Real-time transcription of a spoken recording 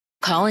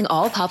Calling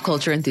all pop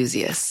culture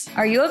enthusiasts.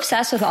 Are you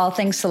obsessed with all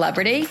things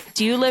celebrity?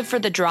 Do you live for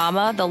the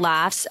drama, the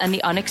laughs, and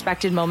the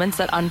unexpected moments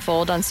that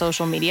unfold on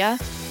social media?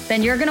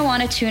 Then you're going to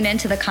want to tune in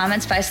to the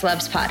Comments by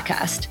Celebs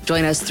podcast.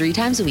 Join us 3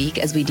 times a week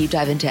as we deep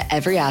dive into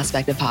every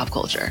aspect of pop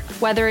culture.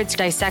 Whether it's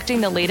dissecting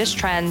the latest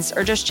trends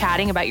or just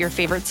chatting about your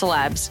favorite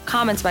celebs,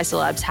 Comments by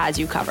Celebs has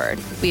you covered.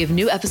 We have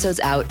new episodes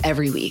out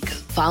every week.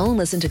 Follow and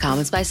listen to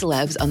Comments by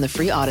Celebs on the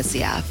free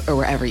Odyssey app or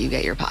wherever you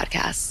get your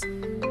podcasts.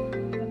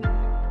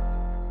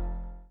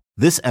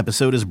 This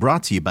episode is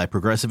brought to you by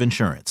Progressive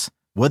Insurance.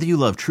 Whether you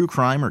love true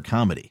crime or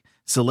comedy,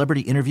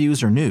 celebrity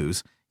interviews or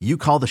news, you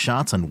call the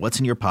shots on what's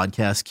in your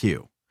podcast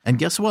queue. And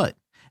guess what?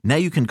 Now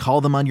you can call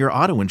them on your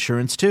auto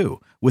insurance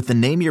too with the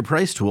Name Your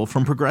Price tool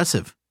from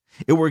Progressive.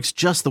 It works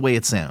just the way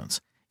it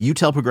sounds. You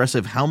tell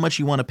Progressive how much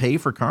you want to pay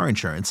for car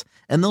insurance,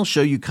 and they'll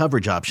show you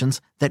coverage options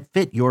that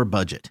fit your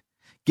budget.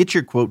 Get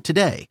your quote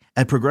today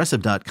at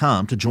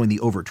Progressive.com to join the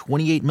over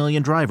 28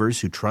 million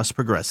drivers who trust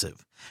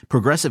Progressive.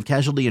 Progressive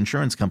Casualty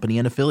Insurance Company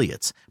and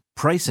Affiliates.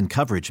 Price and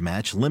coverage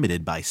match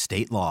limited by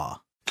state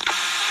law.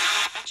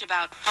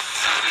 About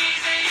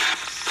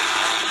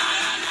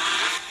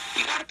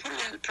you gotta put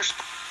it in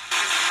perspective.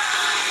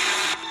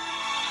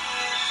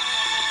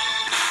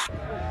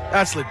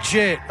 That's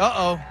legit.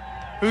 Uh-oh.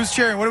 Who's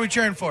cheering? What are we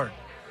cheering for?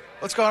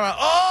 What's going on?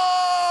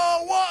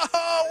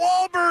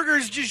 Oh,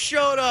 Wahlburgers just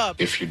showed up.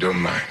 If you don't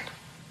mind,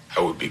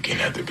 I will begin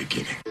at the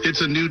beginning.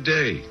 It's a new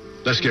day.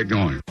 Let's get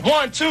going.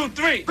 1, 2,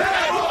 3.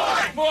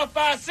 Bad boy. 4,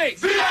 5,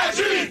 6. VIG.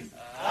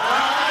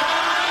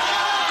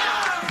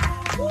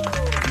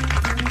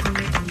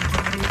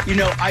 You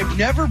know, I've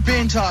never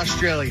been to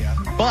Australia,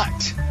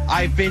 but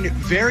I've been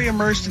very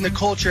immersed in the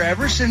culture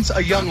ever since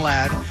a young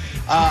lad.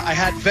 I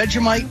had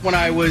Vegemite when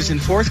I was in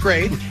 4th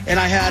grade, and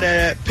I had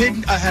a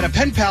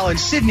pen pal in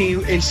Sydney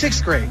in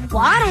 6th grade.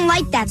 Well, I don't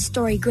like that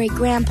story,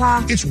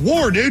 great-grandpa. It's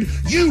war, dude.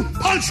 You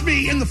punch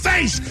me in the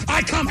face,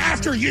 I come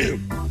after you.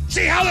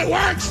 See how that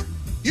works?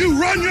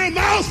 You run your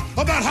mouth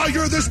about how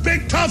you're this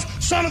big,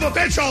 tough son of a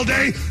bitch all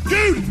day.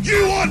 Dude,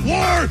 you want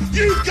war.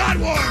 You got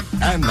war.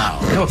 And now,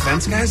 no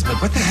offense, guys, but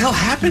what the hell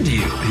happened to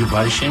you? Are you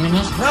body shaming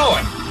us? No,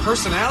 I'm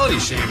personality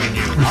shaming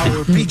you.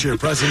 Our feature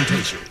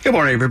presentation. Good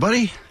morning,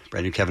 everybody.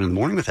 Brand new Kevin in the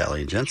Morning with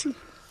Allie and Jensen.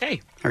 Hey.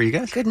 How are you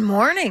guys? Good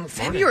morning.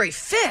 February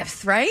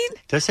 5th, right?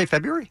 Did I say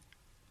February?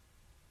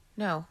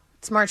 No,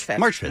 it's March 5th.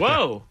 March 5th.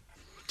 Whoa.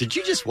 Did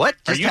you just, what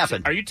just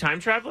happened? Are you time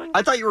traveling?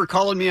 I thought you were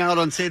calling me out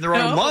on saying the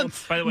wrong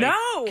month. By the way,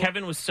 no.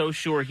 Kevin was so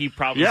sure he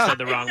probably said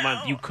the wrong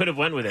month. You could have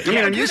went with it. I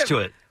mean, I'm used to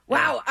it.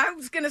 Wow, I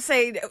was going to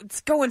say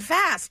it's going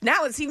fast.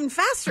 Now it's even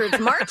faster. It's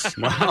March.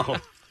 Wow.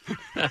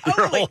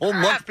 You're a whole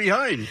month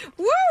behind.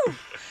 Woo!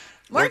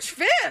 March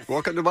 5th.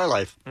 Welcome to my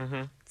life.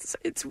 Mm-hmm.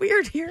 It's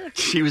weird here.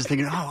 She was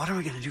thinking, what are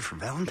we going to do for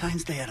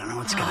Valentine's Day? I don't know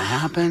what's going to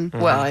happen.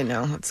 Well, I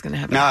know what's going to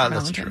happen. No,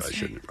 that's true. I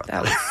shouldn't have brought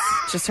that.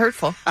 That was just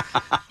hurtful.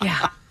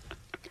 Yeah.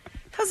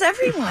 How's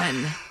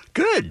everyone?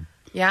 Good.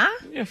 Yeah?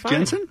 Yeah, fine.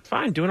 Jensen?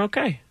 Fine, doing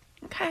okay.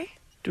 Okay.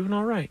 Doing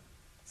all right.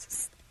 This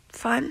is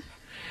fun.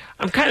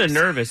 I'm kind of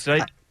nervous. I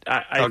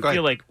go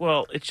feel like,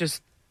 well, it's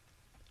just,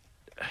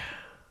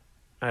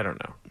 I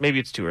don't know. Maybe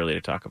it's too early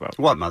to talk about.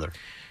 What, mother?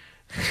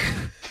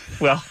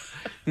 Well,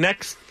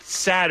 next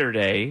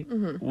Saturday,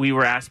 we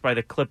were asked by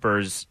the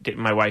Clippers,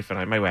 my wife,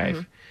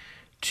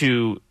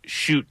 to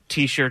shoot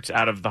T-shirts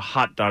out of the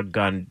hot dog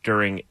gun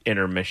during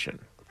intermission.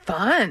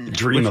 Fun.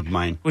 Dream of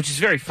mine. Which is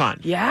very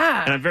fun.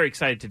 Yeah. And I'm very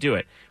excited to do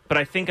it. But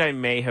I think I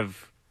may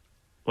have,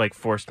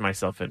 forced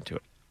myself into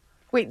it.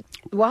 Wait,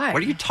 why?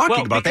 What are you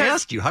talking about? They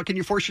asked you. How can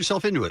you force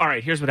yourself into it? All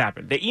right, here's what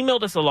happened. They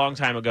emailed us a long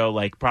time ago,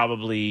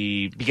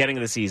 probably beginning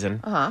of the season.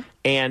 Uh-huh.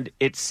 And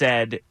it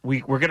said,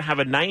 we're going to have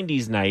a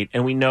 90s night,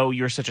 and we know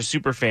you're such a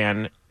super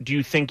fan. Do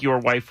you think your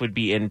wife would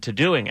be into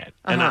doing it?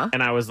 Uh-huh.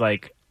 And I was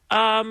like,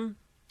 yeah,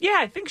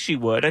 I think she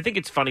would. I think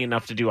it's funny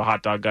enough to do a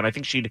hot dog gun. I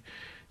think she'd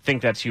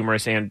think that's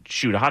humorous and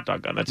shoot a hot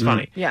dog gun. That's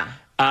funny. Yeah.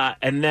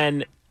 And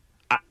then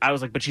I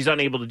was like, but she's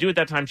unable to do it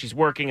that time. She's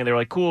working. And they were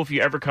like, cool, if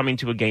you're ever coming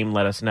to a game,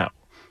 let us know.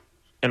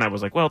 And I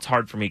was like, well, it's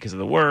hard for me because of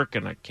the work,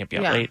 and I can't be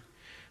out late.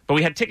 But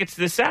we had tickets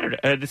this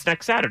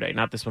next Saturday,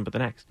 not this one, but the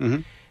next.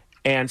 Mm-hmm.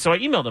 And so I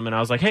emailed him, and I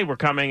was like, hey, we're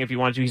coming if you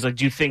want to. He's like,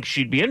 do you think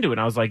she'd be into it?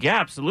 And I was like, yeah,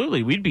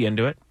 absolutely, we'd be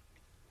into it.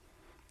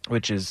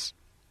 Which is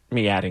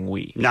me adding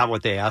we. Not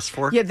what they asked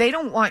for? Yeah, they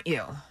don't want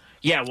you.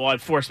 Yeah, well,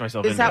 I'd forced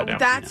myself into it now.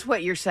 That's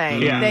what you're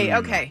saying? Yeah.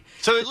 Okay.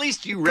 So at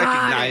least you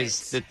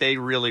recognize that they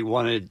really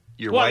wanted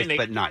your wife,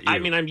 but not you. I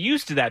mean, I'm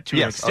used to that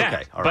to an extent.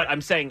 Okay, all right. But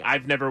I'm saying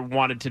I've never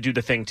wanted to do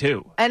the thing,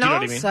 too. And do you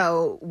know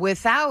also, what I mean?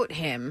 without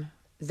him,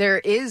 there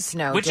is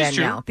no Which is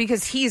Danielle true.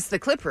 because he's the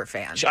Clipper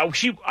fan.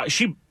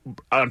 She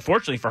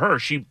unfortunately for her,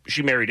 she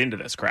married into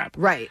this crap.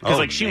 Right.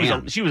 Because she was a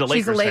Lakers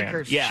She's a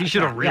Lakers fan. Yeah. She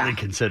should have really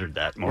considered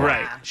that more.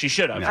 Right. She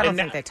should have. I don't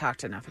think they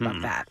talked enough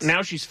about that.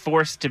 Now she's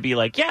forced to be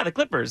like, yeah, the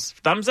Clippers,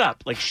 thumbs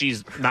up. Like,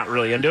 she's not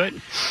really into it.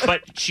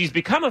 But she's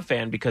become a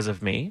fan because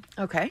of me.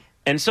 Okay.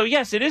 And so,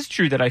 yes, it is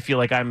true that I feel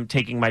like I'm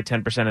taking my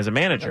 10% as a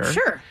manager.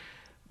 Sure.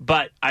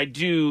 But I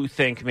do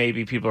think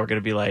maybe people are going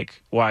to be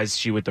like, why is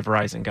she with the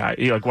Verizon guy?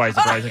 Why is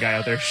the Verizon guy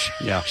out there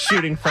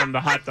shooting from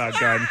the hot dog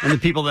gun? And the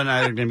people that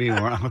are going to be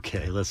more,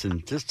 okay,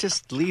 listen,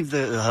 just leave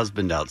the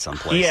husband out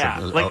someplace.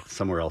 Yeah.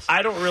 Somewhere else.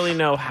 I don't really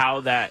know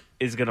how that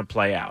is going to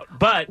play out.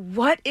 But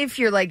what if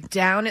you're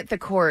down at the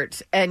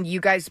court and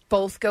you guys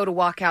both go to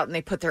walk out and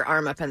they put their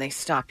arm up and they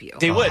stop you?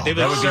 They would. That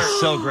would be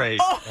so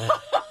great.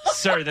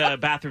 Sir, the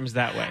bathroom's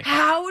that way.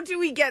 How do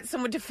we get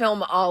someone to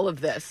film all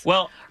of this?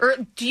 Well, or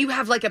do you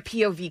have a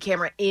POV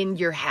camera in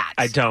your hat?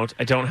 I don't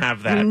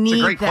have that. It's a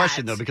great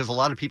question, though, because a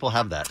lot of people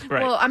have that.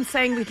 Right. Well, I'm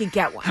saying we could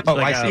get one. Oh,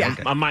 I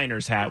see. A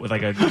miner's hat with a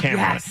camera.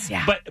 Yes,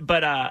 yeah.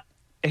 But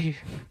it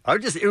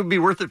would be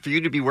worth it for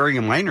you to be wearing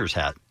a miner's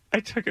hat. I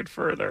took it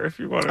further, if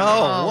you want to know.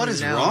 Oh, what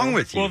is wrong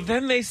with you? Well,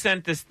 then they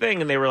sent this thing,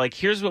 and they were like,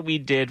 here's what we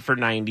did for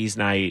 90s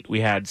night. We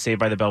had Saved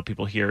by the Bell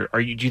people here. Do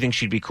you think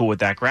she'd be cool with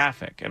that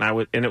graphic? And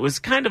it was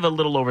kind of a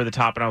little over the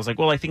top, and I was like,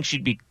 well, I think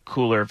she'd be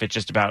cooler if it's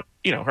just about,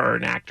 her,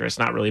 an actress,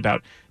 not really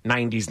about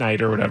 90s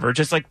night or whatever.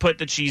 Just put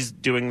that she's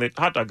doing the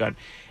hot dog gun.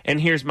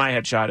 And here's my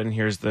headshot, and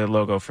here's the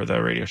logo for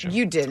the radio show.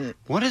 You didn't.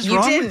 What is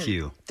wrong with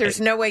you? There's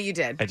no way you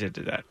did. I did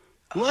do that.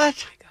 What?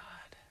 Oh, my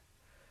God.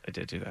 I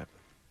did do that.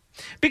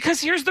 Because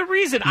here's the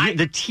reason.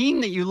 The team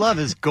that you love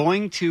is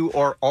going to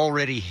or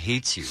already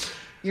hates you.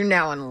 You're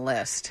now on the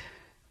list.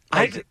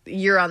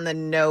 You're on the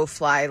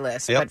no-fly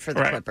list, but for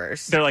the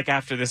Clippers. They're like,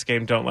 after this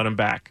game, don't let him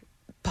back.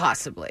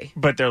 Possibly.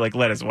 But they're like,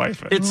 let his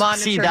wife in.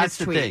 See, that's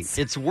the thing.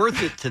 It's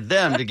worth it to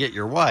them to get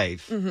your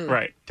wife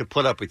right to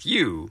put up with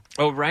you.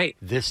 Oh, right.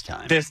 This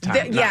time.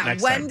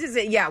 When does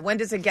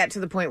it get to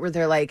the point where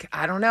they're like,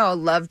 I don't know,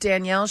 love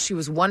Danielle, she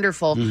was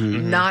wonderful,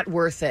 not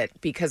worth it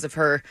because of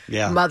her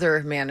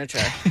mother manager.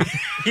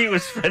 He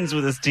was friends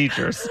with his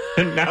teachers,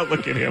 and now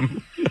look at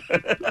him.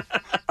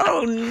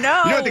 Oh, no. You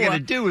know what they're going to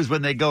do is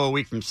when they go a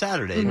week from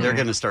Saturday, they're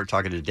going to start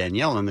talking to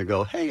Danielle, and they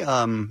go, hey,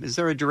 is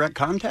there a direct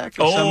contact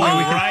or something?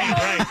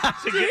 Right.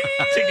 To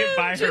get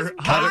by her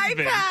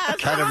husband.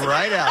 Cut him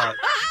right out.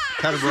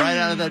 Cut him right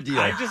out of that deal.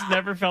 I just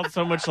never felt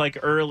so much like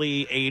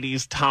early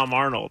 80s Tom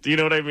Arnold. You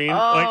know what I mean? Oh,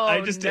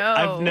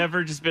 I've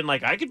never just been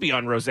like, I could be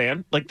on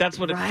Roseanne. That's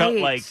what it felt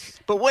like.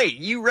 But wait,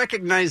 you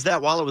recognized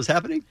that while it was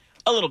happening?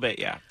 A little bit,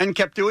 yeah. And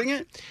kept doing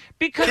it?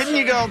 Because didn't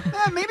you go,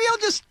 maybe I'll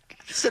just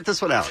sit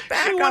this one out?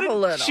 Back up a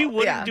little. She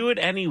wouldn't do it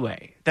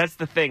anyway. That's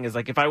the thing, is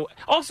if I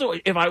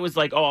was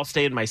like, oh, I'll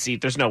stay in my seat,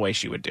 there's no way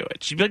she would do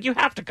it. She'd be like, you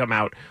have to come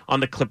out on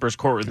the Clippers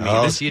court with me.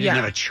 Oh, so you didn't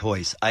have a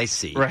choice. I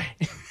see. Right.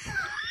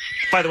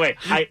 By the way,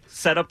 I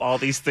set up all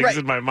these things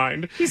in my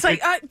mind. He's like,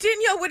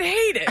 Danielle would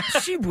hate it.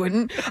 She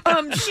wouldn't.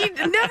 She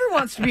never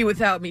wants to be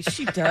without me.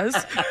 She does.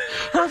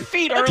 Her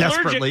feet are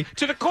allergic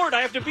to the court.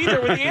 I have to be there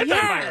with the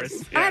antivirus.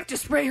 Yes, I have to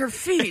spray her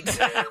feet.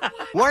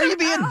 Why are you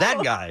being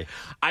that guy?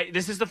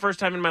 This is the first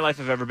time in my life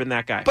I've ever been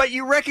that guy. But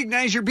you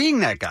recognize you're being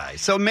that guy.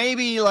 So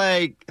maybe, you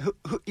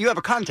have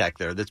a contact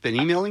there that's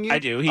been emailing you? I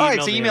do. All right,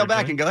 so email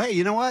back and go, hey,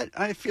 you know what?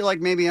 I feel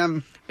like maybe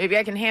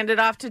I can hand it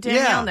off to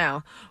Danielle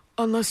now.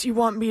 Unless you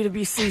want me to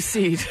be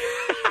CC'd.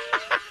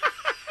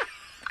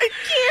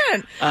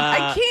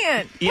 I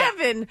can't. Yeah.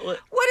 Kevin,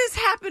 what is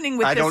happening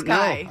with this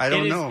guy? I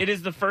don't know. It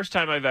is the first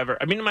time I've ever...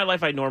 in my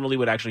life, I normally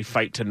would actually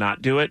fight to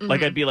not do it.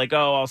 I'd be like,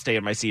 oh, I'll stay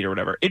in my seat or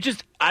whatever. It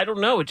just... I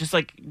don't know. It's just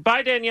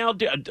bye, Danielle.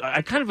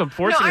 I kind of am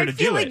forcing her to do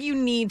it. I feel like you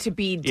need to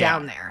be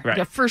down there. Right.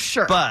 Yeah, for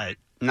sure. But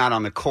not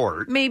on the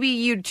court. Maybe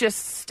you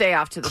just stay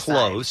off to the side.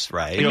 Close,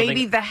 right?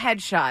 Maybe the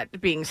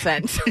headshot being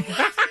sent.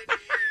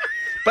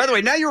 By the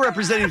way, now you're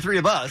representing three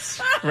of us.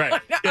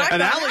 Right. Yeah.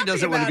 And Allie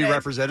doesn't want to be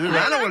represented, and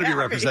I don't want to be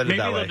represented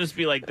that way. Maybe they'll just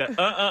be like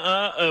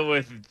the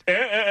with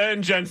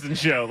and Jensen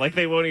show.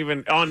 They won't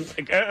even on.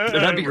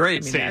 That'd be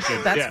great.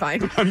 That's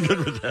fine. I'm good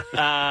with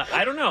that.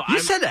 I don't know. You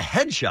said a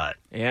headshot.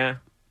 Yeah.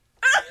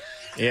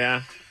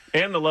 Yeah.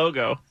 And the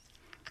logo.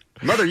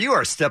 Mother, you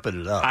are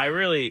stepping it up. I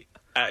really...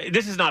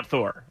 this is not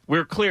Thor.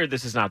 We're clear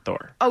this is not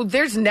Thor. Oh,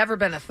 there's never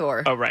been a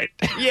Thor. Oh, right.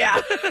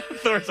 Yeah.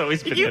 Thor's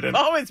always been You've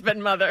always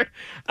been Mother.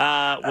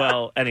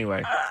 Well,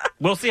 anyway.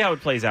 We'll see how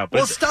it plays out.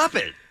 But stop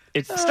it.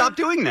 Stop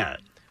doing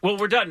that. Well,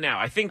 we're done now.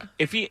 I think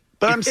if he...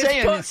 But I'm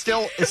saying it's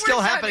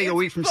still happening a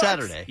week from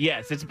Saturday.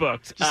 Yes, it's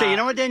booked. You say, you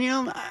know what,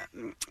 Danielle?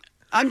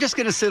 I'm just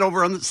going to stand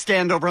over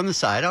on the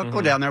side. I'll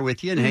go down there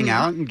with you and hang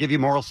out and give you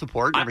moral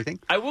support and everything.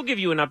 I will give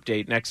you an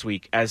update next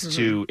week as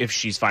to if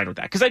she's fine with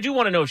that. Because I do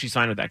want to know if she's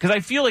fine with that. Because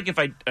I feel like if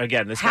I,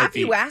 again, this Have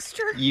you asked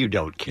her? You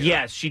don't care.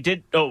 Yes, she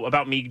did. Oh,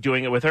 about me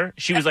doing it with her?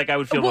 She was like, I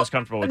would feel most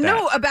comfortable with that.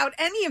 No, about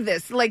any of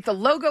this. Like the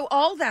logo,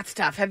 all that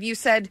stuff. Have you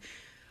said...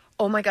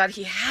 Oh, my God,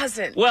 he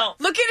hasn't. Well...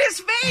 Look at his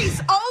face.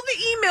 All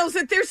the emails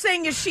that they're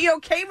saying, is she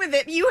okay with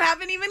it? You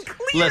haven't even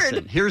cleared.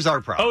 Listen, here's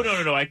our problem.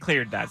 Oh, no, I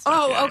cleared that stuff.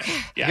 Oh, okay.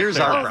 Yeah, here's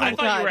our problem. I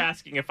thought you were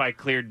asking if I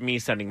cleared me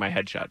sending my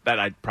headshot. That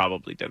I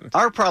probably didn't.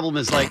 Our problem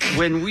is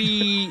when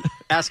we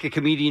ask a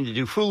comedian to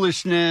do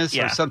foolishness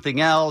or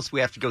something else, we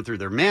have to go through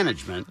their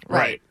management.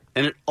 Right.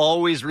 And it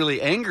always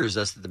really angers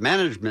us that the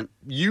management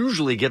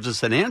usually gives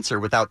us an answer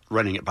without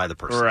running it by the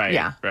person. Right.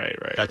 Yeah. Right.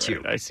 That's right.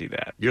 you. I see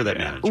that. You're that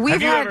manager.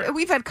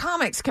 We've had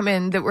comics come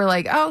in that were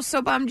like, "Oh, so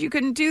bummed you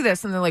couldn't do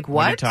this," and they're like,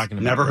 What are you "What? talking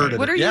about? Never heard of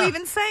What it. are Yeah. you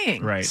even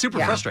saying?" Right. Super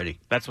frustrating.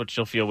 That's what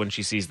she'll feel when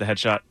she sees the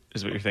headshot,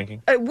 is what you're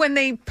thinking? When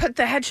they put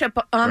the headshot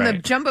on the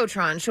Right.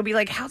 Jumbotron, she'll be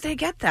like, "How'd they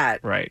get that?"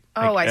 Right.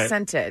 Oh, I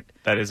sent it.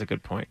 That is a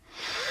good point.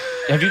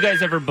 Have you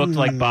guys ever booked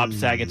like Bob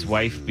Saget's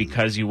wife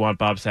because you want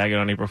Bob Saget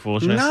on April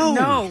Foolishness?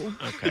 No.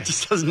 Okay. It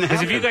just doesn't Because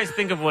happen. if you guys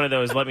think of one of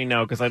those, let me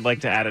know because I'd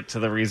like to add it to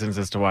the reasons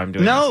as to why I'm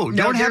doing No, this.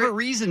 don't have there- a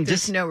reason.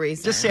 There's Just no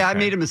reason. Just say I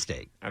made a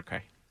mistake. Okay.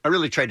 I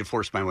really tried to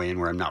force my way in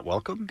where I'm not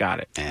welcome.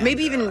 Got it. And,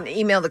 Maybe even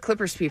email the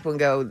Clippers people and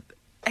go,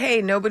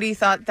 "Hey, nobody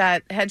thought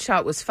that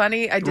headshot was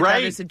funny. I did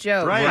Right. that as a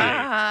joke." Right.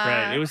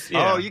 Right. It was.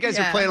 Yeah. Oh, you guys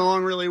are playing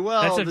along really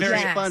well. That's a This very,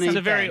 is funny. it's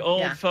a very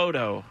old Yeah.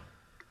 photo.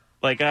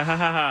 Like, ha ha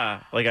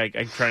ha. Like, I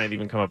try not to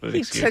even come up with an He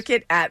excuse. took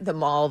it at the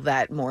mall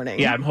that morning.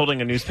 Yeah, I'm holding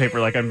a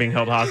newspaper like I'm being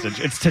held hostage.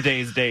 It's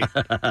today's date. He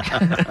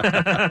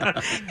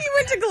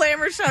went to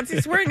Glamour Shots.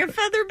 He's wearing a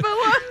feather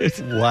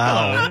boa.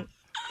 Wow.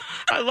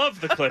 I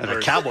love the Clippers. And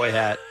a cowboy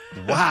hat.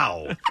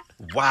 Wow.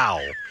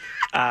 Wow.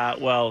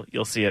 Well,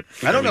 you'll see it.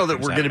 I don't know that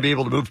we're going to be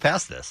able to move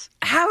past this.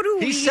 How do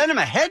we... He sent him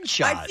a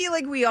headshot. I feel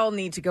like we all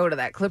need to go to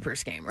that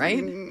Clippers game,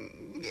 right?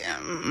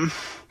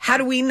 How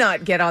do we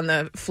not get on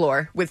the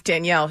floor with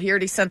Danielle? He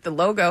already sent the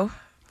logo.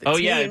 Oh,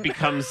 yeah, team. it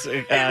becomes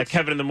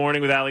Kevin in the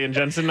Morning with Allie and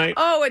Jensen night.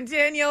 Oh, and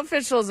Danielle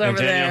Fishel's over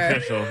there.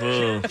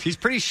 Official. She's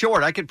pretty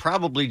short. I could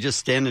probably just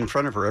stand in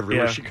front of her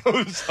everywhere Yeah. she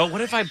goes. Oh, what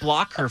if I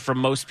block her from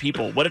most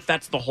people? What if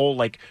that's the whole,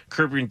 like,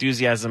 Curb Your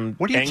Enthusiasm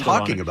What are you angle on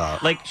talking it?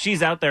 about? Like,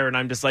 she's out there and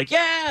I'm just like,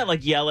 yeah,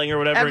 like yelling or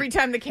whatever. Every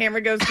time the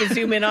camera goes to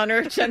zoom in on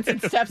her, Jensen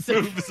steps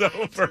in. moves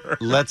over.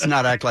 Let's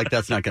not act like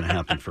that's not going to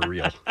happen for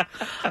real.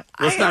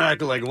 Let's not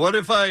act like, what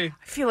if I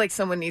feel like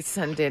someone needs to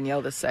send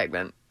Danielle this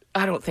segment.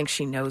 I don't think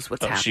she knows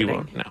what's happening. She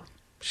won't know.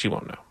 She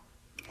won't know.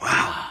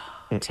 Wow.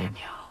 Danielle.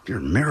 You're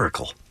a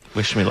miracle.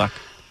 Wish me luck.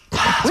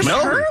 Wish No.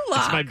 her It's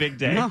luck. my big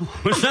day. No,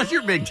 it's not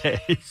your big day.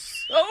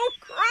 So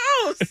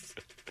gross.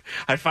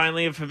 I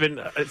finally have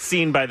been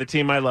seen by the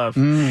team I love.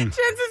 Jensen's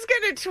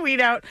going to tweet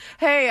out,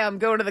 "Hey, I'm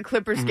going to the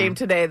Clippers game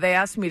today. They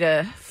asked me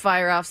to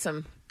fire off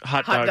some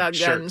Hot dog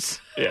shirts.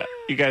 guns." Yeah,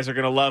 you guys are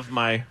going to love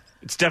my...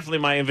 It's definitely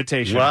my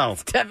invitation. Wow.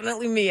 It's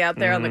definitely me out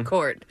there on the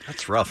court.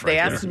 That's rough They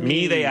right asked there.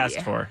 Me, they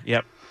asked for.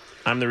 Yep.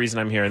 I'm the reason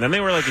I'm here. And then they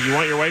were like, "Do you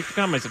want your wife to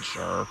come?" I said,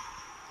 "Sure."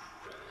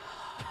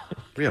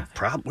 We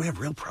have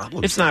real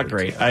problems. It's not there,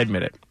 great. too. I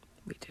admit it.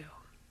 We do.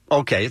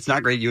 Okay, it's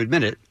not great. You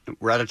admit it.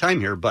 We're out of time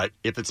here, but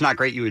if it's not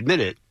great, you admit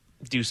it.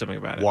 Do something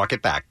about it. Walk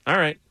it back. All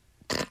right.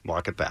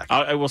 Walk it back.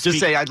 I will just speak-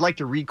 say, I'd like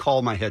to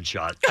recall my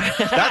headshot.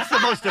 That's the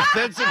most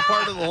offensive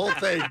part of the whole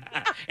thing.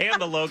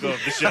 And the logo of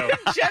the show.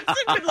 Jensen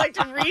would like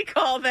to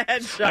recall the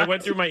headshot. I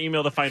went through my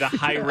email to find a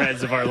high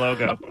res of our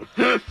logo.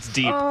 It's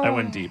deep. I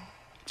went deep.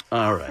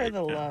 All For right.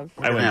 the love.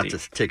 We're going to have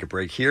to take a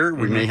break here.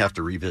 We may have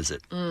to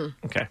revisit.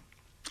 Okay.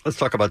 Let's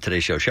talk about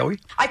today's show, shall we?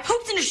 I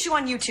pooped in a shoe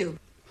on YouTube.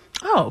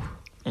 Oh.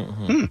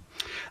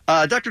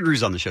 Dr.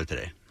 Drew's on the show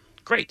today.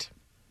 Great.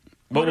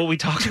 What will we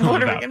talk to him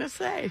What about? are we going to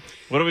say?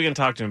 What are we going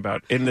to talk to him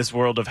about in this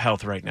world of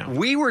health right now?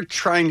 We were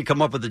trying to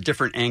come up with a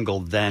different angle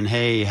than,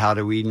 hey, how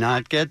do we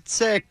not get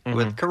sick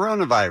with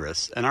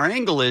coronavirus? And our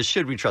angle is,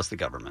 should we trust the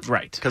government?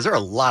 Right. Because there are a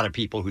lot of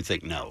people who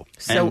think no.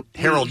 So and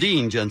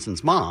Haroldine,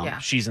 Jensen's mom, Yeah.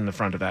 She's in the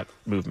front of that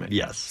movement.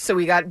 yes. So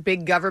we got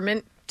big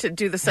government to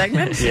do the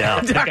segment?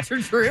 Yeah. Dr.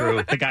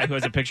 Drew. The guy who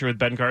has a picture with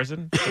Ben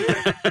Carson?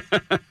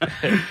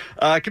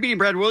 Comedian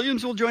Brad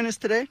Williams will join us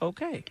today.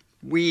 Okay.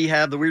 We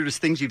have the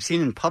weirdest things you've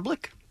seen in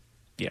public.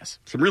 Yes.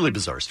 Some really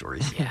bizarre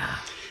stories. Yeah.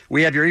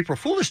 We have your April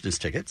Foolishness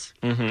tickets,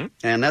 and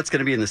that's going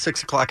to be in the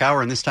 6 o'clock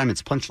hour, and this time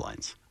it's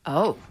punchlines.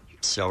 Oh.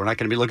 So we're not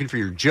going to be looking for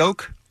your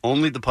joke,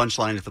 only the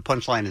punchline. If the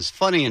punchline is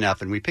funny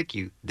enough and we pick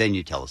you, then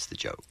you tell us the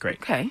joke. Great.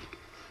 Okay.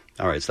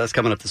 All right, so that's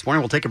coming up this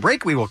morning. We'll take a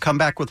break. We will come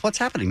back with what's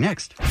happening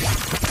next.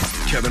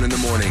 Kevin in the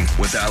Morning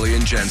with Allie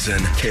and Jensen,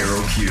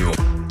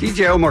 KROQ.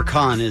 DJ Omar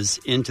Khan is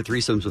into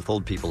threesomes with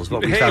old people, is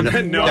what we found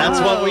out. no. That's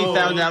what we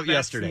found out That's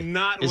yesterday.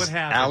 not is what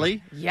happened.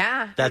 Allie?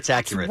 Yeah. That's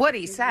accurate. What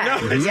he said. No,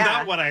 it's yeah.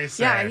 not what I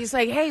said. Yeah, he's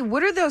like, hey,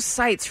 what are those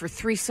sites for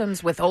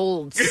threesomes with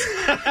olds?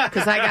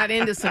 Because I got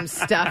into some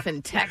stuff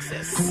in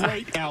Texas.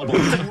 Great album.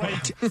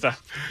 Great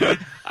stuff.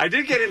 I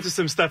did get into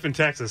some stuff in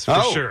Texas,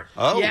 for sure.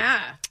 Oh.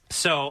 Yeah.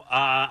 So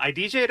I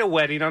DJ'd a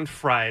wedding on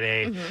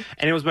Friday,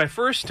 and it was my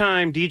first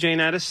time DJing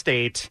out of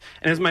state,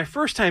 and it was my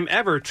first time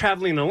ever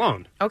traveling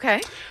alone. Okay.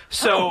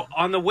 So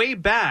on the way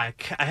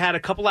back, I had a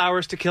couple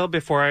hours to kill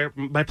before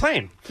my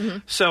plane.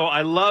 So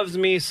I loves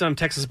me some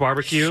Texas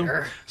barbecue.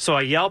 Sure. So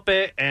I Yelp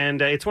it,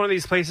 and it's one of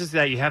these places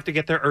that you have to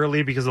get there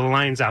early because the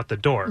line's out the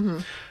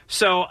door.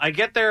 So I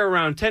get there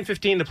around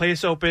 10:15. The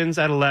place opens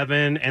at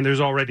 11, and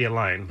there's already a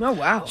line. Oh,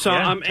 wow. So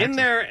Yeah, I'm in Texas.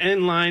 there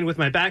in line with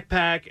my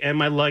backpack and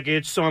my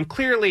luggage. So I'm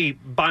clearly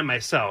by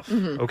myself.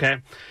 Okay.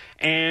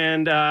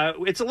 And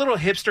it's a little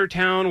hipster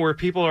town where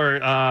people are,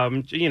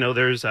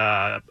 there's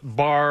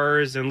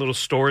bars and little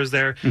stores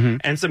there.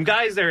 And some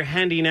guys there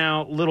handing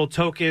out little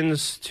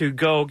tokens to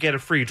go get a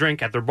free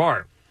drink at their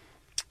bar.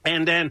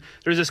 And then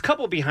there's this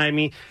couple behind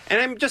me, and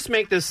I just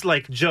make this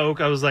like joke.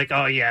 I was like,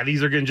 "Oh yeah,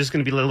 these are just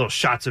going to be little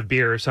shots of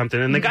beer or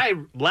something." And the guy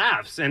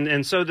laughs,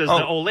 and so does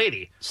the old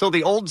lady. So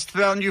the olds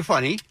found you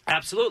funny.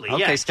 Absolutely.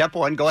 Okay, yeah. step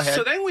one. Go ahead.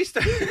 So then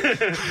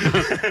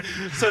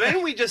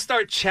we just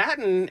start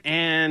chatting,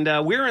 and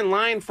we're in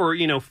line for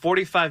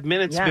 45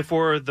 minutes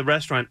before the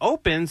restaurant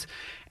opens.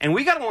 And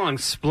we got along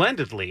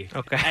splendidly.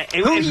 Okay.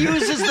 Who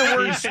uses the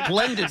word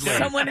splendidly?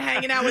 Someone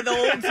hanging out with the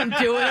olds and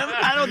doing them.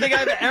 I don't think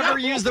I've ever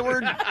used the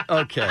word.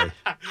 Okay.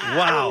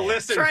 Wow.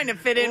 Trying to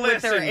fit in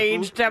with their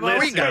age demo.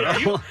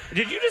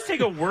 Did you just take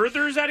a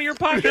Werther's out of your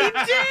pocket?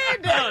 He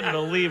did.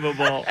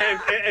 Unbelievable.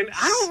 And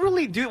I don't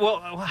really do,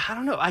 I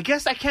don't know. I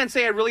guess I can't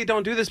say I really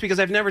don't do this because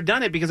I've never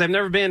done it, because I've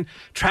never been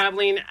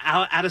traveling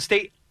out of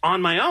state on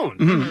my own.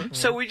 Mm-hmm.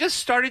 So we just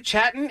started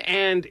chatting,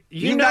 and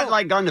you not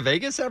like gone to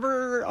Vegas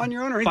ever on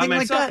your own or anything by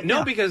myself? like that?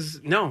 No,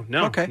 because no,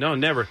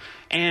 never.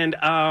 And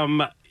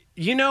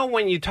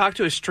when you talk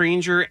to a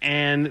stranger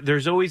and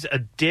there's always a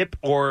dip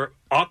or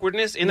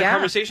awkwardness in the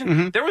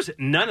conversation, there was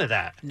none of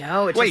that.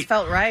 No, it just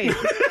felt right.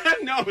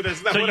 No,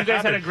 that's not so what you guys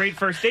happened. had a great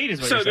first date,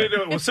 is what you're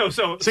saying.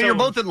 So you're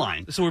both in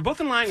line. So we're both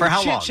in line. For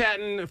how long?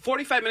 Chit-chatting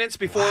 45 minutes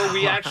before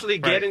we actually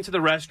get into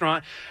the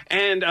restaurant.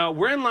 And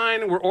we're in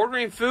line. We're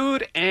ordering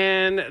food.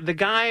 And the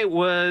guy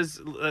was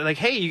like,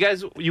 "Hey, you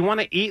guys, you want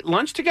to eat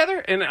lunch together?"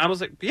 And I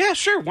was like, "Yeah,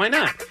 sure. Why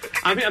not?"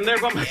 I'm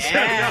there by myself.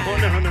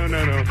 Yeah.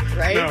 No.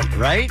 Right? No.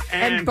 Right?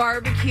 And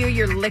barbecue,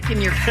 you're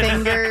licking your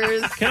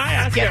fingers. Can I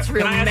ask messy.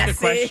 a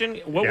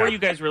question? What were you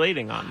guys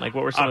relating on? Like,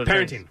 what were some of the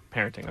parenting. things?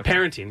 Parenting. Okay.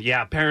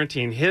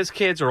 Parenting. His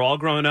kids are all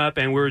grown up,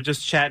 and we were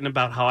just chatting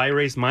about how I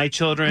raised my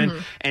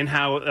children and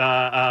how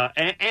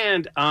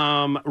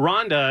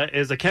Rhonda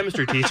is a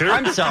chemistry teacher.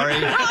 I'm sorry.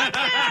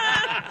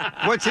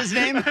 What's his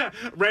name?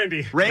 Randy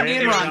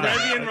and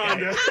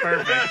Rhonda.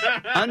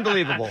 Perfect.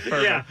 Unbelievable.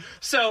 Perfect. Yeah.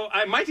 So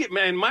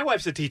my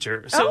wife's a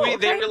teacher. So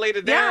they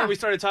related there. Yeah. We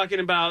started talking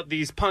about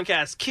these punk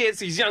ass kids,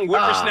 these young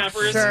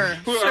whippersnappers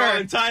who are all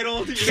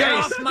entitled. Get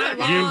off my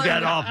lawn. You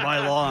get off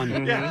my lawn.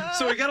 Mm-hmm. Yeah.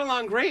 So we got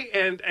along great,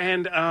 and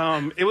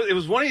it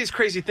was one of these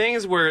crazy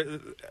things where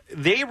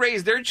they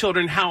raised their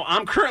children how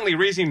I'm currently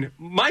raising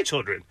my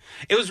children.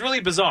 It was really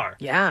bizarre.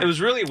 Yeah. It was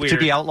really weird. To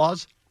be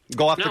outlaws?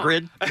 Go off the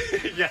grid?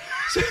 Yeah.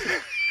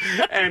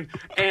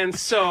 And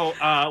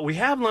so we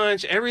have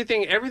lunch.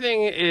 Everything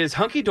is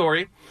hunky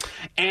dory.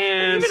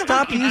 And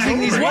stop using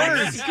these words.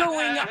 What's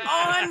going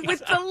on with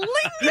the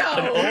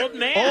lingo? Old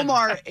man.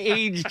 Omar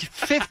aged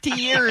 50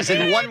 years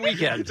in one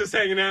weekend. Just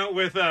hanging out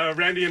with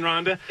Randy and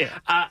Rhonda.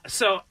 Yeah.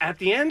 So at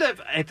the end of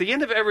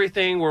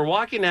everything, we're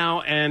walking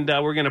out, and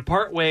we're going to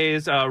part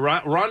ways.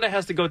 Rhonda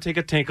has to go take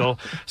a tinkle.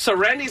 So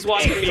Randy's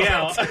walking me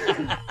out.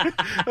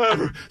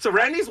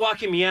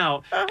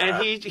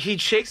 And he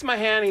shakes my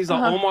hand. He's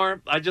like,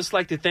 "Omar, I'd just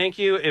like to thank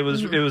you. It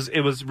was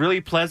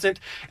really pleasant,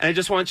 and I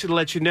just want you to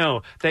let you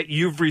know that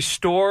you've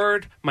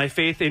restored my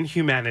faith in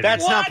humanity."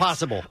 That's not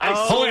possible.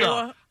 Hold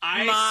up.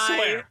 I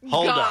swear.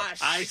 Hold up.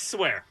 I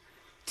swear.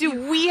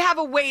 Do we have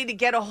a way to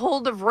get a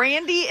hold of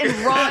Randy and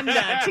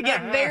Rhonda to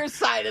get their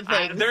side of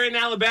things? They're in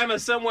Alabama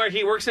somewhere.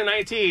 He works in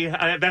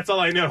IT. That's all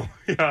I know.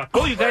 Yeah.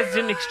 Oh, you guys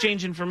didn't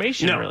exchange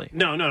information, really?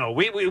 No.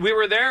 We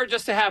were there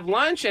just to have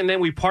lunch, and then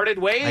we parted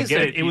ways. I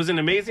get it. It was an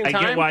amazing time.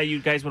 I get why you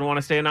guys would want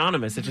to stay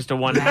anonymous. It's just a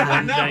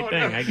one-night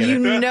thing. I get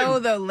You it. know,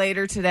 though,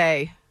 later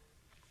today,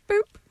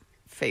 boop,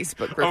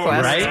 Facebook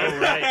request.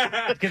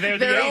 right? Because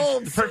they're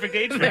old. The perfect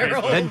age for They're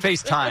it. old. Then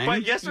FaceTime.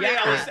 But yesterday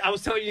I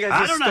was telling you guys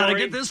I this don't know how to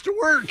story, get this to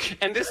work.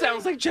 and this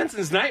sounds like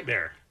Jensen's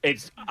nightmare.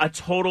 It's a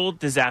total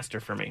disaster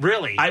for me.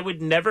 Really? I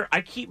would never...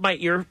 I keep my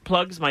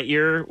earplugs,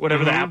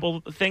 whatever the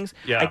Apple things,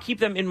 Yeah. I keep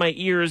them in my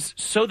ears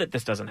so that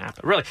this doesn't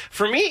happen. Really.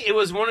 For me, it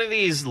was one of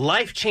these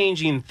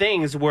life-changing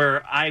things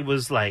where I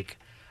was like,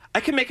 I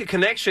can make a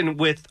connection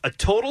with a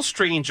total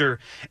stranger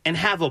and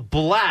have a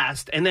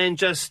blast, and then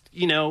just,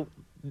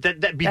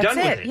 that be That's done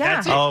with it, it. yeah.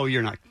 That's it. Oh,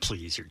 you're not.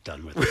 Please, you're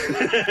done with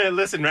it.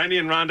 Listen, Randy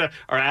and Rhonda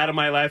are out of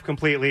my life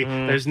completely.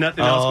 There's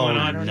nothing else going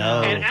on.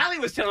 No. And Allie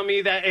was telling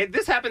me that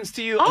this happens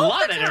to you a All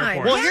lot the at time.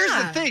 airports. Well, here's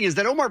the thing, is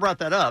that Omar brought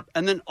that up,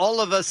 and then all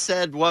of us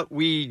said what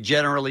we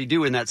generally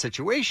do in that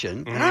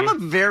situation. And I'm a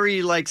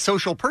very,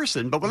 social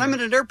person, but when I'm in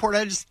an airport,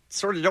 I just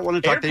sort of don't want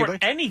to talk to anybody.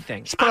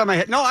 Anything. Just put on my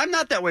head. No, I'm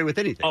not that way with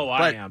anything. Oh,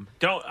 I am.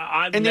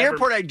 In the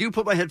airport, I do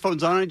put my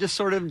headphones on. I just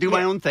sort of do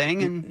my own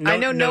thing. And I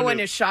know no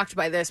one is shocked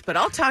by this, but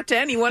I'll talk to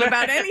anyone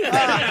about anything.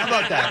 how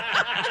about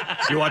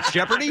that? You watch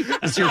Jeopardy?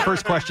 This is your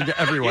first question to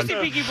everyone. You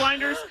see Peaky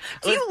Blinders?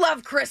 Do you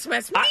love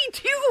Christmas? Me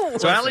too.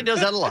 So Allie does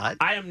that a lot.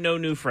 I have no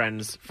new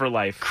friends for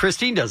life.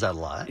 Christine does that a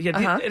lot.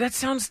 Yeah, that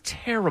sounds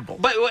terrible.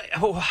 But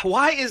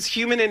why is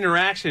human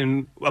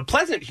interaction a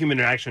pleasant human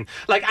interaction?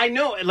 Like, I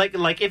know,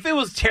 like if it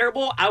was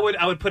terrible, I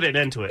would put an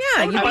end to it.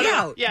 Yeah, you'd be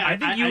out. Yeah, I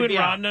think you and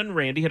Rhonda and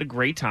Randy had a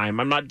great time.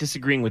 I'm not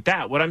disagreeing with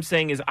that. What I'm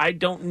saying is I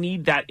don't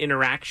need that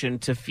interaction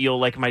to feel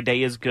like my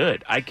day is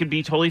good. I could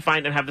be totally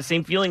fine and have the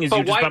same feeling as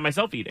you just by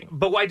myself eating.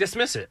 But why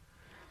dismiss it?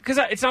 Because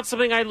it's not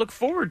something I look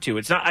forward to.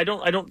 It's not. I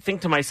don't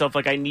think to myself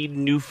like I need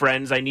new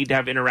friends. I need to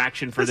have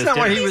interaction for this. That's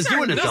not dinner. why he was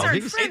doing it,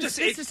 though. This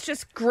is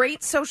just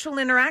great social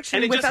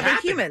interaction with other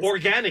humans.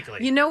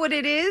 Organically. You know what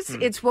it is?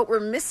 It's what we're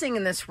missing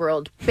in this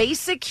world.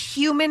 Basic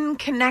human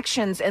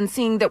connections and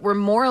seeing that we're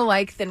more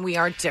alike than we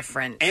are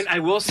different. And I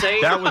will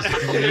say... That was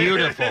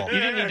beautiful. You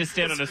didn't need to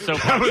stand on a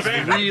soapbox. That was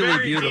very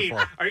really beautiful.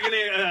 Deep. Are you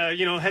going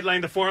to,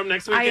 headline the forum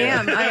next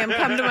weekend? I am.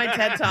 Come to my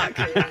TED Talk.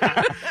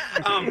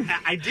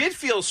 I did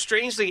feel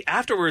strangely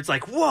afterwards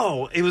like,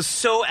 whoa, it was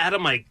so out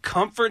of my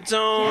comfort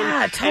zone.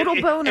 Yeah,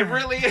 total boner. It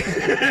really...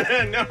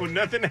 no,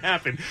 nothing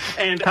happened.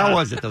 And how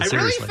was it, though, I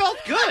seriously? really felt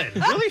good.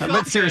 Really felt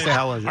But seriously, good.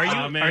 how was it?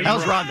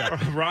 How's Rhonda?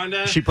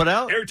 Rhonda. She put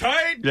out?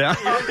 Airtight? Yeah.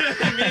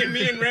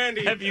 me and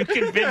Randy. Have you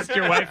convinced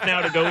your wife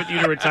now to go with you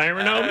to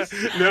retirement homes?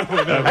 No.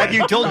 Have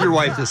you told your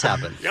wife this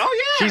happened?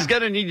 Oh, yeah. She's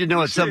going to need to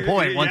know at some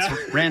point, once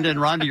Randa and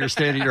Rhonda are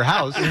staying at your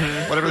house,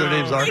 whatever their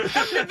names are,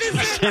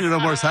 staying at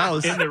Omar's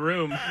house. In the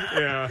room.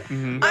 Yeah.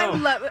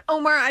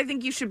 Omar, I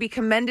think you should be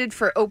commended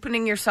for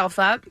opening yourself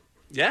up.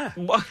 Yeah.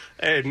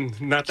 And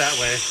not that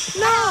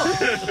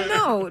way.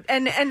 No.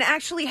 And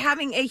actually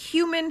having a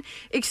human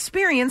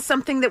experience,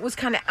 something that was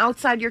kind of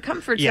outside your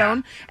comfort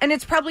zone, and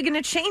it's probably going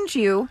to change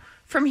you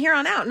from here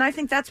on out, and I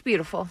think that's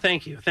beautiful.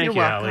 Thank you. You're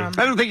welcome. Allie.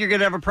 I don't think you're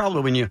going to have a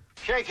problem when you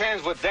Shake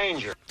hands with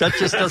danger. That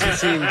just doesn't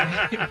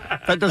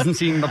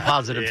seem a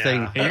positive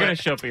thing. You're going to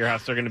show up at your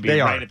house. They're going to be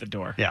They right are. at the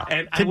door. Yeah.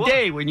 And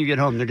today, when you get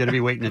home, they're going to be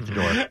waiting at the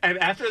door. And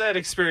after that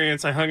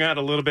experience, I hung out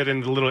a little bit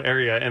in the little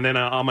area, and then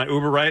on my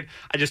Uber ride,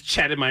 I just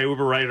chatted my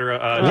Uber rider.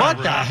 What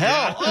the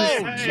hell? Oh,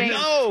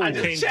 no. I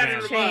just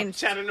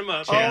chatted him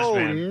up. Oh,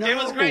 no. It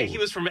was great. He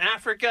was from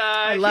Africa.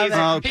 I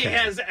love it. He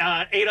has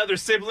 8 other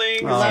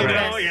siblings.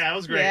 Oh, Yeah, it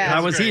was great.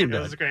 Yeah. How was he in It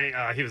bed? was great.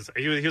 He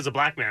was a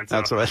black man. So.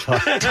 That's what I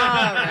thought. All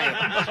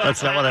right.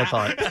 That's not what I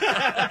thought.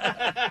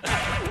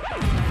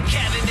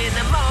 Kevin in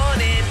the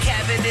morning,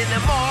 Kevin in the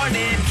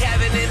morning,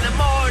 Kevin in the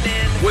morning.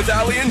 With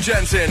Ali and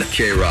Jensen,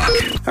 K-Rock.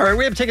 All right,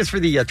 we have tickets for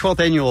the 12th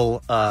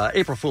annual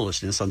April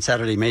Foolishness on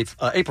Saturday,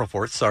 April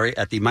 4th,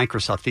 at the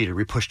Microsoft Theater.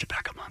 We pushed it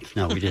back a month.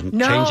 No, we didn't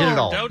change it at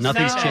all.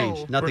 Nothing's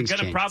changed. Nothing's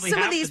changed.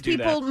 Some of these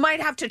people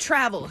might have to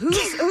travel.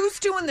 Who's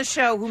doing the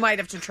show who might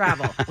have to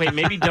travel? Wait,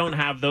 maybe don't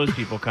have those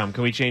people come.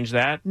 Can we change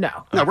that? No,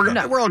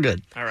 we're all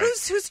good. All right.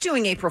 Who's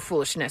doing April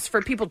Foolishness for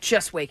people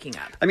just waking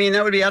up? I mean,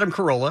 that would be Adam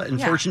Carolla and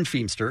Yeah. Fortune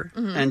Feimster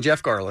and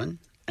Jeff Garland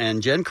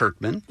and Jen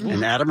Kirkman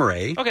and Adam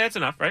Ray Okay, that's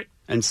enough, right?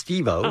 and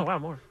Steve-O Oh, wow,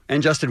 more.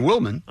 and Justin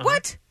Willman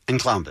What? and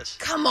Clownvis.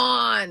 Come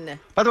on.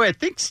 By the way, I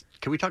think...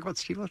 Can we talk about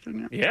Steve-O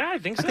thing now? Yeah, I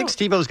think so. I think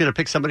Steve-O's going to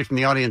pick somebody from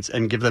the audience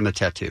and give them a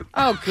tattoo.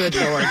 Oh, good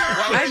Lord.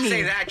 Well, let's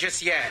say that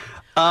just yet.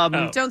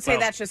 Don't say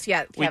that just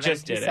yet, Kevin. We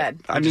just did you it. said.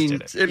 I mean,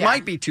 it Yeah.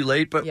 might be too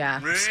late, but...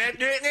 Yeah.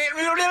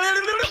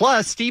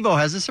 Plus, Steve-O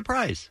has a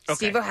surprise.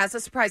 Steve-O has a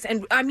surprise.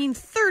 And, I mean,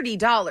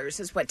 $30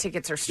 is what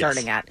tickets are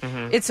starting at.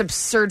 It's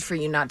absurd for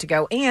you not to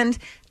go. And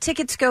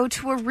tickets go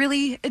to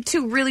really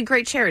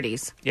great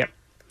charities. Yep.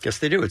 Yes,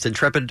 they do. It's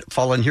Intrepid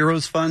Fallen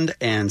Heroes Fund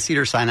and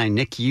Cedar Sinai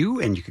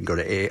NICU, and you can go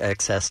to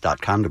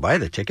AXS.com to buy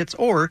the tickets,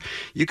 or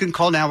you can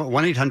call now at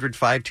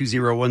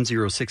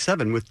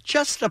 1-800-520-1067 with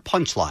just a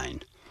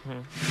punchline.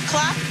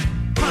 Clap.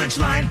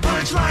 Punchline,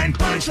 punchline,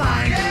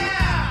 punchline.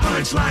 Yeah!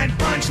 Punchline,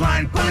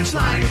 punchline,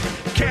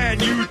 punchline. Can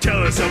you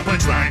tell us a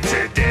punchline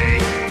today?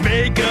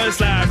 Make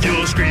us laugh,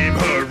 you'll scream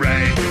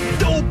hooray.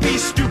 Don't be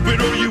stupid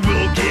or you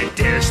will get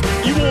dished.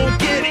 You won't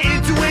get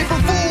into April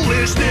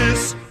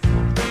Foolishness.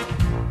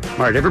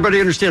 All right, everybody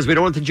understands we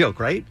don't want the joke,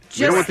 right?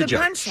 We don't want the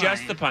joke. punchline.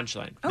 Just the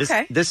punchline.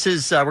 Okay. This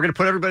is, we're going to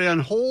put everybody on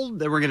hold,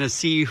 then we're going to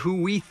see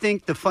who we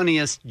think the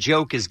funniest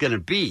joke is going to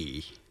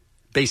be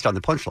based on the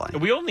punchline.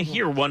 We only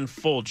hear one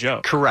full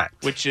joke.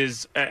 Correct. Which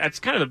is, that's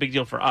kind of a big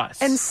deal for us.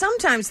 And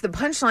sometimes the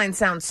punchline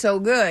sounds so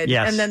good,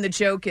 Yes. and then the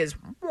joke is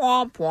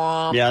womp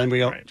womp. Yeah, and we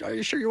go, are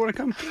you sure you want to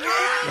come?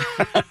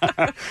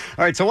 All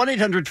right, so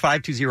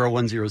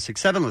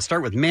 1-800-520-1067. Let's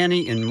start with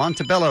Manny in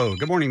Montebello.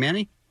 Good morning,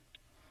 Manny.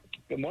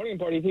 Good morning,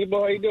 party people.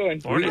 How you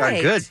doing? We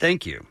are good,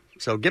 thank you.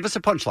 So give us a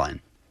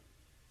punchline.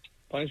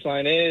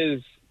 Punchline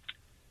is,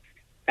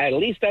 at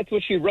least that's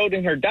what she wrote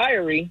in her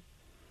diary.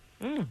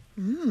 I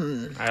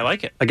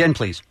like it. Again,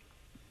 please.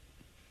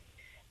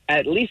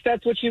 At least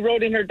that's what she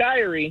wrote in her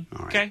diary.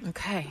 Okay.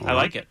 Okay. I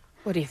like it.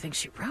 What do you think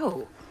she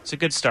wrote? It's a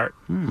good start.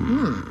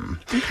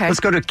 Okay. Let's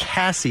go to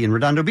Cassie in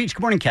Redondo Beach.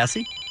 Good morning,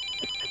 Cassie.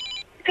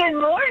 Good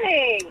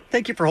morning.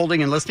 Thank you for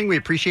holding and listening. We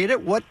appreciate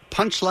it. What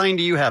punchline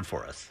do you have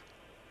for us?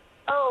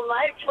 Oh,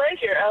 my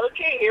pleasure.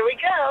 Okay, here we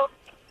go.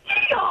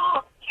 She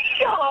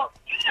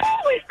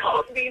always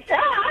calls me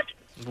that.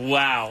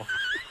 Wow.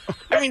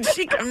 I mean,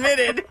 she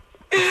committed.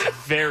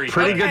 Very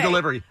Pretty good. good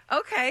delivery.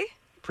 Okay.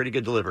 Pretty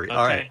good delivery. Okay.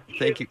 All right.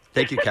 Thank you,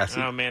 Cassie.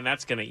 Oh, man,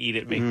 that's going to eat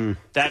at me.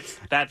 That's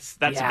a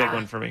big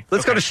one for me.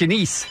 Let's go to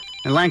Shanice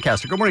in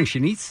Lancaster. Good morning,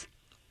 Shanice.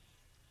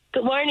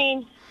 Good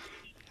morning.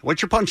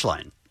 What's your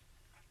punchline?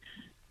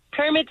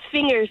 Kermit's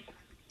fingers.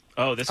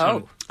 Oh, this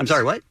one. I'm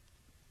sorry, what?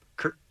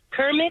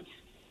 Kermit's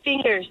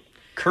fingers.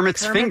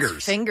 Kermit's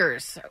Fingers.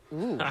 Fingers.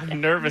 Ooh.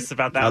 I'm nervous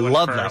about that I one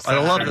love first. that. I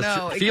love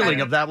the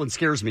feeling of that one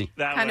scares me.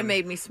 Kind of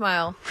made me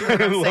smile. I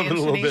love it a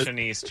little bit.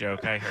 Shanice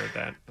joke. I heard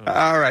that.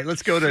 All right,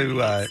 let's go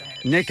to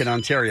Nick in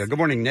Ontario. Good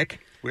morning, Nick.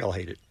 We all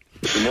hate it.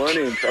 Good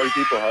morning. Sorry,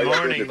 people. How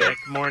Morning, Nick.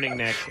 Morning,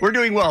 Nick. We're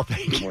doing well,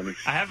 thank you. Morning.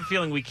 I have a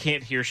feeling we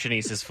can't hear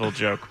Shanice's full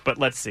joke, but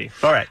let's see.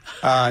 All right.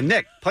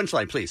 Nick,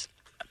 punchline, please.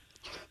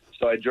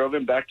 So I drove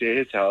him back to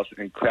his house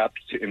and crapped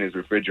in his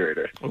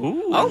refrigerator.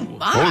 Ooh. Oh,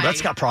 my. Oh,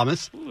 that's got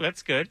promise. Ooh,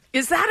 that's good.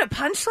 Is that a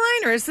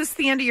punchline, or is this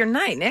the end of your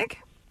night, Nick?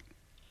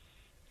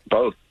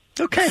 Both.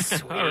 Okay.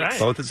 All right.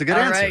 Both is a good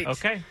All answer. right.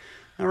 Okay.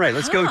 All right,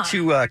 let's go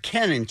to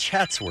Ken in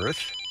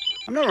Chatsworth.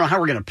 I don't know how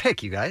we're going to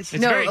pick, you guys.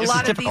 No, a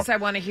lot of these I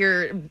want to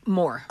hear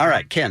more. All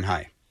right, Ken,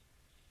 hi.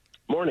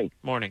 Morning.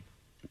 Morning.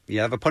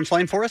 You have a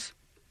punchline for us?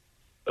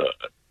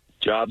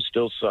 Job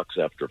still sucks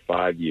after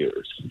 5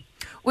 years.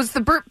 Was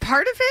the burp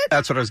part of it?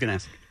 That's what I was going to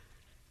ask.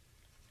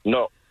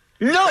 No.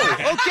 No!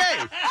 Okay!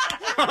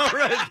 All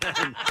right,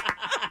 then.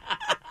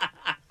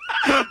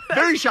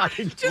 Very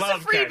shocking. Just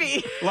Love a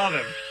freebie. Ken. Love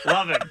him.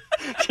 Love him.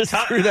 Just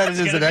threw that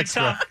in as an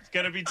extra. Tough. It's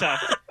going to be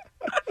tough.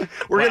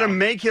 We're going to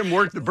make him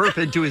work the burp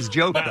into his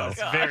joke, though.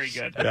 That's very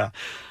good. Yeah.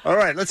 All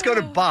right, let's go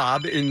to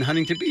Bob in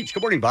Huntington Beach.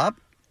 Good morning, Bob.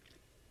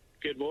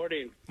 Good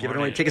morning. Giving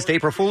away tickets to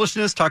April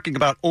Foolishness, talking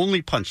about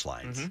only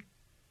punchlines. Mm-hmm.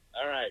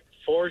 All right.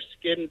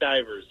 Foreskin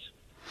divers.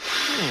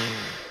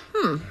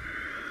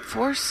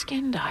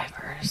 Foreskin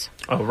divers.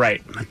 Oh,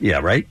 right. Yeah,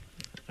 right?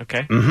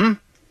 Okay. Mm-hmm.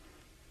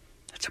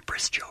 That's a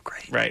brisk joke,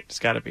 right? Right. It's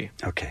got to be.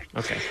 Okay.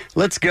 Okay.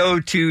 Let's go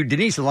to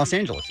Denise in Los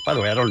Angeles. By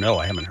the way, I don't know.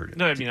 I haven't heard it.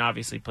 No, I mean,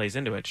 obviously plays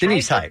into it.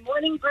 Denise, hi. Good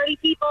morning, party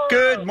people.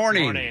 Good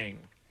morning. Morning.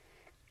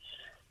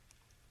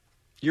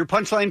 Your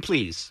punchline,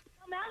 please.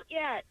 Come out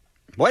yet?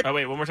 What? Oh,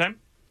 wait, one more time?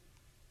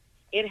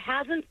 It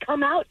hasn't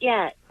come out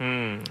yet.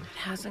 It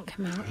hasn't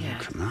come out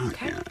yet. Come on.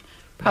 Okay.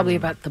 Probably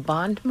about the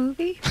Bond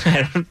movie.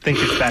 I don't think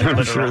it's that I'm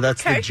literal. sure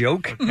that's the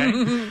joke.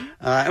 Okay.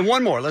 And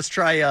one more. Let's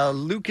try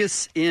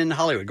Lucas in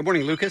Hollywood. Good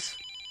morning, Lucas.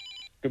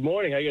 Good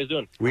morning. How you guys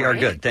doing? We are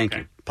good. Thank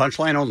you.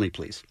 Punchline only,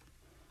 please.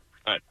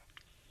 All right.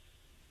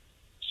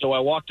 So I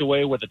walked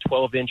away with a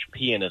 12-inch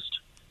pianist.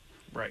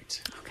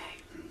 Right.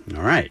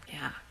 All right.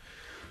 Yeah.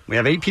 We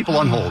have 8 people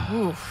on hold.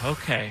 Oof.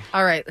 Okay.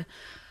 All right.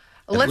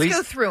 Let's least-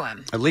 go through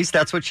them. At least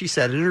that's what she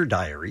said in her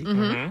diary.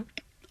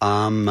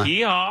 Mm-hmm.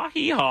 Hee-haw,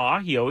 hee-haw.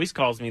 He always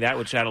calls me that,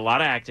 which had a lot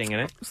of acting in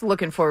it. Just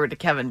looking forward to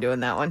Kevin doing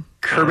that one.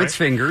 Kermit's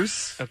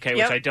Fingers. Okay,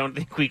 Yep. which I don't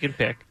think we can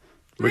pick.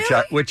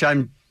 Which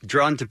I'm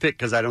drawn to pick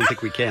because I don't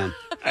think we can.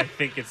 I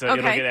think it'll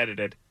get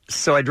edited.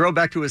 So I drove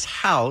back to his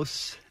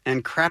house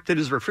and crapped in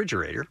his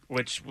refrigerator.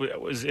 Which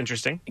was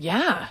interesting.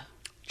 Yeah.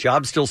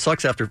 Job still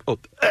sucks after 5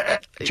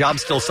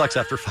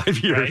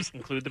 years. Right.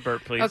 Include the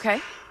burp, please. Okay.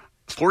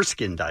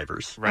 Foreskin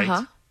divers. Right.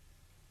 Uh-huh.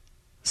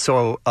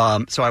 So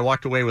I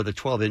walked away with a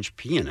 12-inch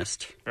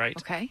pianist. Right.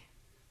 Okay.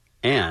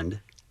 And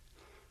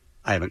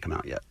I haven't come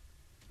out yet.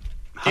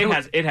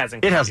 It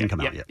hasn't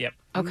come out yet. Yep.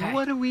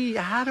 Okay.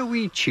 How do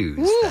we choose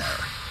Ooh.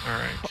 that? All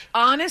right.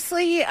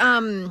 Honestly,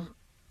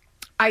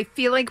 I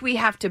feel like we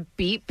have to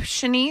beep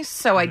Shanice,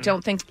 so I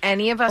don't think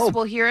any of us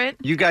will hear it.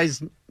 You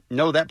guys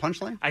know that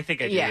punchline? I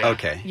think I do. Yeah.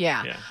 Okay.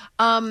 Yeah.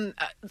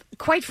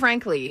 Quite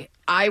frankly,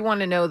 I want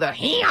to know the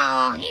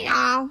hee-haw,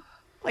 hee-haw.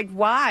 Like,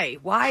 why?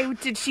 Why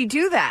did she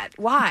do that?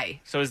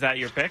 Why? So is that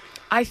your pick?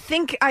 I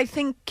think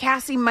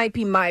Cassie might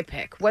be my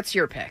pick. What's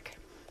your pick?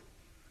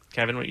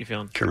 Kevin, what are you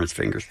feeling? Kermit's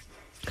Fingers.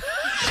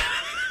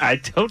 I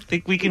don't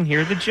think we can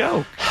hear the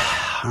joke.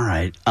 All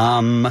right.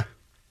 Wow,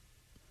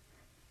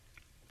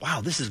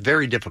 this is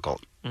very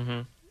difficult.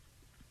 Mm-hmm.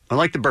 I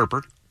like the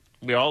burper.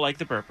 We all like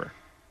the burper.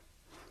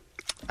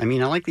 I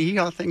mean, I like the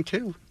hee-haw thing,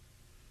 too.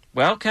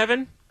 Well,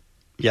 Kevin.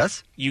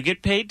 Yes? You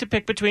get paid to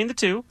pick between the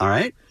two. All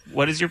right.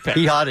 What is your pick?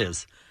 Hee-haw it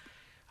is.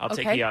 I'll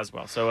take Okay. hee-haw as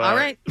well. So, All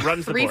right.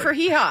 Runs the 3 board. for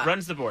hee-haw.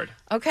 Runs the board.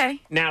 Okay.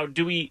 Now,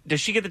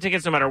 does she get the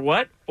tickets no matter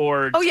what?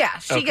 Or Oh, yeah.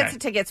 She Okay. gets the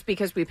tickets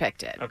because we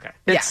picked it. Okay.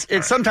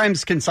 It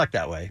sometimes can suck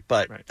that way,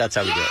 but that's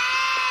how we do it.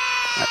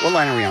 All right, what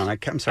line are we on?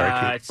 I'm sorry. I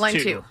can't- It's Line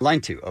 2.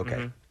 Line 2, okay.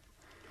 Mm-hmm.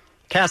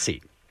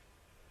 Cassie.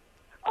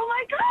 Oh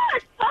my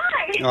God!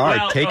 Hi. All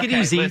right, take it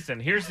okay, easy. Listen,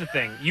 here's the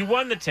thing. You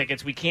won the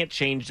tickets. We can't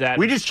change that.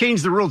 We just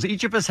changed the rules.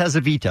 Each of us has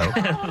a veto.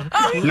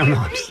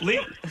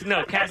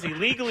 No, Cassie,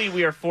 legally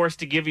we are forced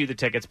to give you the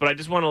tickets, but I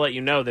just want to let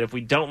you know that if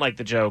we don't like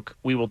the joke,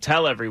 we will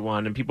tell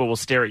everyone and people will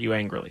stare at you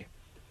angrily.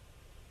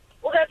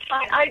 Well, that's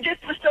fine. I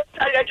just was so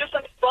excited. I just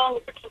went wrong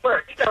with the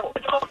work, so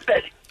it's all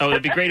good. Oh,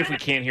 it'd be great if we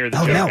can't hear the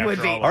Oh, joke. no. after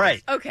Would be. all of All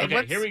right. this. Okay,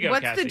 what's- here we go,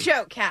 what's Cassie. the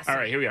joke, Cassie? All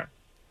right, here we are.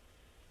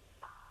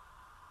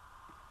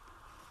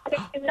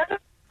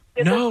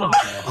 No.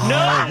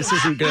 No. This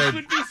isn't good. This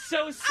would be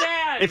so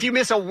sad. If you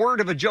miss a word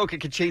of a joke, it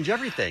could change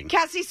everything.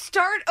 Cassie,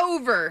 start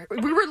over.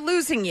 We were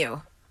losing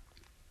you.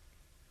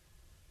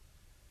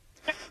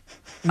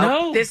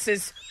 No. Oh, this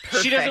is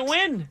perfect. She doesn't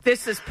win.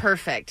 This is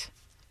perfect.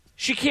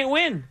 She can't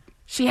win.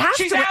 She has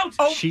She's to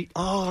win.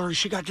 out.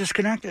 She got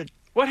disconnected.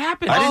 What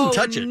happened? I didn't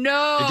touch it.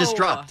 No. It just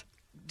dropped.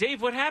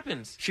 Dave, what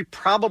happens? She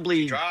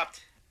probably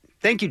Dropped.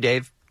 Thank you,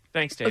 Dave.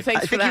 Thanks, Dave. I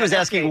think he was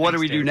asking, what do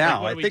we do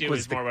now? Like, I think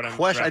was the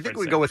question. I think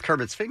we go with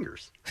Kermit's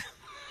fingers.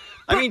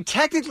 I mean,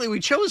 technically, we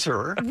chose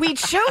her. We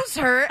chose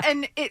her,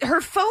 and her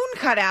phone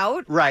cut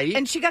out. Right.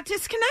 And she got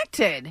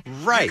disconnected.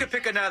 Right. You could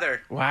pick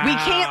another. Wow. We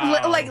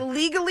can't,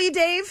 legally,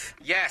 Dave?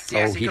 Yes, Oh,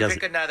 you he could doesn't.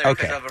 pick another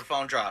Okay. because of her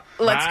phone drop.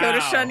 Let's go to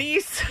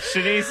Shanice.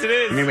 Shanice, it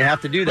is. I mean, we have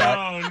to do that.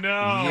 Oh,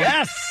 no.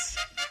 Yes.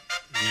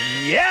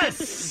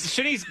 Yes.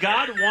 Shanice,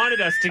 God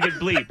wanted us to get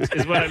bleeped,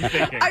 is what I'm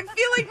thinking. I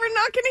feel like we're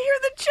not going to hear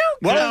the joke.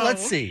 Well, though.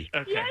 let's see.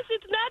 Okay. Yes,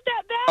 it's not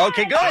that bad.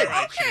 Okay, good.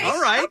 All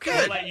right, I'll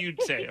good. let you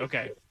say,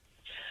 okay.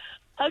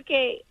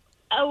 Okay.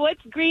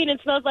 What's green and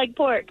smells like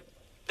pork?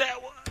 Okay.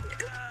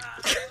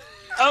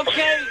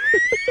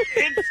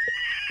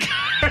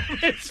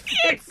 It's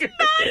not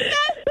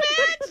that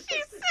bad,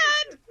 she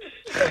said.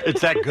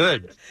 It's that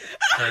good.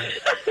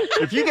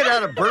 If you could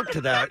add a burp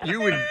to that,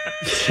 you'd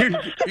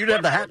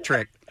have the hat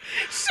trick.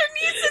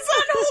 Shanice is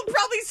on hold,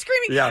 probably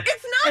screaming. Yeah.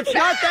 It's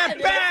not that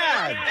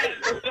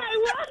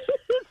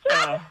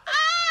bad.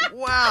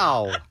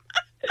 Wow.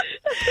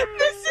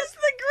 This is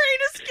the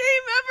greatest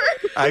game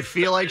ever. I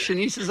feel like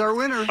Shanice is our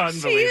winner.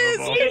 Unbelievable. She is.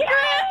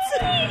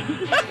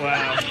 Congrats.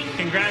 Wow.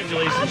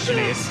 Congratulations,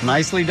 Shanice.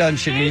 Nicely done,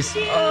 Shanice.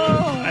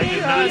 Oh, I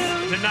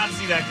did not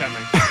see that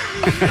coming.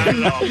 Not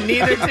at all.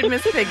 Neither did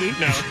Miss Piggy.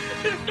 No.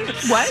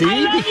 What?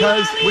 See,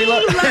 because we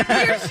love you,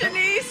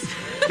 Shanice.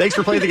 Thanks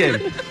for playing the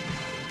game.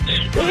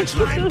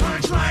 Punchline,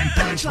 punchline,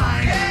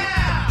 punchline.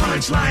 Yeah!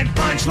 Punchline,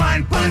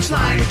 punchline,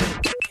 punchline.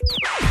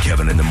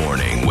 Kevin in the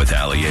Morning with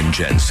Ali and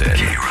Jensen.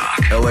 K-Rock.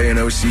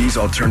 LANOC's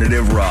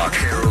alternative rock.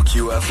 Carol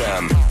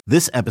QFM.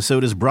 This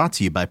episode is brought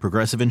to you by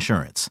Progressive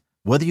Insurance.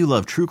 Whether you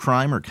love true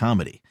crime or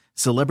comedy,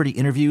 celebrity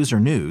interviews or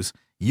news,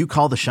 you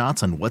call the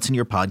shots on what's in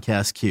your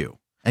podcast queue.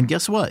 And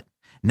guess what?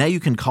 Now you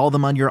can call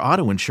them on your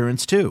auto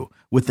insurance too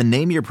with the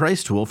Name Your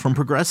Price tool from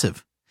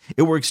Progressive.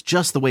 It works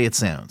just the way it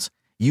sounds.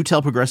 You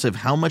tell Progressive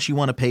how much you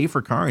want to pay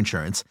for car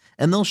insurance,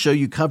 and they'll show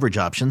you coverage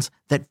options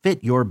that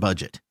fit your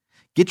budget.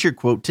 Get your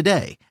quote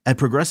today at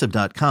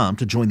Progressive.com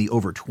to join the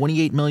over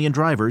 28 million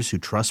drivers who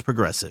trust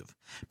Progressive.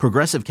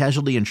 Progressive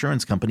Casualty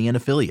Insurance Company and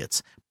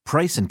Affiliates.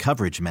 Price and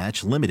coverage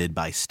match limited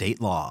by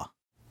state law.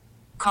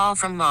 Call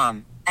from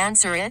mom.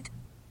 Answer it.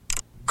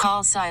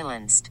 Call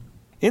silenced.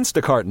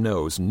 Instacart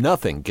knows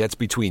nothing gets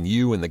between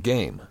you and the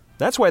game.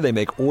 That's why they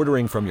make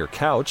ordering from your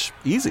couch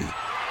easy.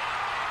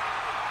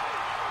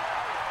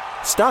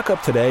 Stock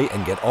up today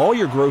and get all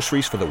your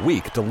groceries for the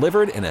week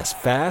delivered in as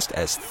fast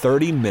as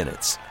 30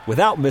 minutes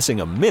without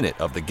missing a minute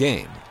of the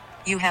game.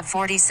 You have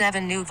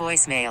 47 new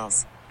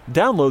voicemails.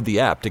 Download the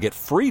app to get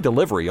free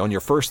delivery on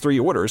your first 3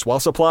 orders while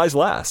supplies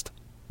last.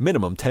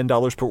 Minimum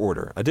 $10 per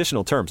order.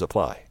 Additional terms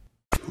apply.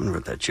 I wonder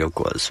what that joke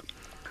was.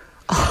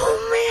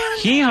 Oh, man.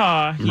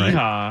 Hee-haw,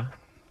 hee-haw.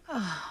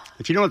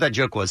 If you know what that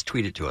joke was,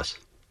 tweet it to us.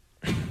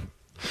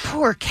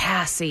 Poor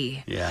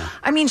Cassie. Yeah.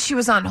 I mean, she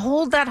was on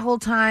hold that whole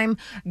time,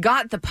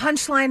 got the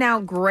punchline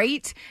out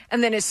great,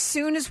 and then as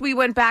soon as we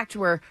went back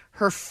to her,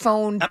 her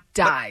phone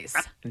dies.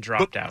 And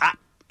dropped out.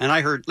 And I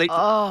heard late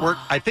for work.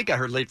 I think I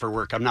heard late for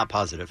work. I'm not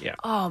positive. Yeah.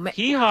 Oh, man.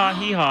 Hee-haw,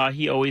 hee-haw.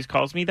 He always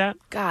calls me that.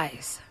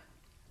 Guys,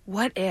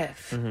 what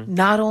if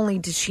not only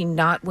did she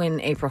not win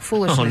April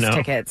Foolishness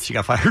tickets, She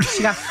got fired.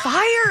 she got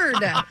fired.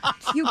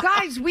 You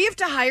guys, we have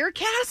to hire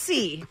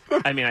Cassie.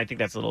 I mean, I think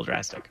that's a little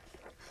drastic.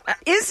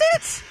 Is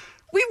it?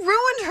 We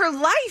ruined her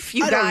life,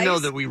 you I guys. don't know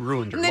that we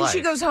ruined her And then life. she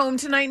goes home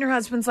tonight and her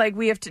husband's like,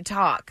 we have to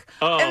talk.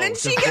 Oh, and then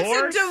she gets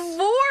a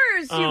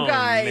divorce, you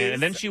guys. Man.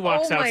 And then she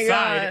walks Oh, my outside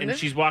God. and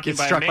she's walking Gets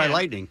by struck a by man.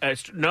 lightning.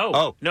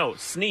 No,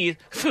 sneeze.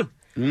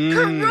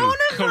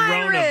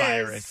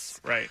 Coronavirus.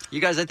 Right.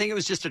 You guys, I think it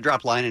was just a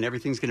drop line and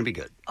everything's going to be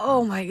good.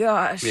 Oh, my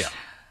gosh. Yeah.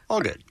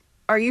 All good.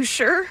 Are you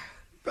sure?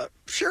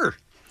 Sure.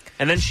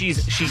 And then she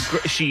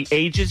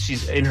ages.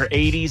 She's in her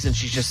 80s and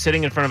she's just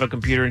sitting in front of a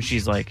computer and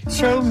she's like,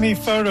 show me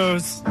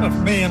photos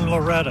of me and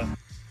Loretta.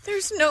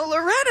 There's no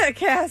Loretta,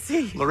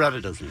 Cassie.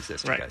 Loretta doesn't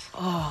exist, you guys.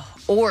 Oh,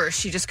 or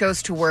she just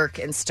goes to work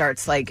and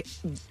starts like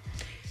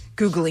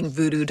Googling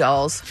voodoo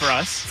dolls. For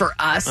us? For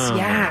us, Oh,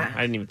 yeah.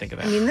 I didn't even think of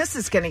that. I mean, this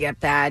is going to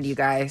get bad, you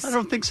guys. I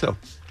don't think so.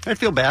 I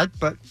feel bad,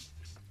 but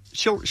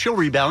she'll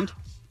rebound.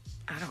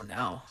 I don't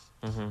know.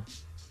 Mm-hmm.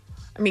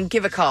 I mean,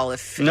 give a call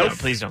if No,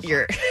 please don't.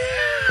 You're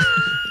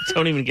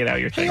Don't even get out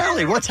your thing. Hey,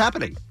 Allie, what's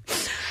happening?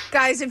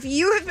 Guys, if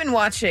you have been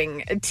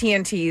watching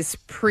TNT's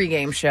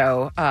pregame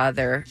show,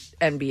 their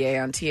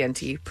NBA on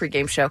TNT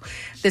pregame show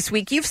this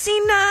week, you've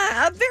seen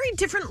a very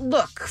different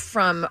look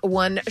from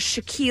one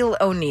Shaquille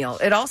O'Neal.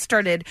 It all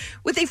started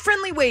with a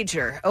friendly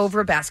wager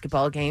over a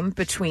basketball game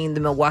between the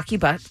Milwaukee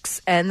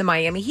Bucks and the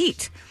Miami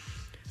Heat.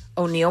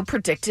 O'Neal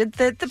predicted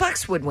that the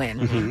Bucks would win.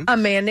 Mm-hmm. A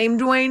man named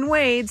Dwayne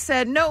Wade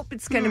said, nope,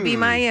 it's going to be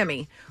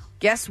Miami.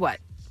 Guess what?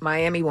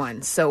 Miami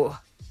won. So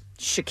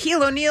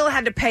Shaquille O'Neal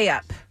had to pay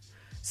up.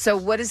 So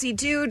what does he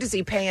do? Does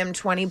he pay him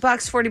 $20,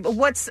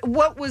 $40?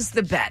 What was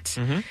the bet?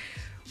 Mm-hmm.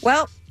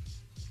 Well,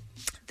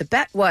 the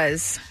bet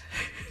was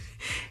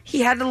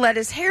he had to let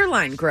his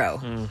hairline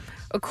grow.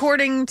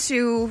 According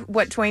to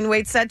what Dwayne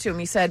Wade said to him,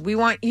 he said, we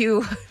want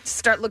you to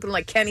start looking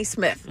like Kenny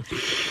Smith.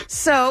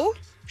 So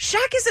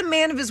Shaq is a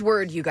man of his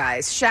word, you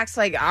guys. Shaq's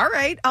like, all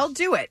right, I'll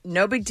do it.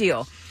 No big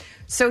deal.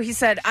 So he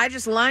said, I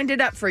just lined it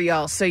up for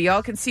y'all so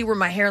y'all can see where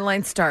my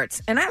hairline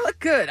starts. And I look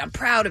good. I'm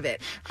proud of it.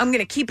 I'm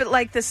going to keep it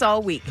like this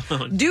all week.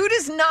 Dude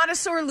is not a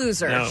sore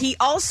loser. No. He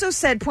also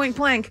said point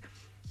blank,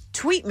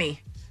 tweet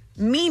me.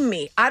 Meme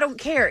me. I don't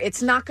care.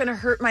 It's not going to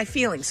hurt my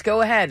feelings.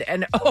 Go ahead.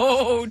 And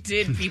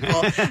did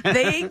people.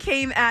 They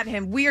came at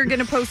him. We are going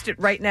to post it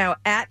right now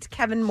at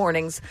Kevin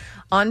Mornings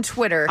on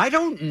Twitter. I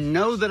don't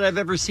know that I've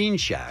ever seen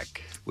Shaq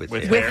with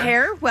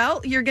hair.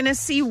 Well, you're going to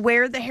see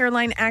where the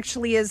hairline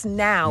actually is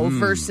now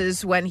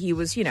versus when he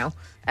was,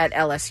 at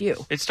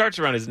LSU. It starts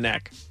around his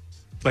neck.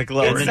 Like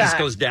lower. And then just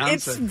goes down.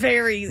 It's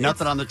very...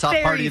 Nothing on the top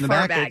very party in the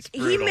far back.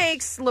 He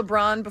makes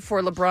LeBron,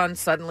 before LeBron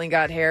suddenly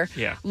got hair,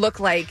 look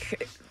like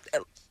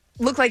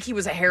he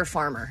was a hair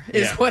farmer,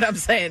 is what I'm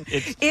saying.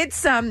 It's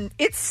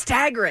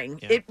staggering.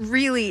 Yeah. It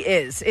really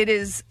is. It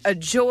is a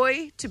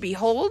joy to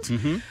behold.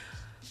 Mm-hmm.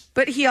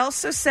 But he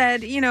also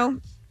said,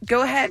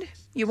 go ahead.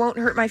 You won't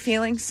hurt my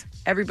feelings.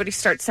 Everybody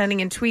starts sending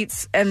in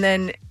tweets, and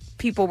then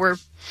people were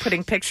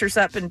putting pictures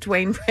up, and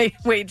Dwayne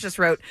Wade just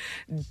wrote,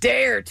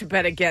 dare to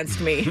bet against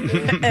me,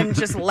 and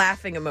just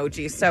laughing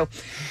emojis. So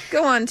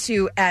go on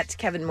to at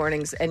Kevin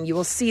Mornings, and you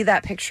will see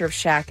that picture of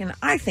Shaq, and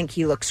I think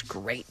he looks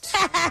great.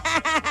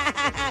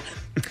 I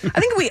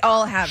think we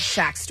all have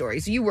Shaq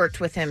stories. You worked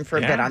with him for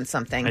a bit on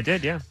something. I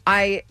did, yeah.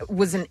 I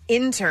was an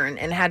intern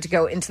and had to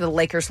go into the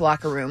Lakers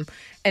locker room,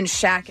 and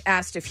Shaq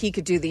asked if he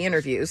could do the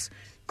interviews.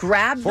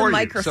 Grab the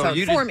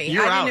microphone for me.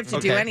 I didn't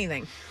have to do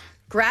anything.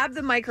 Grab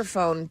the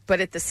microphone,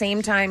 but at the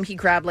same time, he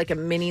grabbed like a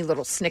mini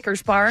little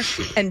Snickers bar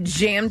and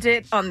jammed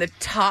it on the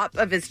top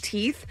of his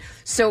teeth.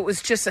 So it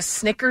was just a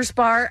Snickers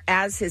bar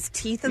as his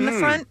teeth in the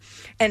front.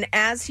 And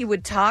as he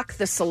would talk,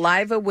 the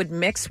saliva would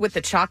mix with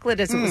the chocolate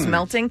as it was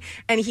melting.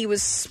 And he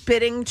was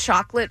spitting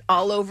chocolate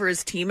all over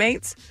his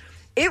teammates.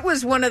 It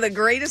was one of the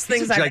greatest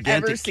things I've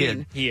ever seen.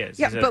 Kid. He is.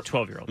 Yeah, He's a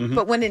 12-year-old. Mm-hmm.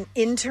 But when an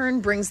intern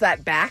brings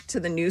that back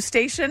to the news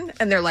station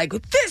and they're like,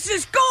 this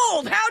is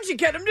gold. How'd you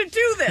get him to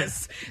do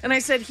this? And I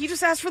said, he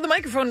just asked for the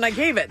microphone and I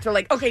gave it. They're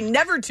like, okay,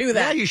 never do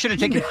that. Yeah, you should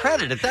have taken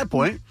credit at that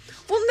point.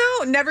 Well,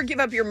 no, never give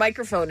up your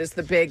microphone is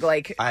the big,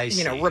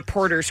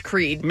 reporter's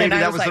creed. Maybe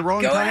and that was the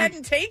wrong time. Go ahead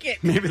and take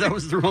it. Maybe that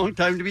was the wrong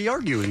time to be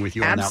arguing with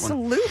you on that one.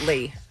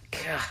 Absolutely.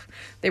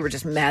 They were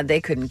just mad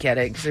they couldn't get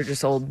it because they're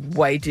just old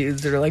white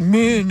dudes that are like,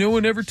 man, no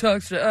one ever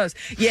talks to us.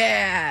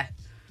 Yeah.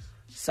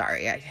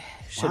 Sorry, I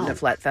shouldn't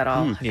have let that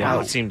all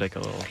out. It seemed like a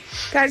little...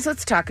 Guys,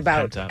 let's talk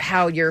about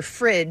how your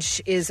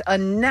fridge is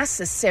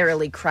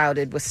unnecessarily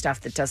crowded with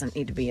stuff that doesn't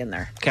need to be in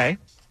there. Okay.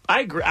 I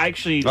agree.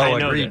 Actually, I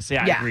know this.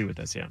 Yeah, I agree with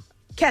this,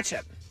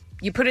 Ketchup.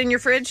 You put it in your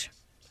fridge?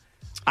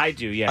 I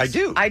do, yes. I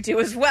do. I do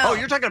as well. Oh,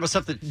 you're talking about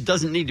stuff that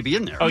doesn't need to be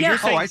in there. Oh, you're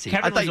saying I see.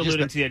 Kevin I thought was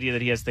alluding to the idea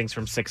that he has things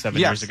from 6-7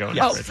 years ago.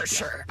 Oh, for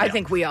sure. I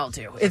think we all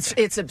do.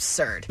 It's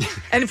absurd.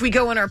 And if we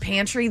go in our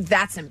pantry,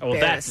 that's embarrassing. Oh,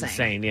 that's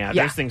insane. Yeah,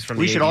 there's things from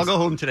we the should 80s. all go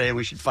home today and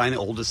we should find the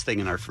oldest thing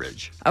in our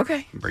fridge.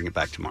 Okay. And bring it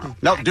back tomorrow.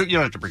 No, you don't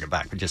have to bring it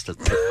back, but just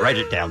to write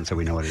it down so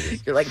we know what it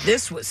is. You're like,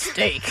 this was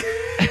steak.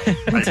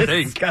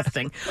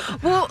 Disgusting.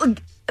 Well,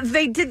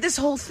 they did this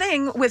whole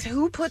thing with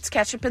who puts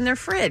ketchup in their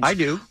fridge. I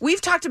do.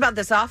 We've talked about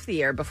this off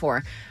the air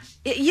before.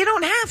 You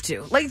don't have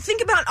to. Like,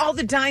 think about all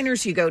the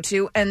diners you go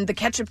to and the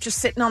ketchup just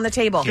sitting on the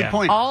table Good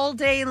point. all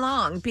day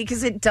long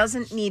because it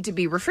doesn't need to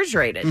be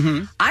refrigerated.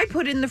 Mm-hmm. I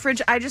put it in the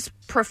fridge. I just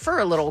prefer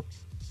a little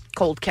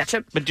cold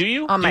ketchup. But do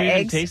you? On my do you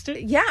eggs. Even taste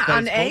it? Yeah, That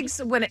on it's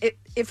cold? eggs.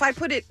 If I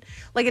put it,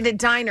 like at a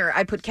diner,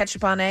 I put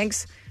ketchup on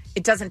eggs.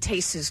 It doesn't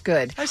taste as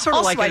good. I sort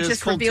of like it I as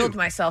just cold, revealed too.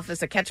 myself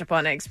as a ketchup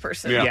on eggs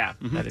person. Yeah,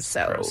 that is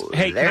So, gross.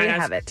 Hey, there you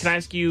have it. Can I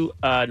ask you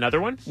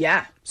another one?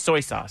 Yeah.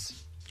 Soy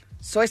sauce.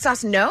 Soy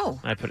sauce, no.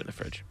 I put it in the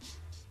fridge.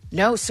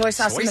 No soy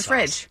sauce in the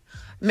fridge.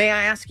 May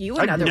I ask you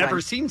another one? I've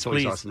never seen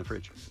soy sauce in the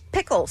fridge.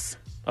 Pickles.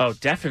 Oh,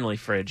 definitely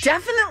fridge.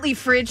 Definitely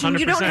fridge, and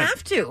you don't 100%.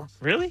 have to.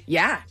 Really?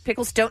 Yeah,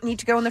 pickles don't need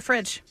to go in the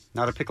fridge.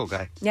 Not a pickle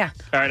guy. Yeah.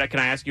 All right, can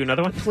I ask you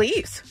another one?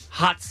 Please.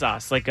 Hot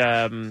sauce, like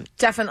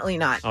Definitely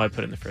not. Oh, I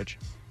put it in the fridge.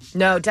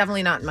 No,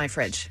 definitely not in my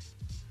fridge.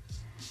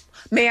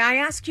 May I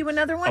ask you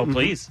another one? Oh,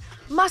 please.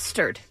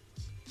 Mustard.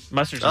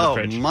 Mustard's in the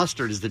fridge.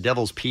 Mustard is the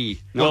devil's pee.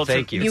 No, Well,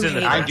 thank you. it's in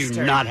the I fridge.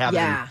 do not have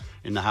Yeah.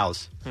 it in the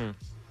house.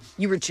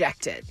 You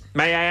reject it.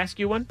 May I ask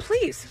you one?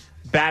 Please.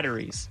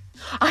 Batteries.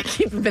 I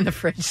keep them in the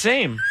fridge.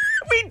 Same.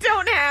 We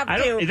don't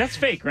have to. That's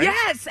fake, right?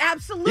 Yes,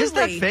 absolutely. Is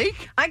that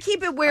fake? I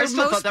keep it where I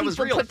still most thought that was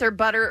people real. put their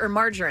butter or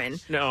margarine.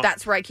 No.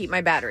 That's where I keep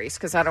my batteries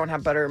because I don't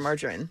have butter or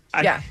margarine.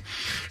 Yeah.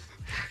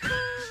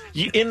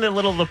 You, in the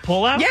little the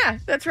pull-out? Yeah,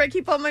 that's where I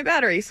keep all my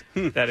batteries.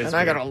 That is And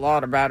I got weird. a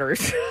lot of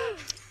batteries.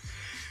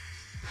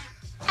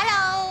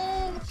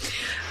 Hello.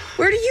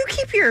 Where do you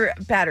keep your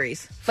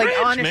batteries? Like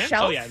Fridge, on a man.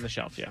 shelf? Oh, yeah, in the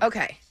shelf, yeah.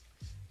 Okay.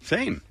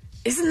 Same.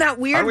 Isn't that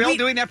weird? Are we all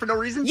doing that for no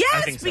reason? Yes,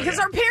 I think so, because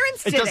yeah. our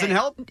parents did It doesn't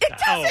help? It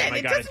doesn't. Oh, my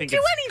It God, I doesn't think do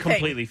it's anything.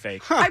 completely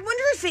fake. I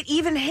wonder if it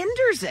even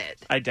hinders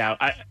it. I doubt.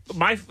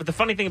 The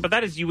funny thing about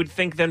that is you would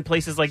think then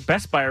places like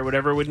Best Buy or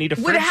whatever would need a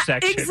fridge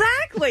section.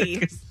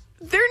 Exactly.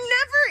 There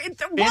never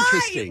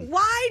Interesting.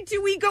 Why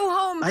do we go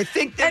home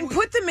and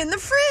put them in the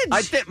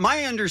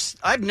fridge?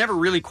 I've never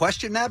really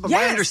questioned that, but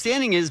my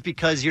understanding is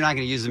because you're not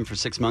going to use them for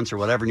 6 months or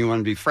whatever, and you want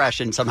to be fresh,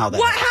 and somehow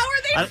that helps. How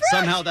are they fresh?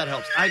 Somehow that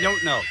helps. I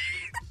don't know.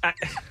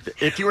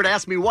 If you were to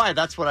ask me why,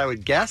 that's what I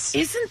would guess.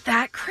 Isn't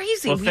that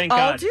crazy? Well, we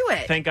all do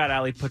it. Thank God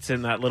Allie puts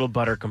in that little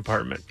butter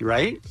compartment.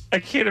 Right? I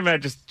can't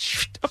imagine.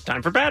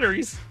 Time for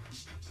batteries.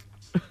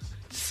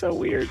 It's so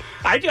weird.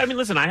 I mean,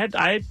 listen,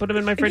 I put them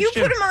in my fridge, You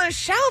too. put them on a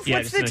shelf. Yeah,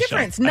 What's just the in a shelf.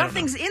 difference? I don't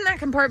Nothing's in that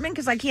compartment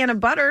because I can't have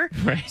butter.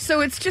 Right.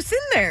 So it's just in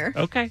there.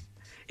 Okay.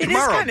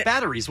 Tomorrow,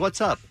 batteries, what's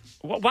up?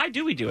 Why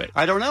do we do it?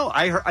 I don't know.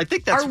 I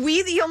think that's... Are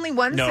we the only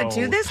ones that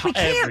do this? We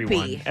can't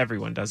be.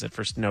 Everyone does it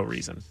for no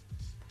reason.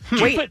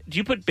 Wait. Do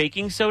you put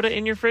baking soda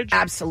in your fridge?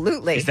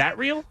 Absolutely. Is that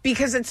real?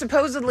 Because it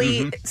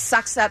supposedly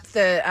sucks up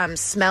the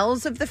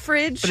smells of the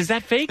fridge. But is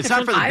that fake? It's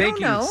not for the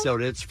baking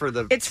soda. It's for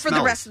the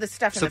the rest of the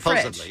stuff in the fridge.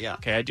 Supposedly, yeah.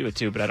 Okay, I do it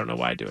too, but I don't know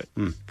why I do it.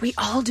 We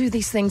all do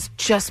these things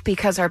just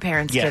because our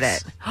parents did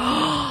it.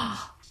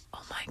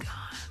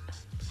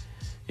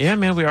 Yeah,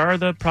 man, we are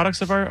the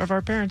products of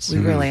our parents. We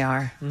really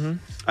are. Mm-hmm.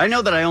 I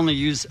know that I only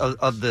use,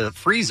 of the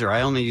freezer,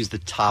 I only use the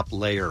top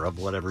layer of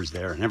whatever's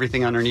there. And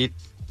everything underneath,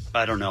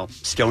 I don't know,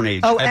 Stone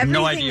Age. Oh, I have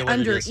no everything idea what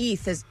it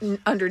is.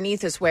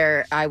 underneath is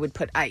where I would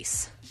put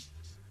ice.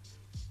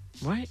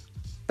 What?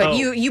 But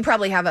you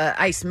probably have an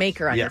ice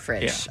maker on your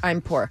fridge. Yeah.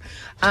 I'm poor.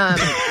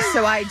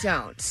 So I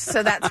don't.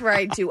 So that's where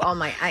I do all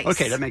my ice.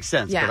 Okay, that makes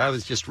sense. Yeah. But I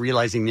was just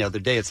realizing the other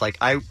day, it's like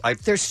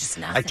there's just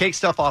nothing. I take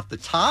stuff off the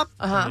top,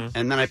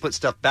 and then I put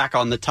stuff back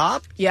on the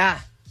top. Yeah.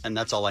 And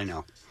that's all I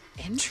know.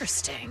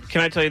 Interesting.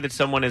 Can I tell you that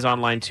someone is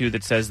online, too,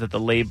 that says that the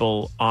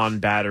label on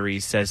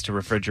batteries says to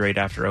refrigerate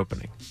after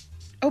opening?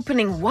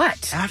 Opening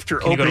what? After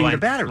Can you go to opening the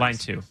batteries. Line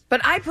 2.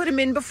 But I put them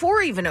in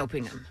before even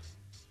opening them.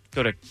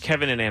 Go to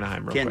Kevin in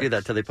Anaheim real Can't quick. do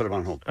that till they put them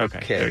on hold.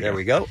 Okay, there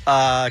we go.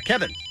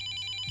 Kevin.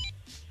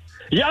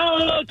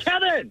 Yo,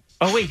 Kevin!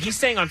 Oh, wait, he's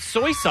saying on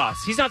soy sauce.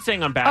 He's not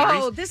saying on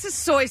batteries. Oh, this is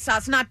soy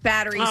sauce, not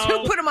batteries. Who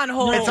put them on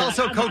hold? It's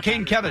also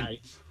Cocaine Kevin.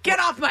 Get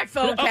off my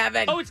phone,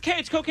 Kevin. Oh, it's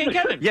Cocaine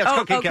Kevin. Yeah, it's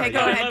Cocaine Kevin. Go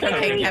ahead,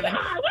 Cocaine Kevin.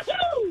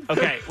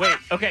 Okay, wait.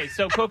 Okay,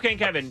 so Cocaine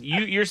Kevin,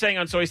 you're saying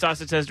on soy sauce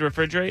it says to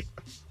refrigerate?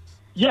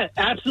 Yeah,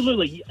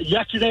 absolutely.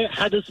 Yesterday, I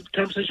had this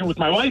conversation with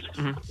my wife.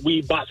 Mm-hmm.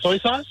 We bought soy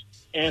sauce,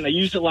 and I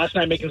used it last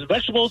night making some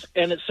vegetables,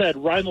 and it said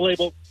right on the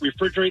label,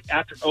 refrigerate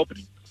after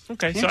opening.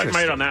 Okay, so I can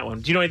write it on that one.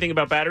 Do you know anything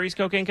about batteries,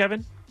 Cocaine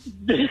Kevin?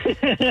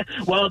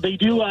 Well, they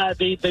do.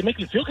 They make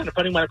me feel kind of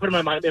funny when I put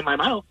them in my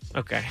mouth.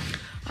 Okay.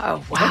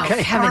 Oh, wow.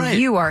 Okay, Kevin, all right.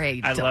 you are a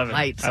I love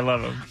delight. him. I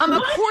love him.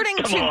 According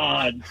Come to...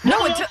 on. No,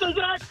 What else is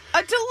that?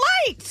 a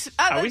delight.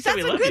 We That's said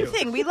we a love good you.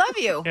 thing. We love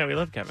you. Yeah, we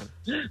love Kevin.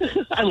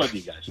 I love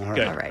you guys.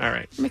 Good. All right. All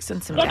right.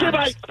 Mixing some Okay,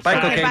 dollars. bye. Bye,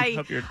 Cocaine. Bye.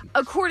 Hope you're...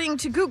 According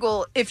to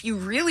Google, if you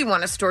really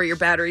want to store your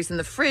batteries in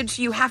the fridge,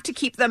 you have to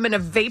keep them in a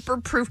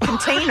vapor-proof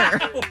container.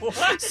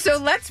 So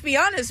let's be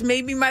honest,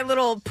 maybe my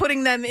little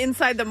putting them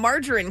inside the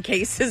margarine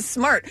case is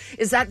smart.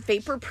 Is that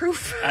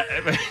vapor-proof?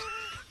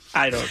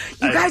 I don't.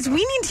 You guys, we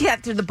need to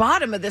get to the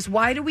bottom of this.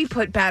 Why do we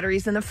put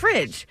batteries in the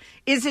fridge?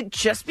 Is it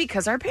just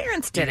because our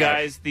parents did You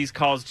guys, these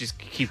calls just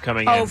keep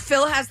coming it? in. Oh,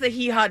 Phil has the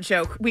hee-haw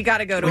joke. We got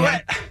to go to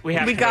it. We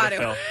have to got go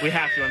to Phil. We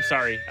have to. I'm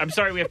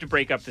sorry. We have to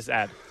break up this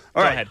ad.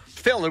 All Go right. ahead.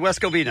 Phil in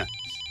West Covina.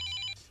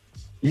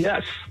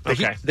 Yes.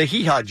 The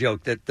hee-haw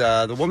joke that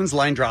the woman's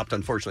line dropped,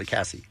 unfortunately,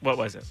 Cassie. What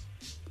was it?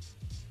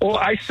 Well,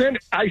 I sent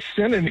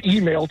an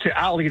email to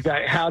Allie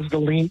that has the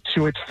link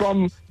to it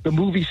from the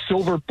movie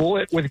Silver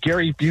Bullet with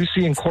Gary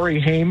Busey and Corey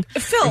Haim.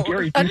 Phil, And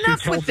Gary Busey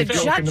enough tells with the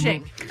joke in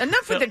judging.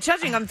 Enough with the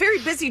judging. I'm very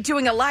busy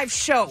doing a live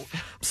show. I'm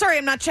sorry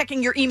I'm not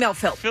checking your email,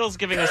 Phil. Phil's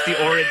giving us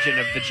the origin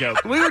of the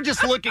joke. We were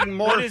just looking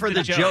more What is for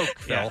the joke,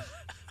 Phil. Yeah.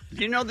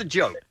 Do you know the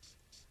joke?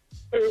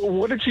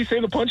 What did she say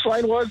the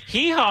punchline was?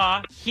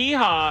 Hee-haw,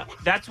 hee-haw.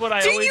 That's what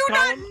I Do always you call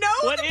not him. know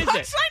What the is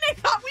punchline? it? I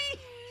thought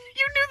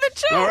you knew the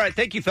joke. All right,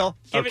 thank you, Phil.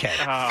 Give okay. It,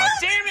 oh,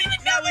 damn it.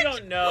 Now we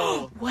don't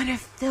know. What if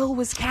Phil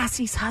was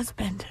Cassie's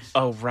husband?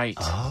 Oh, right.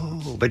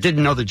 Oh, but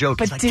didn't know the joke.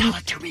 But He's like, tell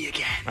it to me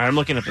again. All right, I'm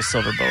looking at the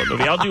Silver Bullet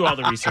movie. I'll do all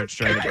the research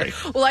during the break.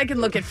 Well, I can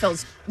look at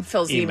Phil's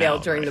email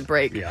during the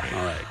break. Yeah,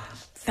 all right.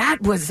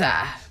 That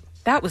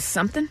was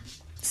something.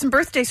 Some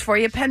birthdays for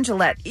you. Penn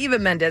Jillette, Eva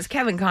Mendes,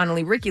 Kevin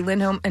Connolly, Ricky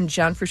Lindholm, and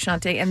John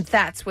Frusciante, and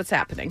that's what's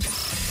happening.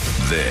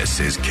 This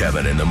is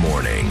Kevin in the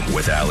Morning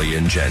with Allie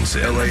and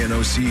Jensen.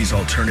 LANOC's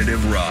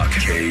alternative rock.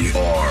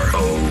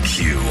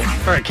 KROQ.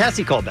 All right,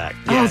 Cassie called back.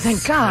 Oh,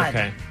 thank God.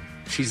 Okay.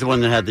 She's the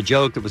one that had the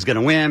joke that was going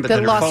to win, but That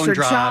then her lost phone her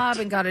dropped. job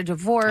and got a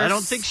divorce. I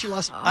don't think she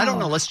lost. I don't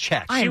know. Let's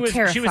check. I am She was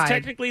terrified.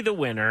 technically the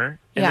winner,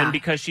 and Yeah. then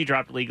because she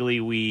dropped legally,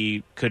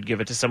 we could give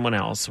it to someone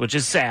else, which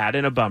is sad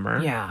and a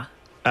bummer. Yeah.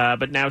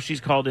 But now she's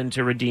called in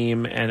to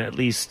redeem and at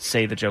least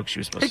say the joke she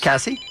was supposed Hey, to.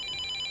 Cassie.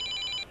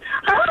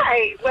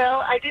 Hi.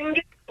 Well, I didn't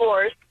get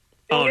divorced.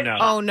 Oh, no.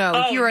 Oh, no.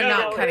 Oh, you are no.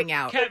 not cutting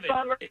out. Kevin,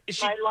 Bummer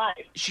my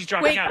life. she's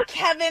dropping Wait, out.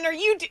 Kevin, are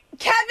you...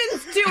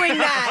 Kevin's doing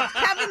that.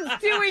 Kevin's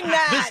doing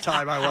that. This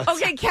time I was.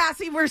 Okay,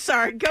 Cassie, we're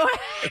sorry. Go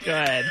ahead. Go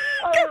ahead.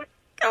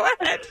 Go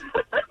ahead.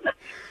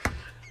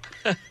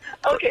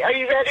 Okay, are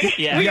you ready?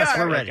 Yeah. Yes,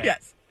 are. we're ready.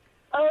 Yes.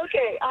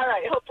 Okay, all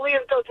right. Hopefully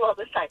it goes well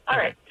this time. All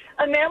right.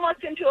 A man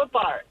walks into a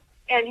bar,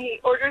 and he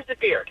orders a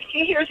beer.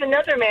 He hears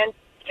another man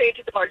say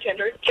to the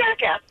bartender,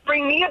 "Jackass,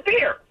 bring me a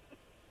beer."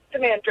 The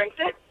man drinks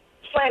it,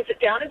 slams it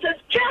down, and says,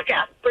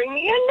 "Jackass, bring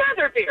me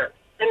another beer."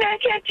 The man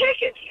can't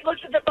take it. He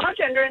looks at the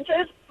bartender and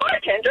says,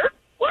 "Bartender,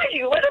 why do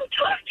you let him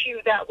talk to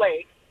you that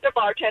way?" The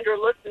bartender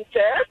looks and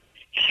says,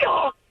 he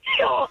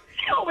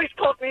always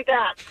calls me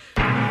that.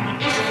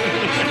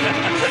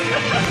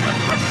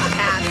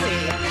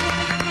 Cassie.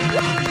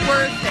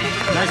 Worth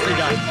it. Nicely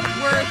done.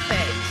 Worth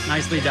it.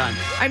 Nicely done.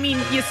 I mean,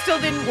 you still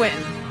didn't win.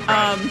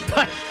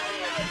 But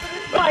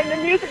fine, the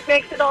music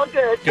makes it all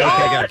good.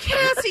 Oh,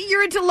 Cassie,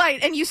 you're a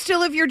delight, and you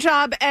still have your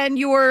job and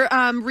your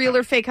real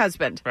or fake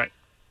husband. Right.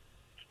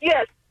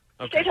 Yes.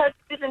 Okay. State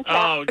husband is in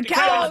town. Oh,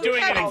 Kevin's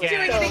doing Kevin's it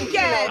again. doing it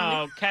again.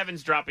 Oh,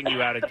 Kevin's dropping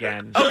you out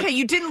again. Okay,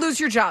 you didn't lose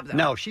your job, though.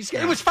 No,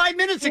 it was 5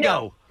 minutes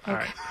ago. All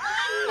right.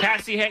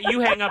 Cassie, you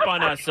hang up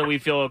on us so we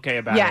feel okay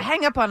about it. Yeah,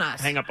 hang up on us.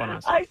 Hang up on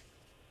us. I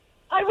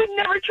would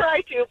never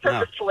try to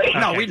purposefully.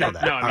 No, we know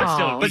that. No, but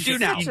still, but do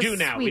now. You do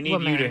now. We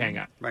need you to hang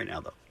up. Right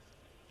now, though.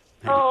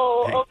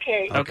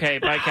 Okay. Okay,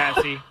 bye,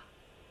 Cassie.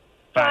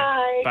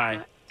 Bye.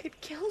 Bye. It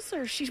kills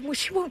her. She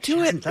won't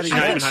do it. I She's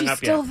not even think hung she's up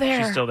still yet.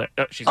 there. She's still there.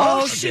 She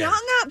hung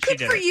up. Good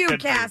did for it. you,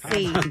 Good for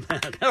you. Cassie.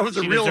 That was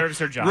a She real deserves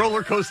her job.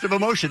 roller coaster of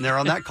emotion there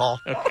on that call.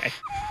 Okay.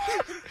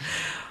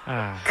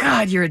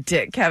 God, you're a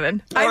dick,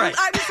 Kevin. All right.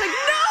 I was like,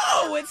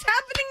 no, it's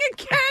happening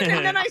again.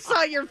 And then I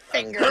saw your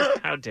finger.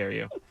 How dare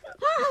you?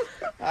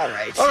 All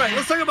right. All right,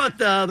 let's talk about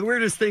the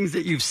weirdest things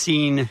that you've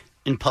seen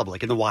in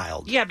public, in the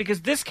wild. Yeah,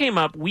 because this came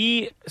up.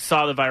 We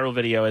saw the viral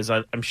video, as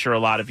I'm sure a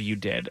lot of you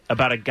did,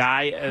 about a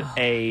guy at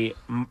a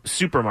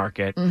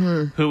supermarket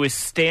who is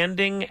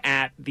standing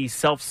at the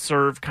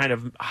self-serve kind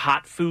of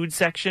hot food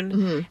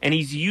section, and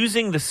he's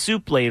using the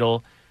soup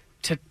ladle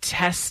to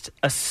test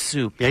a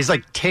soup. Yeah,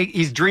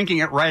 he's drinking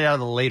it right out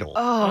of the ladle.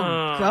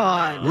 Oh,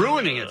 God.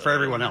 Ruining it for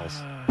everyone else.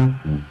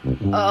 I'm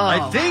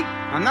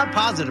not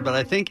positive, but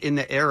I think in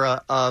the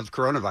era of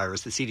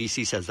coronavirus, the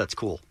CDC says that's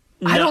cool.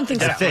 I don't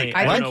think so. I think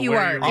you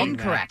are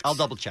incorrect. I'll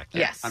double check that.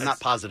 Yes. I'm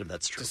not positive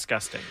that's true.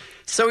 Disgusting.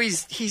 So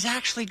he's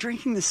actually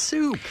drinking the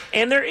soup.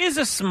 And there is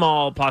a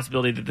small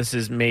possibility that this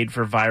is made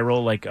for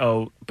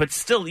viral, but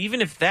still,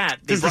 even if that...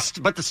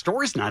 But the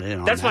store's not in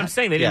on That's that. what I'm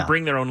saying. They didn't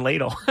bring their own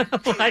ladle.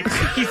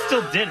 He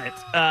still did it.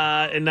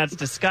 And that's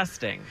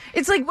disgusting.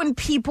 It's like when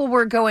people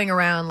were going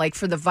around,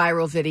 for the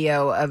viral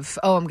video of,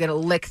 I'm going to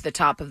lick the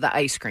top of the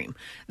ice cream.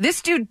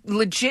 This dude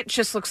legit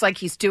just looks like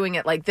he's doing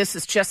it like this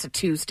is just a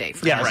Tuesday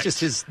for him. It's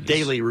just his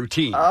daily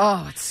routine.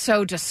 Oh, it's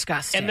so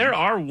disgusting. And there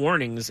are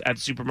warnings at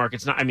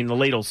supermarkets. The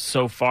ladle's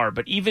so far,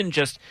 but even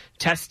just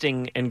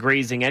testing and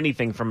grazing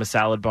anything from a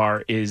salad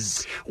bar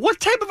is... What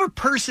type of a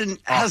person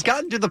has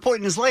gotten to the point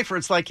in his life where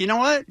it's like, you know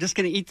what? Just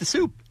going to eat the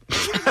soup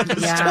at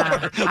the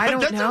store. I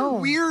don't That's know. a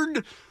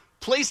weird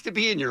place to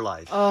be in your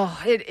life.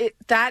 Oh,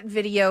 that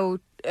video...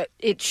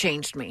 it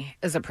changed me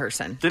as a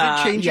person. Did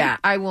it change you? Yeah,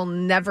 I will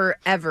never,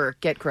 ever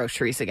get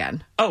groceries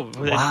again. Oh,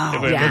 wow.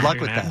 Good luck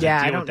with that.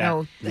 Yeah, I don't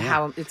know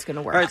how it's going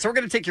to work. All right, so we're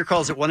going to take your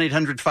calls at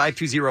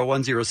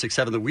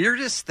 1-800-520-1067. The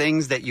weirdest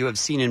things that you have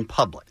seen in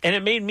public. And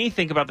it made me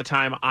think about the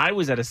time I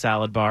was at a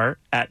salad bar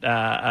at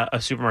a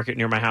supermarket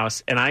near my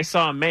house, and I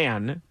saw a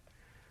man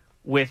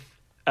with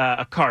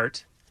a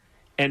cart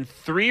and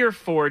 3 or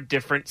 4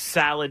 different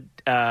salad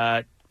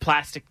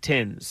plastic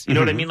tins. You know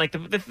what I mean? Like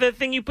the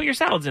thing you put your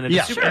salads in at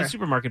a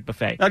supermarket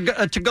buffet.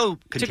 A to-go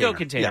container. To-go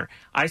container. Yeah.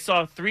 I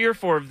saw 3 or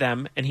 4 of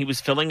them, and he was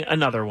filling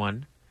another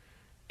one,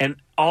 and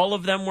all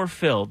of them were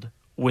filled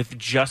with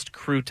just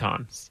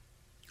croutons.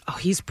 Oh,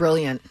 he's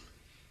brilliant.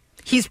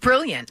 He's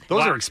brilliant.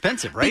 Those are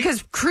expensive, right?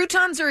 Because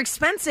croutons are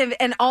expensive,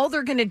 and all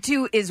they're going to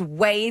do is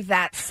weigh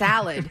that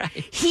salad. Right.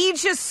 He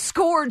just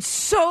scored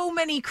so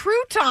many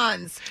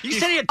croutons. You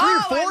said he had 3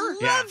 or 4? I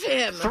love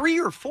him. 3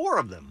 or 4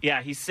 of them.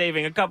 Yeah, he's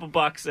saving a couple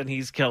bucks, and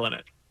he's killing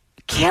it.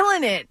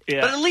 Killing it.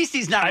 Yeah. But at least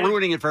he's not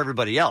ruining it for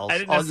everybody else.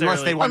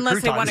 Unless they want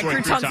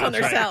croutons on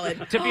their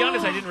salad. To be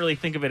honest, I didn't really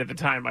think of it at the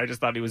time. I just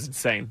thought he was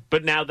insane.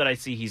 But now that I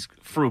see he's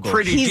frugal.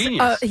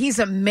 Genius. He's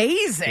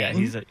amazing. Yeah,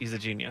 he's a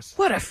genius.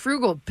 What a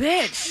frugal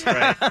bitch.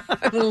 Right.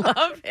 I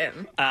love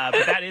him.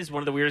 But that is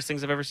one of the weirdest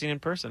things I've ever seen in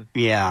person.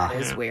 Yeah. It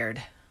is weird.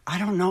 I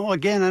don't know.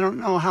 Again, I don't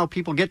know how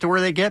people get to where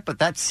they get, but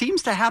that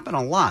seems to happen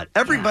a lot.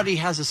 Everybody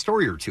has a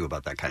story or two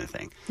about that kind of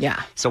thing.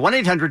 Yeah. So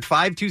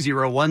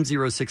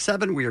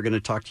 1-800-520-1067. We are going to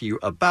talk to you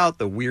about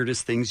the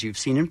weirdest things you've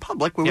seen in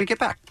public when we get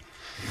back.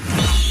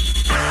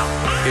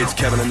 It's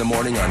Kevin in the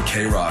Morning on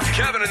K-Rock.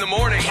 Kevin in the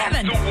Morning.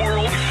 Kevin. The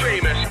world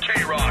famous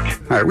K-Rock.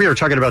 All right, we are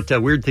talking about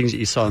weird things that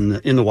you saw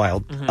in the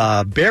wild.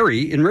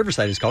 Barry in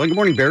Riverside is calling. Good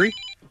morning, Barry.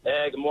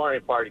 Hey, good morning,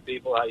 party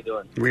people. How you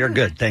doing? We are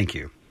good, thank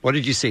you. What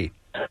did you see?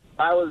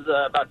 I was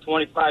about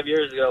 25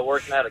 years ago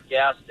working at a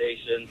gas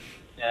station,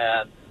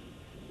 and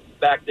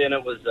back then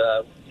it was,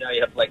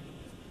 you have to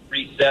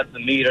reset the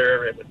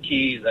meter with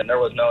keys, and there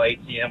was no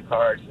ATM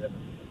cards. And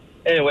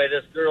anyway,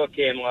 this girl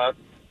came up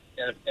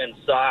in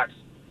socks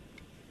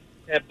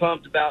and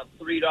pumped about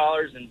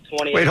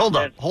 $3.28. Wait, hold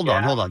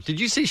on. Did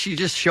you say she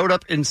just showed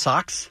up in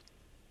socks?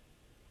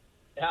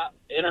 out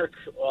in her.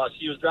 Well,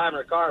 she was driving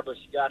her car, but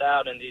she got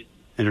out in these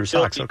in her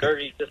socks, filthy,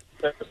 dirty, just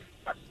socks.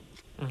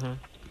 Mm-hmm.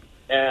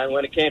 And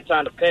when it came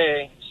time to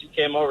pay, she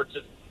came over to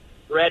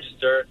the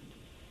register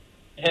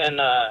and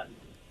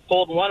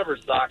pulled one of her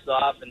socks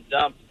off and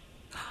dumped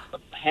a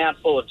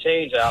handful of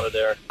change out of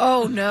there.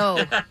 Oh no!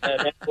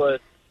 And it was.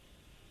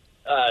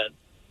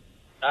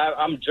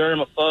 I'm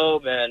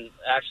germaphobe, and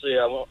actually,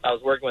 I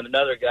was working with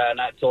another guy,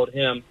 and I told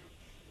him,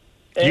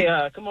 "Hey,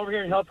 come over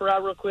here and help her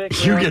out real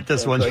quick." You get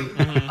this one.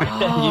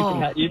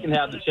 You can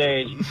have the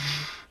change.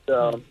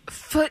 So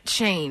foot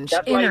change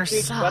in her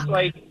sock.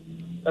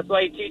 That's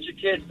why you teach your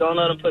kids, don't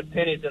let them put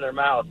pennies in their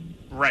mouth.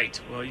 Right.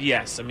 Well,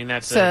 yes. I mean,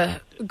 that's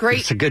a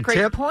great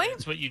tip. point.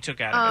 That's what you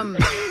took out of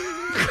it.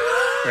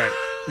 Right.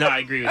 No, I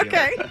agree with you.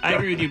 Okay. I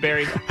agree with you,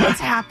 Barry. What's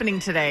happening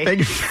today? Thank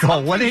you for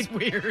calling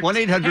 1-800.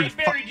 Hey,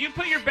 Barry, do you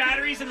put your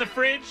batteries in the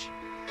fridge?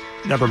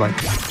 Never mind.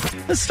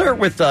 Let's start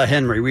with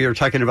Henry. We were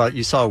talking about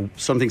you saw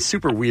something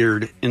super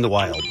weird in the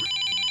wild.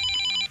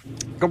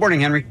 Good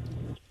morning, Henry.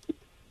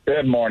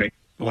 Good morning.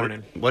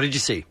 Morning. What did you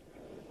see?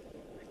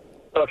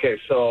 Okay,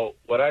 so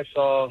what I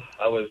saw,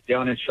 I was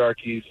down in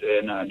Sharky's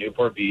in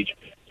Newport Beach,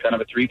 kind of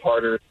a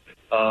three-parter.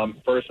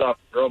 First off,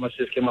 girl must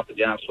just came up the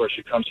dance floor.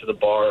 She comes to the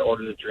bar,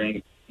 orders a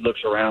drink,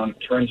 looks around,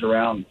 turns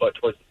around, butt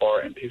towards the bar,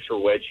 and picks her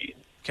wedgie.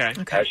 Okay.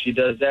 As she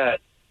does that,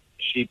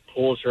 she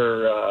pulls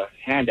her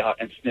hand out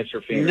and snips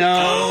her finger.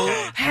 No.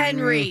 Okay.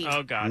 Henry.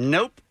 Oh, God.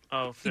 Nope.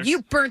 Oh,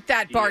 you burnt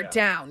that bar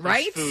down,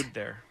 right? There's food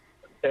there.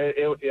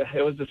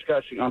 It was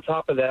disgusting. On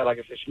top of that, like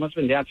I said, she must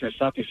have been dancing or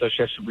something, so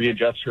she has to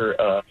readjust her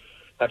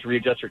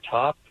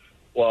top.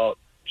 Well,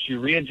 she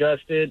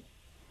readjusted,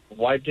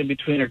 wiped in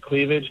between her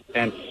cleavage,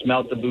 and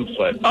smelled the boob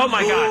sweat. Oh,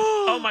 my God.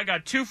 Oh, my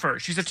God. Twofer.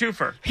 She's a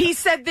twofer. He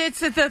said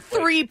this is a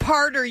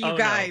three-parter, you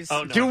guys. No.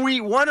 Oh, no. Do we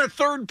want a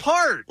third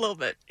part? A little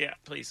bit. Yeah,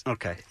 please.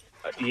 Okay.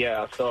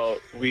 Yeah, so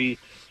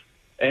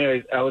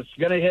anyways, I was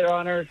going to hit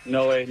on her.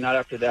 No way, not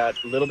after that.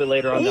 A little bit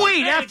later on.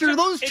 Wait, after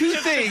those two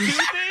things.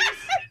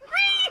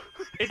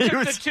 It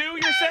took the two,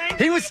 you're saying?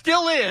 He was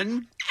still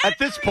in at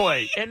this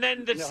point. And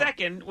then the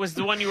second was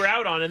the one you were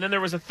out on, and then there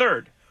was a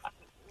third.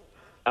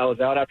 I was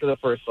out after the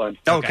first one.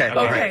 Okay.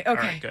 All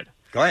right, good.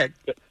 Go ahead.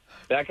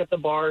 Back at the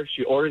bar,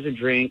 she orders a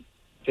drink.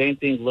 Same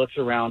thing, looks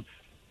around,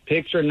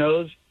 picks her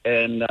nose,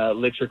 and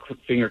licks her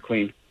finger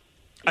clean.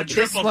 A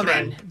triple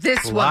threat.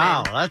 This woman.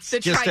 Wow, that's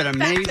just an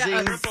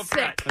amazing,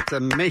 That's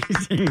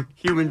amazing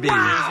human being.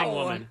 Amazing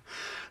woman.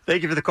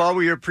 Thank you for the call.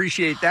 We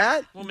appreciate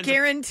that.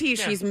 Guarantee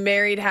she's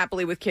married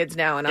happily with kids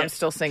now, and I'm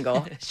still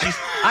single.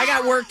 I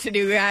got work to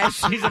do, guys.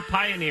 She's a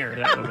pioneer,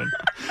 that woman.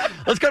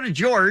 Let's go to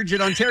George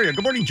in Ontario.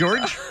 Good morning,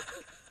 George.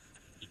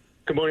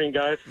 Good morning,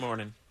 guys.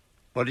 Morning.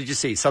 What did you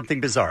see?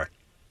 Something bizarre.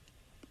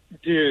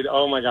 Dude,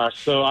 oh my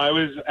gosh. So I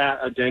was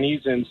at a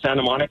Denny's in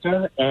Santa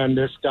Monica, and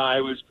this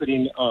guy was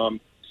putting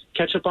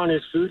ketchup on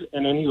his food,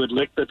 and then he would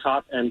lick the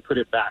top and put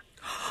it back.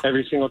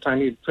 Every single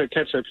time he'd put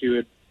ketchup, he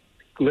would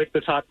lick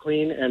the top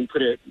clean and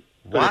put it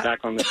back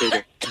on the table.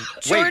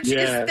 George,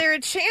 is there a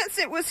chance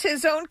it was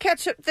his own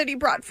ketchup that he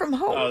brought from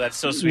home? Oh, that's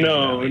so sweet.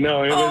 No, it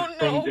was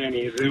from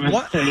Denny's. It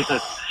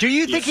was Do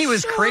you think he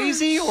was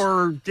crazy,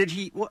 or did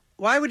he?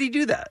 Why would he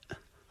do that?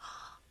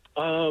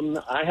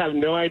 I have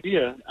no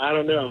idea. I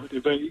don't know.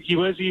 But he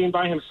was eating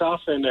by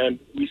himself, and then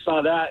we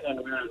saw that, and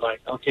we were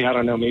like, okay, I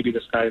don't know. Maybe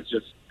this guy is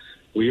just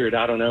weird.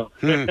 I don't know.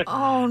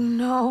 Oh,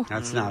 no.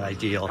 That's not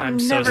ideal. I'm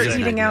never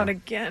eating out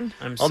again.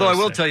 Although I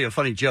will tell you a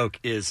funny joke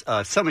is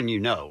someone you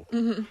know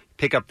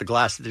pick up the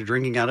glass that they're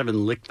drinking out of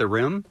and lick the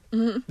rim.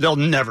 They'll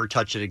never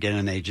touch it again,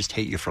 and they just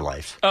hate you for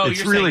life. Oh, it's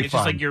you're really saying it's fun.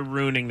 just like you're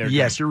ruining their drink.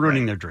 Yes, you're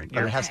ruining their drink,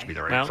 but it has to be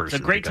the right person. It's a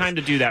great time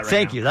to do that right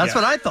Thank now. you. That's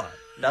what I thought.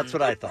 That's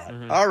what I thought.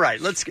 All right,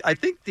 I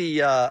think the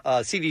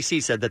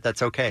CDC said that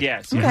that's okay.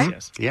 Yes,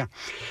 yes. Yeah.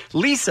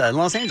 Lisa in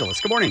Los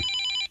Angeles. Good morning.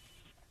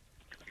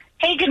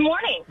 Hey, good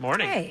morning.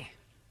 Morning. Hey.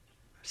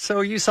 So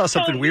you saw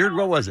something weird.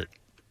 What was it?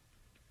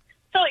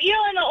 So,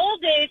 in the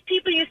old days,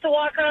 people used to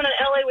walk around in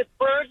L.A. with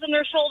birds on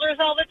their shoulders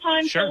all the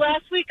time. Sure. So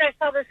last week I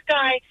saw this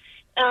guy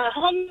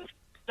homeless.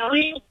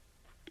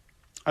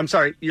 I'm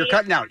sorry, you're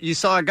cutting out. You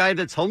saw a guy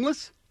that's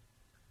homeless?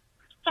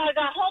 So I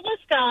got a homeless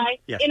guy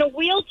Yes. in a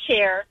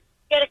wheelchair.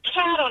 He had a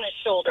cat on his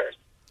shoulders.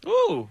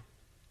 Ooh.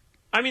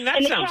 I mean, that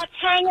and sounds... the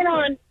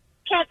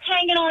cat's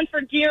hanging on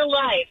for dear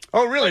life.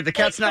 Oh, really? The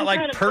cat's not some like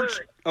kind of perched?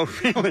 bird. Oh,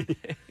 really?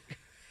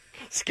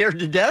 Scared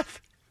to death?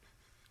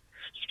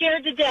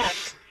 Scared to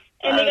death.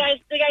 And the guy's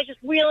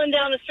just wheeling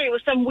down the street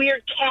with some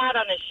weird cat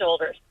on his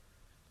shoulders.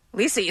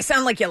 Lisa, you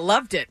sound like you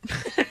loved it.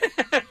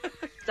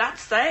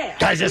 That's sad.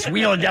 Guy's just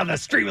wheeling down the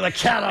street with a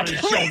cat on his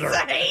shoulder.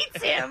 Lisa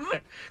hates him.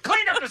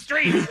 Clean up the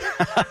street.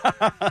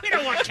 We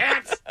don't want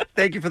cats.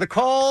 Thank you for the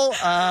call.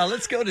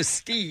 Let's go to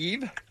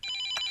Steve.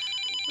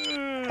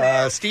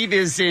 Steve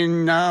is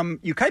in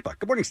Ukaipa.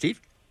 Good morning,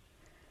 Steve.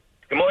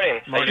 Good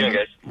morning. How you doing,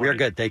 guys? We're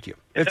good, thank you.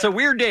 It's a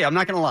weird day. I'm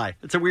not going to lie.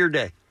 It's a weird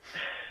day.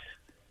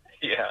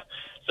 Yeah.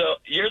 So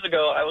years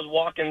ago, I was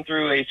walking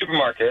through a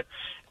supermarket,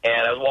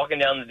 and I was walking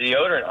down the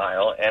deodorant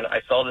aisle, and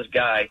I saw this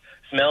guy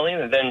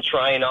smelling and then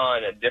trying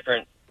on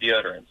different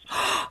deodorants.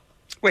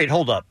 Wait,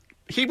 hold up.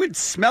 he would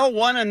smell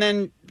one and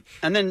then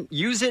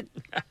use it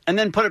and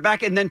then put it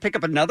back and then pick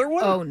up another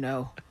one? Oh,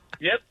 no.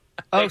 Yep.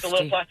 Take the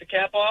little plastic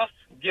cap off,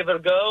 give it a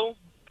go,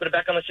 put it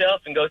back on the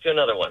shelf, and go to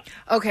another one.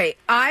 Okay,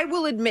 I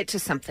will admit to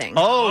something.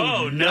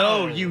 Oh,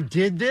 no. You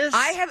did this?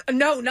 I have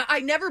no,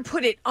 I never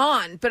put it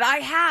on, but I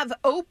have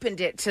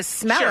opened it to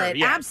smell it.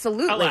 Yeah.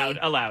 Absolutely.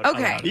 Allowed.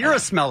 Okay. You're a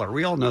smeller.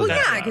 We all know well,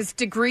 that. yeah, because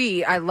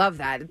Degree, I love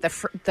that.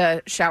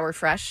 The shower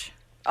fresh.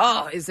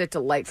 Oh, is it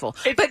delightful?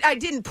 But I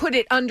didn't put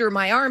it under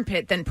my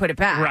armpit, then put it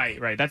back.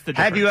 Right. That's the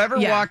difference. Have you ever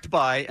walked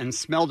by and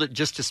smelled it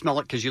just to smell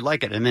it because you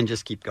like it and then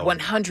just keep going?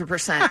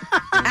 100%.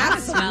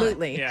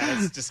 Absolutely. Yeah,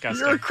 that's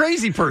disgusting. You're a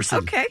crazy person.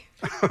 Okay.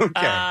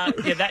 Yeah,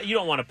 that you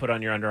don't want to put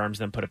on your underarms,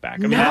 then put it back.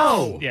 I mean,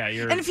 No.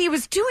 you're. And if he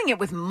was doing it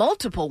with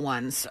multiple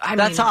ones,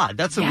 That's odd.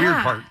 That's the weird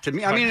part to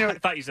me. I mean, I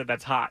thought you said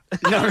that's hot.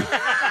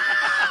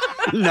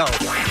 No.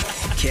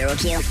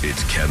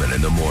 It's Kevin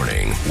in the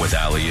Morning with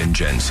Ali and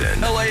Jensen.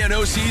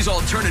 LANOC's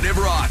Alternative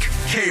Rock.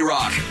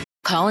 K-Rock.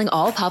 Calling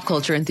all pop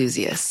culture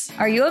enthusiasts.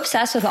 Are you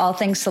obsessed with all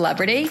things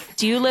celebrity?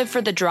 Do you live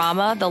for the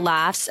drama, the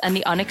laughs, and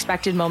the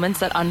unexpected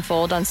moments that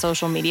unfold on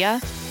social media?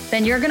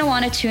 Then you're going to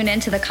want to tune in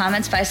to the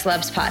Comments by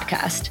Celebs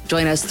podcast.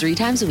 Join us 3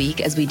 times a week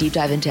as we deep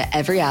dive into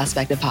every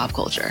aspect of pop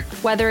culture.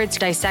 Whether it's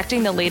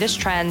dissecting the latest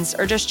trends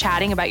or just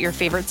chatting about your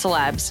favorite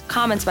celebs,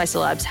 Comments by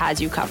Celebs has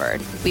you covered.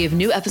 We have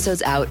new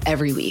episodes out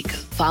every week.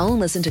 Follow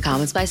and listen to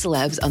Comments by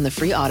Celebs on the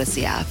free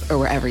Odyssey app or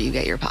wherever you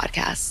get your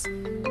podcasts.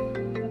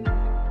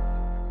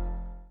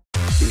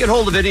 You can get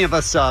hold of any of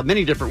us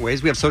many different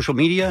ways. We have social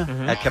media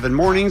at Kevin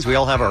Mornings. We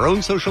all have our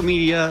own social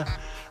media.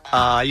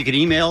 You can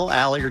email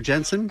Allie or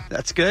Jensen.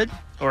 That's good.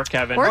 Or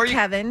Kevin. Or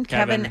Kevin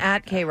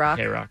at K-Rock.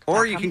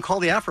 Or you can call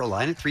the AFRO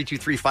line at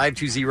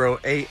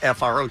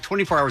 323-520-AFRO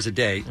 24 hours a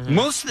day.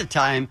 Most of the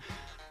time,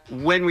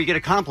 when we get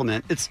a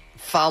compliment, it's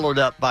followed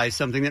up by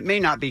something that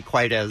may not be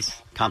quite as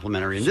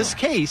complimentary. In this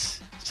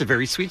case, it's a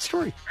very sweet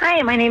story.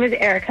 Hi, my name is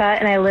Erica,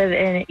 and I live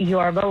in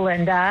Yorba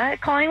Linda.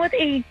 Calling with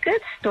a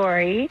good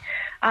story.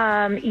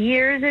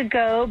 Years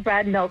ago,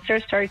 Brad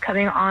Meltzer started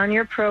coming on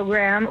your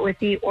program with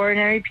the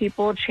Ordinary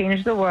People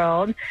Change the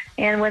World.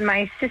 And when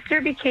my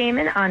sister became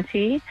an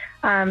auntie,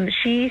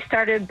 she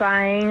started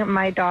buying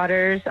my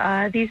daughters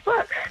these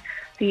books.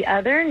 The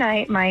other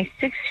night, my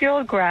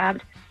 6-year-old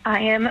grabbed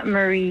I Am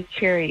Marie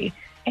Curie.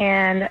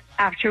 And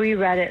after we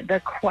read it,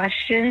 the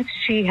questions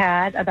she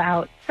had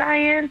about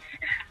science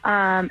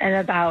and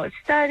about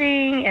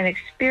studying and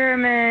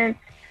experiments,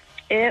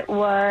 it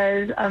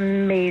was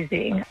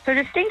amazing. So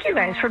just thank you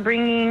guys for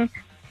bringing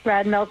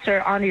Brad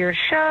Meltzer onto your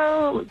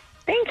show.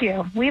 Thank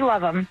you. We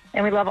love him,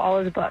 and we love all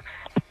his books.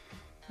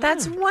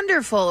 That's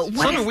wonderful.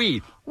 So do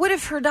we. What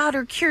if her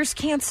daughter cures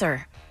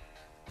cancer?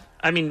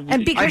 I mean,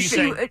 and because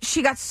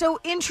she got so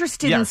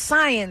interested in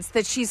science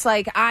that she's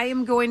like, I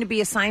am going to be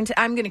a scientist.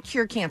 I'm going to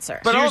cure cancer.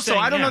 But also,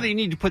 I don't know that you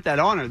need to put that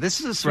on her. This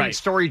is a sweet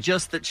story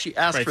just that she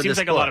asked for Seems this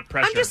like book. a lot of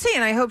pressure. I'm just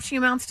saying, I hope she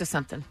amounts to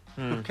something.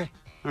 Okay.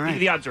 All right.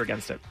 The odds are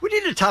against it. We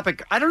did a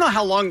topic. I don't know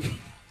how long.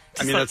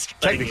 I mean, that's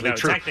technically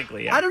true.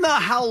 Technically, yeah. I don't know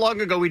how long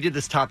ago we did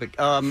this topic.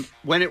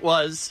 When it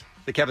was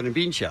the Kevin and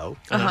Bean show,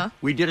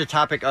 we did a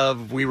topic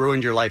of we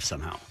ruined your life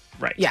somehow.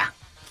 Right. Yeah.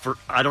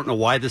 I don't know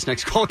why this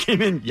next call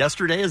came in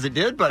yesterday as it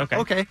did, but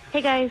okay. Hey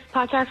guys,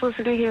 podcast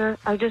listener here.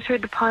 I just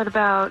heard the part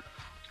about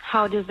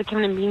how does the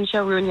Kevin and Bean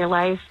show ruin your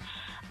life.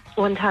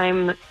 One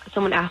time,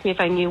 someone asked me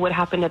if I knew what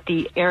happened at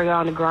the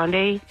Ariana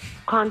Grande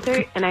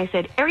concert, and I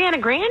said,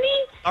 Ariana Grande?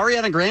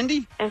 Ariana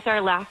Grande? And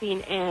started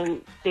laughing,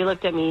 and they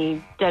looked at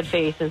me dead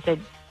face and said,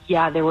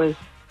 yeah, there was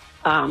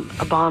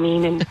a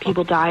bombing and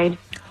people died.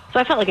 So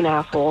I felt like an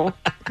asshole.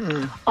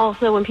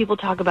 Also, when people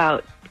talk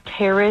about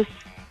terrorists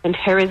and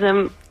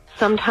terrorism,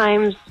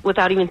 sometimes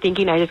without even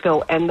thinking, I just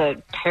go, and the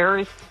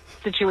terrorist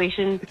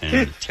situation.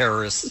 And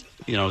terrorist,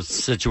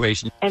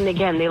 situation. And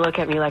again, they look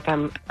at me like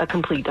I'm a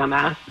complete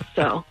dumbass.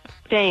 So,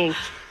 thanks.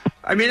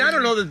 I mean, I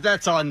don't know that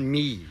that's on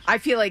me. I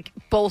feel like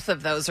both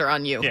of those are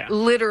on you. Yeah.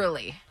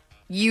 Literally.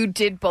 You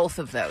did both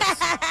of those.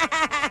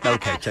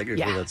 Okay,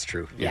 technically that's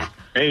true. Yeah.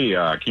 Hey,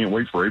 can't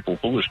wait for April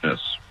Foolishness.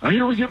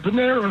 Here we get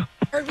Panera.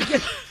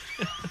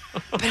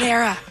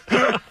 Panera.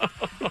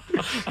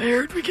 I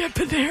heard we get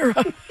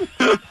Panera.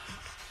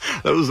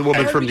 That was the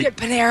woman from the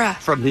Panera.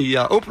 from the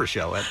Oprah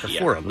show at the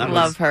Forum. That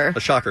Love was her. A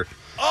shocker.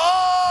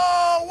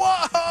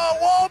 Oh,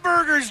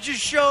 Wahlburgers just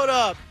showed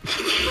up.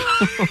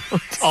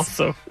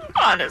 Also,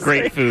 honestly,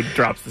 great food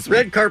drops this week.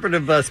 Red carpet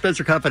of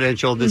Spencer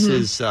Confidential. This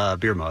is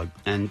Beer Mug,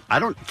 and I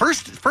don't.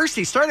 First,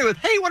 he started with,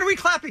 "Hey, what are we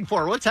clapping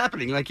for? What's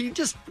happening?" Like he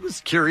just was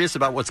curious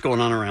about what's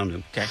going on around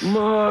him. Okay.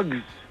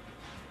 Muggs.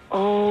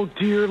 Oh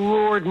dear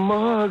Lord,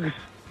 Muggs.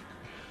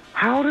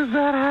 How does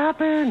that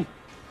happen?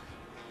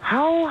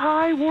 How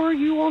high were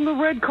you on the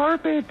red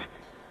carpet?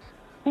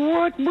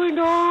 What went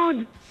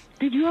on?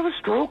 Did you have a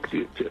stroke?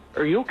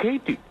 Are you okay?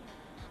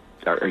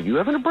 Are you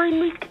having a brain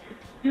leak?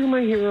 You're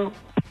my hero.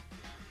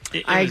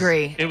 I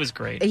agree. It was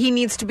great. He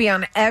needs to be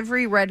on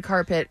every red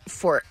carpet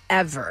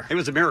forever. It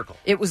was a miracle.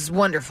 It was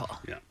wonderful.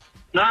 Yeah.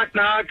 Knock,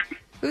 knock.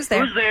 Who's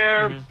there? Who's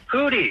there?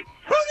 Hootie.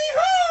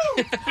 Hootie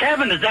hoo!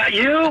 Kevin, is that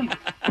you?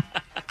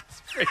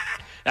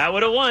 That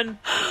would have won.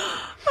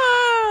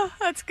 Oh,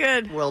 that's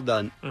good. Well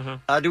done.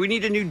 Do we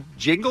need a new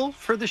jingle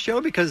for the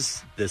show?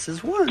 Because this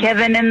is one.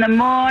 Kevin in the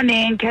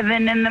morning,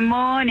 Kevin in the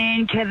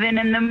morning, Kevin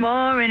in the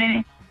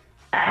morning.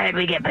 I heard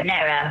we get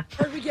Panera.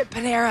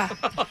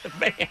 Oh,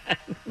 man.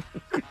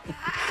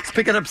 It's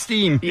picking up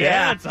steam.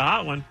 Yeah, it's a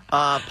hot one.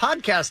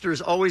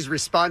 Podcasters always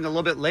respond a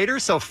little bit later.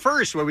 So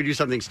first, when we do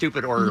something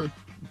stupid or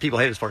people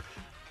hate us for,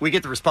 we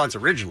get the response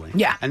originally.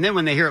 Yeah. And then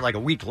when they hear it like a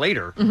week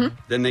later,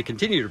 then they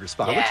continue to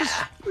respond,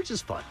 which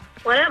is fun.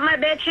 What up, my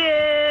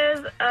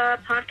bitches?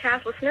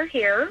 Podcast listener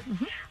here.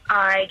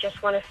 I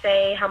just want to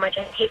say how much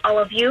I hate all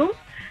of you.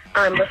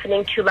 I'm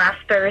listening to last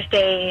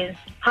Thursday's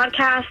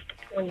podcast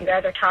when you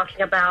guys are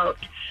talking about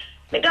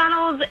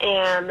McDonald's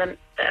and the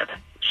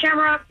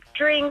Shamrock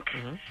drink.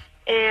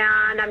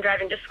 And I'm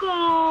driving to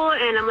school,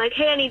 and I'm like,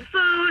 hey, I need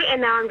food.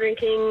 And now I'm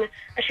drinking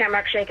a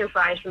Shamrock shake and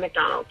fries from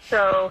McDonald's.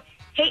 So,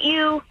 hate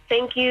you,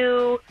 thank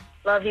you,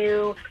 love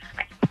you.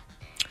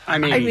 I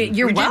mean,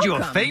 you're we welcome. did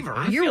you a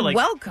favor. You're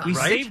welcome. We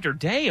saved her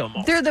day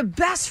almost. They're the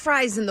best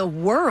fries in the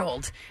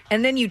world.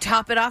 And then you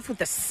top it off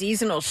with a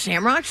seasonal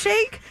Shamrock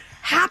shake?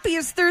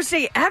 Happiest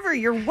Thursday ever.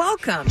 You're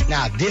welcome.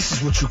 Now, this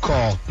is what you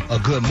call a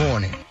good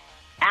morning.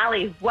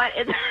 Allie, what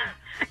in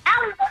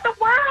the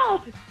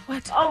world?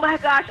 What? Oh, my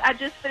gosh. I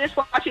just finished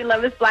watching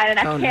Love is Blind, and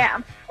I can't.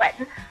 I'm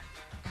sweating.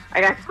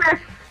 I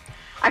swear.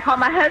 I called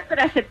my husband.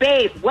 I said,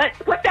 babe,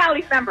 what's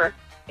Allie's number?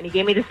 And he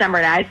gave me this number,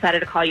 and I decided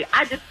to call you.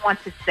 I just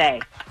want to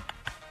say,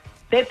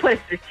 they put us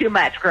through too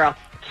much, girl.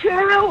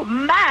 Too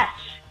much.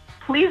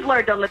 Please,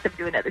 Lord, don't let them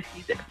do another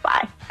season.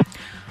 Bye.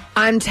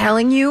 I'm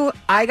telling you,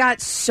 I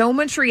got so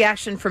much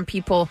reaction from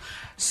people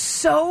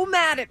so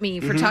mad at me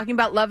for talking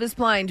about Love is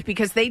Blind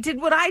because they did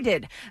what I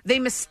did. They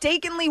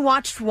mistakenly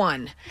watched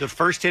one. The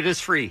first hit is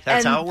free.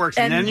 That's how it works.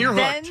 And then you're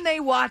hooked. Then they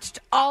watched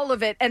all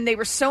of it, and they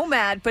were so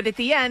mad. But at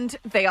the end,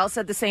 they all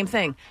said the same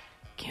thing.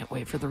 Can't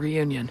wait for the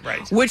reunion.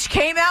 Right. Which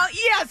came out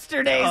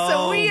yesterday.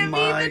 So we have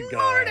my even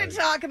more to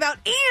talk about.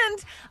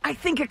 And I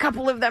think a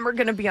couple of them are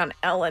going to be on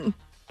Ellen.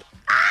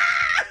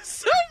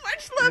 So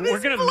much Love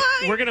is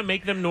Blind. We're gonna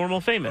make them normal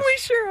famous. We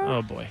sure are.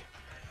 Oh, boy.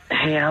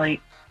 Hey,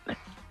 Allie.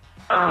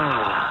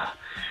 I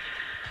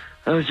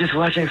was just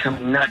watching some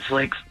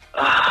Netflix.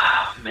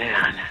 Oh,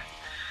 man.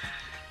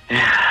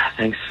 Yeah,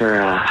 thanks for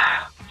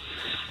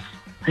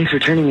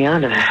turning me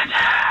on to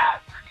that.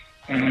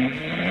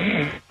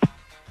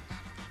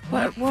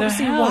 What was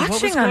he hell? watching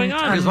What was going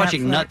on? He was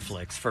watching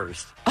Netflix? Netflix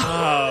first.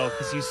 Oh,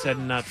 because you said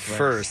Netflix.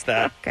 First,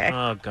 that. Okay.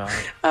 Oh, God.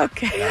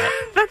 Okay.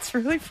 That's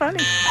really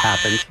funny.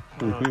 Happened.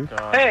 Oh,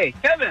 God. Hey,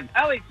 Kevin,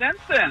 Allie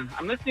Jensen.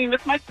 I'm listening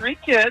with my 3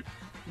 kids,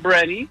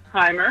 Brady,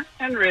 Heimer,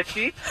 and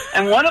Richie,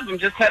 and one of them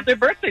just had their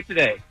birthday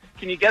today.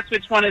 Can you guess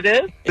which one it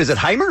is? Is it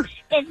Heimer?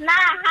 It's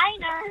not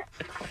Heiner.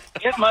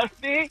 It must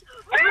be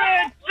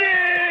Richie!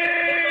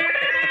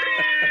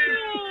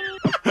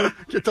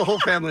 Get the whole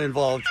family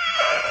involved.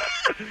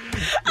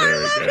 I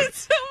love it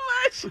so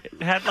much.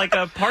 It had like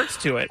parts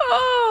to it.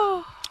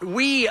 Oh.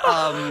 We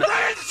had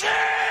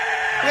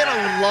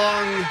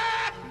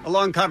a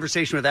long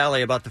conversation with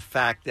Allie about the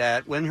fact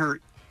that when her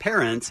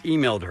parents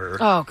emailed her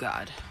Oh,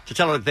 God. to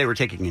tell her that they were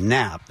taking a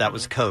nap, that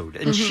was code.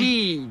 And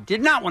she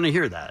did not want to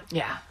hear that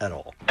at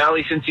all.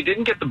 Allie, since you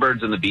didn't get the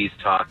birds and the bees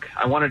talk,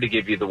 I wanted to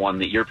give you the one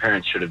that your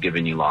parents should have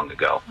given you long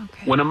ago.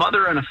 Okay. When a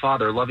mother and a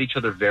father love each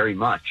other very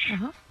much,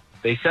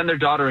 they send their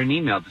daughter an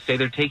email to say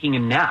they're taking a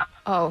nap.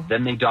 Oh.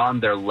 Then they don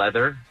their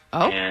leather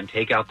and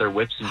take out their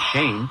whips and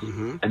chains,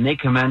 and they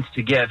commence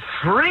to get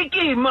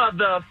freaky,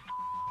 mother.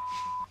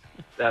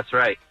 That's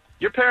right.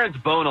 Your parents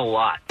bone a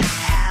lot.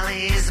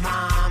 Allie's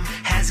mom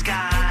has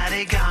got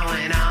it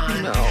going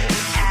on. No.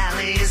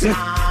 Allie's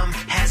mom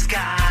has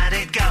got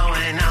it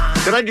going on.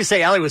 Could I just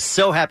say Allie was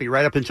so happy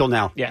right up until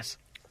now? Yes.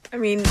 I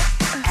mean,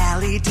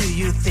 Allie, do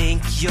you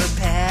think your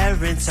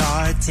parents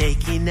are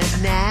taking a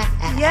nap?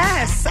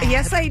 yes,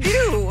 I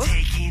do.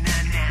 Taking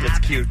a nap. That's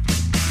cute.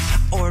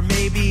 Or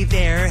maybe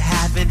they're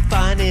having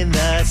fun in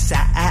the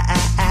sack.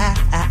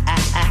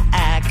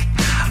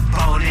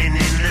 Boning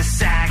in the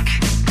sack.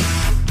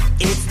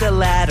 It's the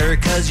latter,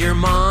 'cause your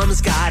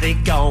mom's got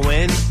it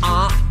going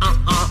on.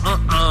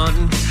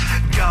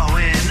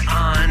 Going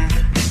on.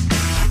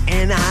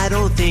 And I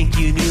don't think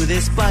you knew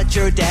this, but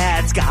your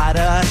dad's got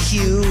a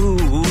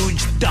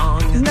huge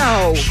dong.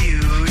 No.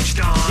 Huge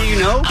dong. Do you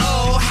know?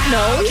 Oh,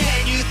 how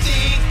can you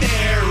think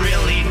they're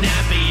really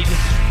nappied?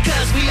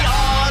 'Cause we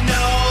all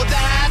know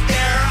that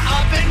they're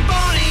up and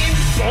boning.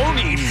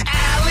 Boning.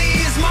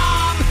 Allie's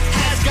mom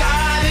has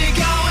got it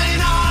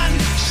going on.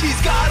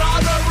 She's got all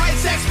the right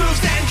sex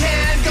moves and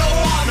can go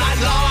all night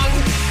long.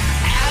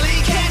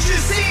 Allie, can't you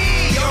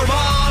see your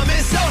mom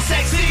is so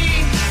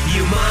sexy?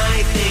 You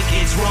might think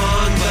it's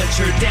wrong, but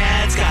your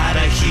dad's got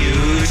a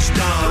huge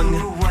dong.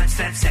 Ooh, what's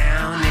that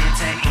sound?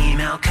 It's an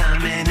email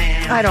coming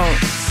in. I don't.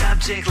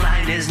 Subject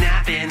line is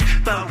napping,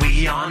 but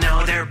we all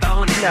know they're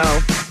boning. No.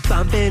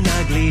 Bumping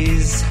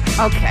uglies.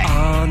 Okay.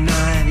 All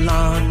night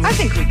long. I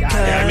think we got it.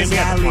 Yeah, I mean, we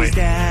got the Allie's point.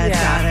 dad's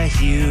got a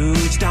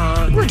huge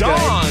dong. We're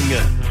Dong.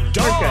 good.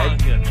 Dong.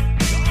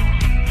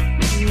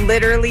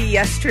 Literally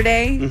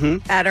yesterday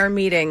at our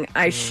meeting,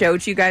 I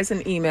showed you guys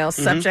an email,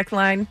 subject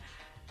line,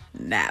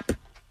 nap.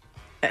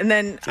 And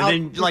then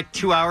like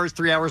 2 hours,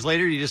 3 hours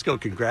later, you just go,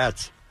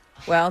 congrats.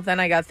 Well, then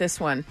I got this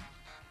one.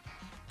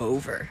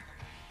 Over.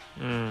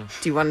 Do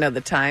you want to know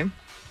the time?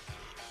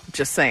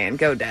 Just saying.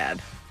 Go,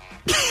 Dad.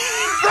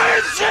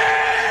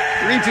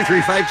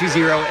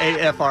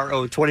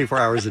 323-520-AFRO, 24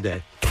 hours a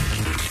day.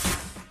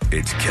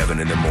 It's Kevin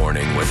in the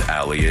Morning with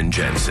Ali and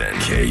Jensen.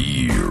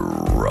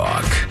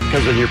 K-Rock.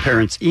 Because when your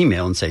parents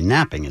email and say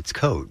napping, it's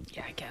code.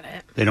 Yeah, I get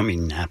it. They don't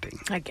mean napping.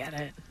 I get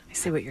it. I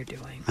see what you're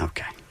doing.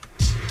 Okay.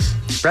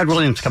 Brad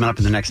Williams coming up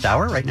in the next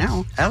hour. Right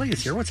now, Ali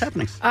is here. What's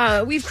happening?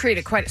 We've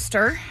created quite a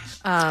stir.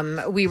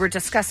 We were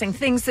discussing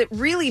things that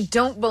really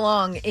don't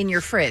belong in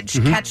your fridge.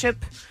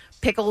 Ketchup,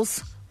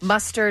 pickles,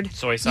 mustard.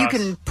 Soy sauce. You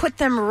can put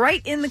them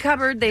right in the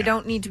cupboard. They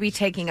don't need to be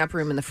taking up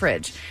room in the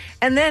fridge.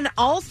 And then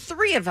all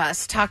three of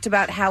us talked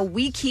about how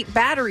we keep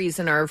batteries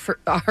in our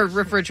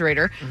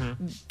refrigerator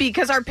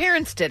because our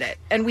parents did it.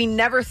 And we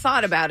never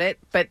thought about it.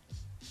 But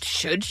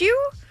should you?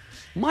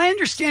 My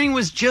understanding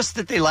was just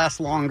that they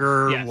last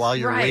longer while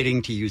you're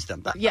waiting to use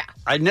them. Yeah.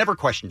 I never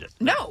questioned it.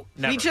 No.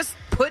 Never. We just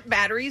put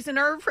batteries in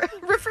our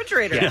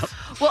refrigerator. Yeah.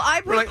 Well,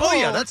 I put We're like, a poll. oh,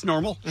 yeah, that's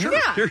normal. Sure.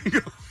 Yeah. Here you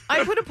go.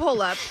 I put a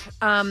poll up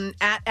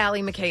at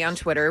Allie McKay on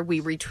Twitter. We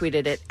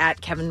retweeted it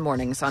at Kevin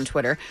Mornings on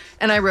Twitter.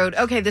 And I wrote,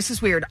 okay, this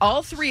is weird.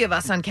 All three of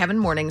us on Kevin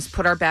Mornings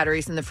put our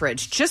batteries in the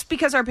fridge just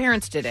because our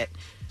parents did it.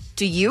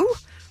 Do you?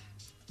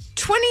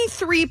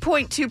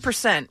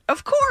 23.2%.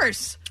 Of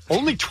course.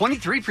 Only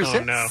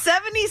 23%? Oh, no.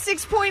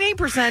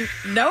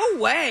 76.8%. No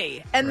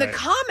way. And the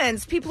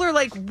comments, people are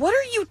like, what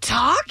are you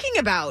talking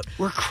about?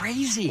 We're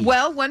crazy.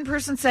 Well, one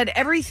person said,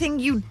 everything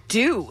you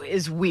do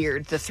is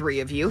weird, the three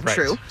of you. Right.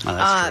 True. Oh,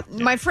 that's true.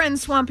 My friend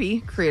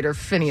Swampy, creator of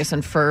Phineas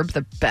and Ferb,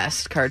 the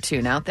best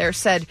cartoon out there,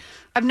 said,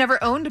 I've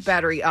never owned a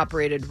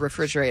battery-operated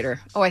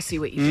refrigerator. Oh, I see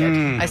what you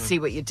did. I see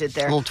what you did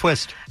there. A little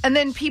twist. And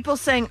then people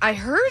saying, I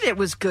heard it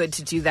was good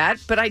to do that,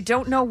 but I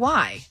don't know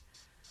why.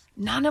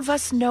 None of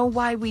us know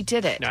why we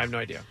did it. No, I have no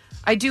idea.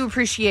 I do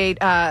appreciate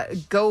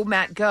Go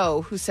Matt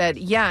Go, who said,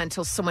 yeah,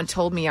 until someone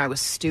told me I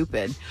was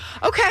stupid.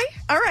 Okay,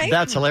 all right.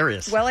 That's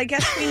hilarious. Well, I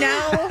guess we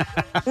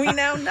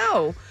now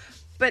know.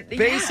 But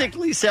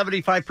basically,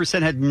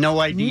 75% had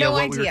no idea No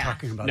what idea. we were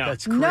talking about. No.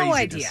 That's crazy. No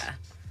idea.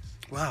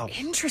 Wow.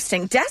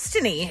 Interesting.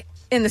 Destiny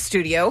in the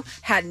studio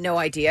had no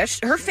idea.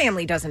 Her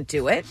family doesn't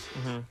do it.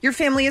 Your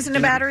family isn't a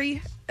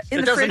battery in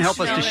It the doesn't fridge? help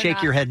us to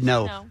shake your head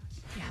no. No.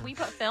 We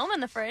put film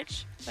in the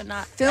fridge, but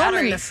not Film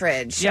battery. in the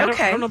fridge. Yeah,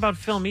 okay. I don't know about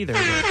film either.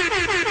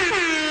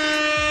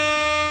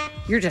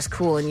 You're just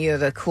cool and you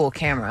have a cool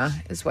camera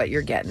is what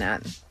you're getting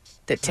at.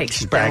 That takes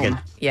She's bragging.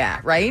 film. Yeah,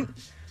 right?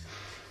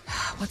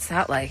 What's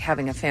that like,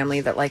 having a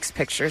family that likes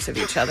pictures of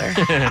each other?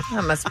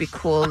 That must be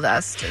cool,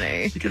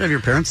 Destiny. You could have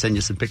your parents send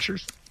you some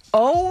pictures.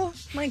 Oh,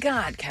 my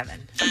God,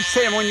 Kevin. I'm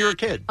saying when you were a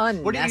kid.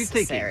 What are you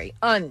thinking? Unnecessary.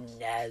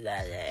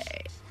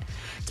 Unnecessary.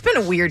 It's been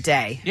a weird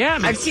day. Yeah,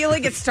 I feel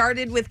like it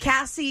started with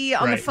Cassie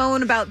on the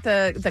phone about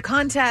the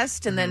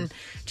contest and then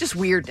just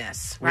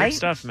weirdness, right? Weird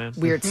stuff, man.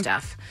 Weird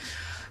stuff.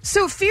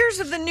 So fears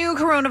of the new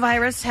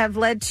coronavirus have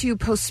led to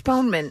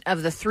postponement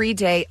of the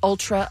 3-day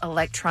Ultra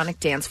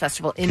Electronic Dance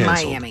Festival in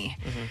Canceled. Miami.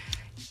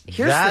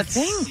 Here's the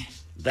thing.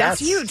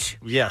 That's huge.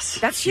 Yes.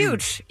 That's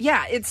huge.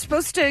 Yeah, it's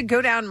supposed to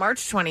go down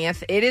March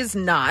 20th. It is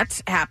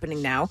not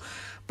happening now.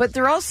 But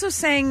they're also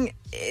saying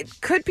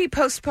it could be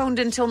postponed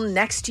until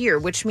next year,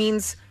 which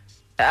means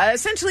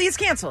essentially it's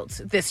canceled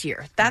this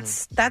year.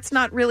 That's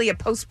not really a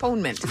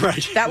postponement.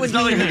 Right. That would it's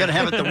not mean like they're going to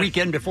have it the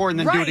weekend before and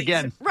then do it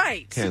again.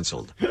 Right.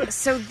 Canceled.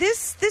 So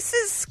this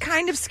is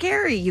kind of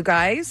scary, you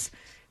guys,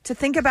 to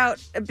think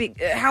about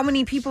how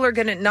many people are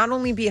going to not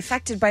only be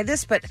affected by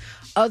this, but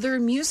other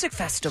music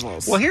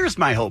festivals. Well, here's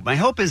my hope. My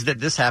hope is that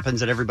this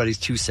happens and everybody's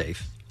too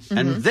safe.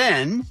 And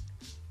then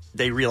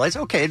they realize,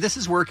 okay, this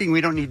is working.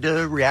 We don't need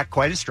to react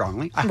quite as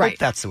strongly. I hope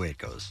that's the way it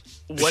goes.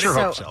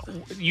 Hope so.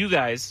 You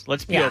guys,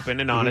 let's be open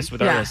and honest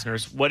with our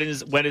listeners. When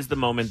is the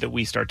moment that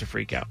we start to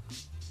freak out?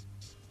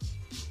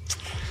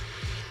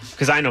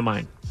 Because I know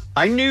mine.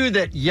 I knew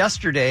that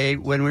yesterday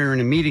when we were in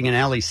a meeting and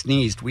Allie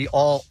sneezed, we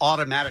all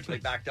automatically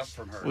backed up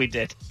from her. We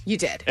did. You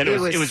did. And it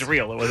was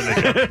real. It wasn't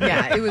a joke.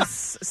 Yeah, it was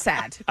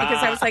sad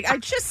because I was like, I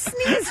just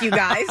sneezed, you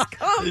guys.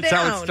 Calm down. That's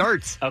how it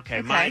starts.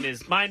 Okay, mine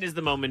is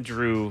the moment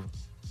Drew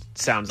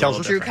sounds Tells a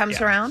little us. Drew different.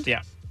 comes around?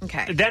 Yeah.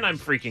 Okay. Then I'm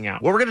freaking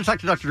out. Well, we're going to talk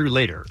to Dr. Drew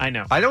later. I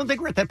know. I don't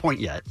think we're at that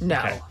point yet. No.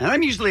 Okay. And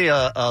I'm usually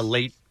a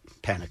late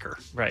panicker.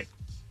 Right.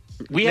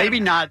 Maybe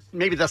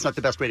that's not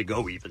the best way to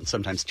go even.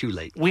 Sometimes too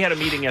late. We had a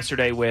meeting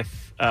yesterday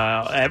with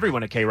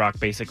everyone at K-Rock,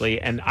 basically,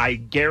 and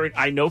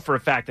I know for a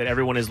fact that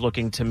everyone is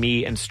looking to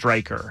me and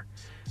Stryker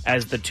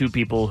as the two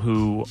people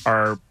who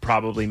are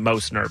probably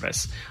most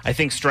nervous. I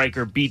think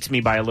Stryker beats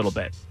me by a little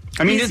bit.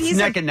 I mean, it's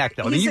neck and neck,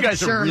 though. I mean, you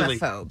guys are really...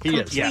 He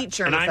is. Complete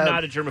germaphobe. And I'm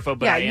not a germaphobe,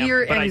 but I am.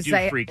 You're but I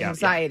do freak out.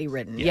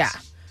 Anxiety-ridden. Yes.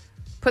 Yeah.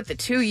 Put the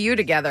two of you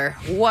together.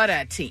 What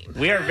a team.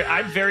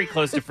 I'm very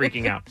close to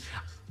freaking out.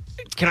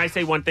 Can I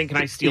say one thing? Can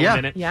I steal a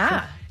minute?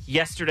 Yeah.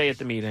 Yesterday at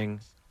the meeting,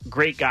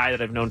 great guy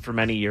that I've known for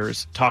many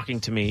years, talking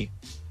to me.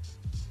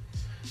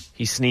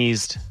 he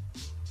sneezed,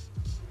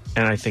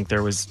 and I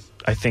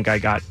think I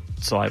got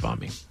saliva on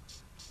me.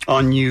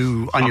 On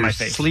your my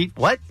face. sleep?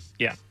 What?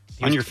 Yeah.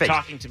 He On was your face.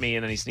 talking to me,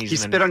 and then he sneezed. He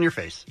and then spit on your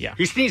face. Yeah.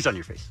 He sneezed on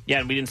your face. Yeah,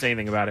 and we didn't say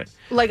anything about it.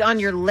 Like on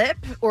your lip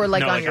or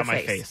like No, on like your on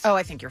my face. Oh,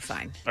 I think you're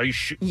fine. Are you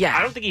sure? Yeah.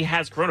 I don't think he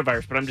has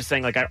coronavirus, but I'm just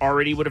saying, like, I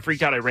already would have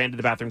freaked out. I ran to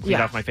the bathroom, cleaned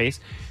Yeah. off my face.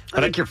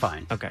 I think you're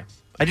fine. Okay.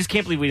 I just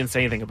can't believe we didn't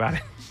say anything about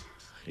it.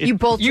 You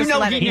both just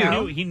let it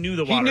know. He knew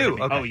the He water. knew, hit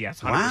me. okay. Oh,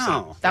 yes, 100%.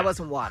 Wow. That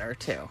wasn't water,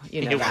 too.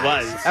 You know It that.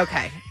 was.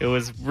 Okay. It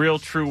was real,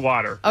 true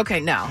water. Okay,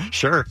 no.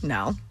 Sure.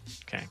 No.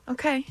 Okay.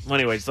 Okay. Well,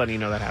 anyway, just letting you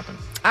know that happened.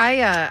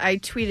 I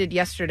tweeted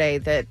yesterday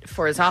that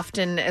for as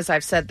often as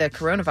I've said the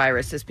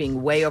coronavirus is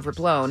being way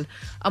overblown,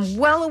 I'm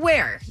well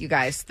aware, you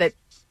guys, that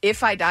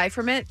if I die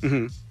from it,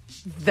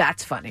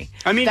 that's funny.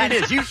 I mean, that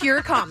it is. is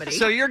pure comedy.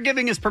 So you're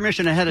giving us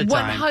permission ahead of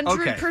time.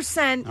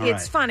 100% Okay.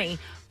 it's funny.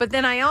 But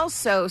then I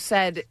also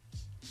said,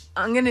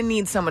 I'm going to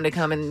need someone to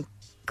come and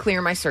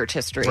clear my search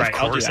history. Right,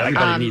 I'll do that.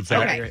 Everybody needs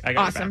that. Okay, I got your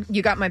awesome. back.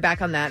 You got my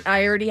back on that.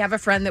 I already have a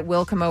friend that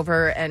will come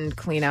over and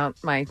clean out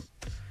my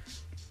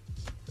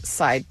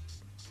side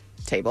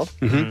table.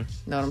 Mhm.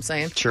 Know what I'm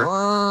saying?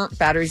 Sure.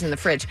 Batteries in the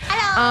fridge.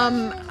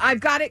 I've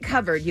got it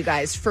covered, you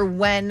guys, for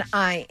when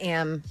I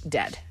am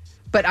dead.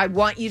 But I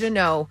want you to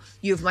know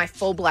you have my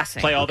full blessing.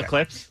 Play all the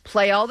clips?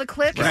 Play all the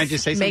clips. Can I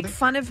just say Make something?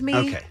 fun of me.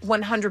 Okay.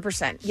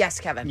 100%. Yes,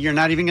 Kevin. You're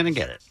not even going to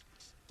get it.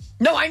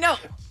 No, I know.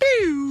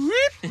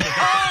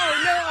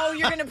 Oh, no,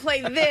 you're going to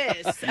play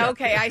this.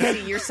 Okay, I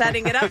see. You're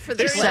setting it up for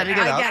this. You're setting it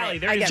up. I get Allie, it.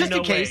 there I is get just it.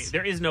 in case.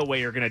 There is no way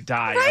you're going to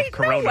die Right? of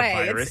No way.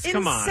 coronavirus. It's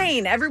Come on.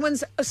 insane.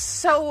 Everyone's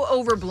so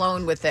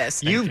overblown with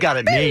this. You've got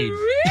it made.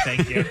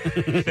 Thank you.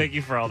 Thank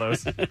you for all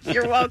those.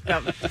 You're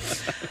welcome.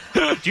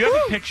 Do you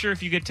have a picture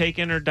if you get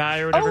taken or die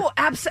or whatever? Oh,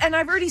 and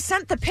I've already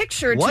sent the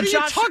picture What to are you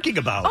Josh. talking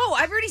about? Oh,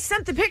 I've already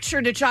sent the picture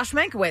to Josh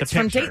Mankiewicz The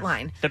from picture.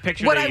 Dateline. The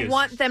picture What they I use.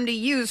 want them to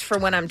use for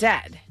when I'm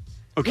dead.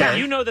 Okay. Yeah,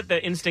 you know that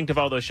the instinct of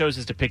all those shows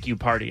is to pick you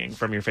partying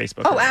from your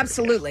Facebook. Oh,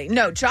 absolutely.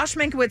 No, Josh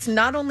Mankiewicz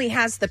not only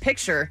has the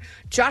picture,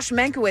 Josh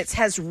Mankiewicz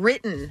has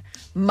written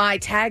my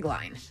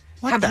tagline.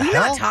 What Have the we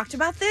hell? not talked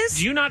about this?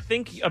 Do you not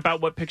think about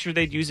what picture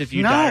they'd use if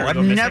you No, die or I've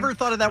go missing? never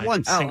thought of that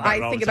once. Oh,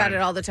 I think about it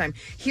all the time.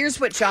 Here's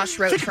what Josh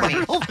wrote for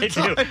me.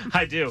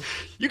 I do.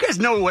 You guys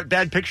know what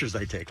bad pictures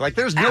I take. Like,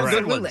 there's no good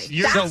Absolutely. ones.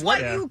 That's So why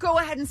what? you go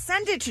ahead and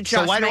send it to So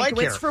Josh why do I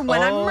Mankiewicz care? for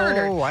when I'm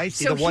murdered. Oh, I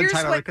see. So The one here's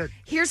time I what- could.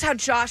 Here's how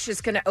Josh is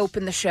going to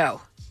open the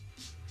show.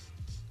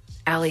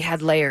 Allie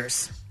had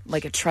layers,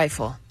 like a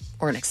trifle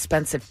or an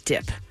expensive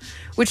dip,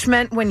 which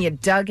meant when you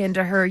dug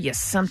into her, you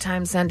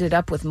sometimes ended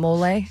up with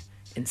mole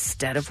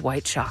instead of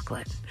white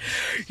chocolate.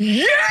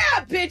 Yeah,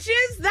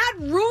 bitches! That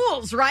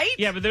rules, right?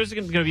 Yeah, but there's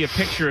going to be a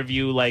picture of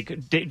you,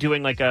 like,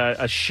 doing, like,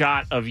 a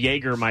shot of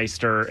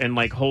Jägermeister and,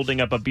 like,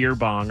 holding up a beer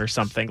bong or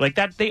something. Like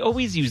that. They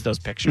always use those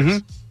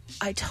pictures.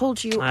 I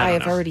told you I I don't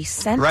have know. already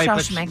sent Right,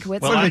 Josh but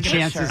Mankiewicz. what are the the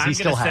chances picture. he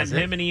still I'm going has to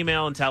send it? him an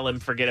email and tell him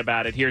forget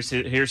about it. Here's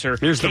her Here's the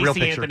Casey real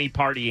picture. Anthony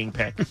partying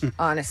pic.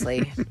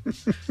 Honestly,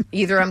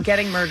 either I'm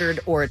getting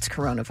murdered or it's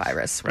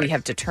coronavirus. We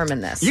have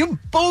determined this. You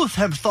both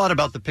have thought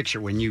about the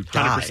picture when you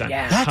die. 100%.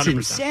 Yeah. That's 100%.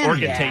 insanity. Or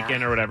get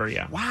taken or whatever,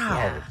 yeah. Wow.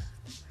 Yeah.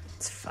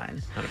 It's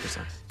fun.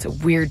 100%. It's a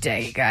weird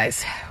day, you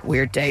guys.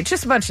 Weird day.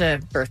 Just a bunch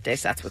of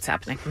birthdays. That's what's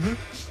happening.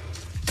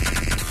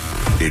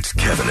 It's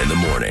Kevin in the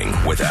Morning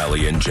with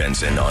Allie and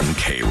Jensen on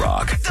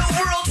K-Rock.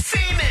 The world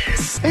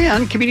famous.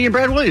 And comedian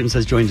Brad Williams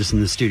has joined us in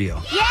the studio.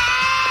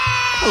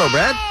 Hello,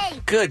 Brad.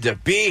 Good to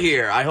be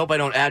here. I hope I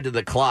don't add to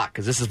the clock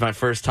because this is my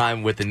first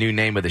time with the new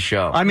name of the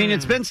show. I mean,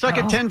 it's been stuck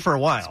at 10 for a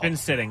while. It's been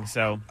sitting,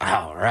 so.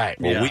 All right.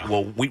 Well,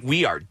 Yeah.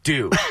 we are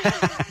due.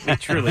 We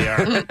truly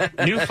are.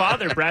 New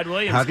father, Brad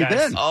Williams. How have you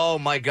guys. been? Oh,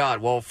 my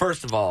God. Well,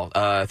 first of all,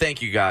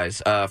 thank you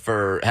guys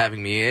for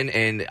having me in.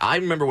 And I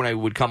remember when I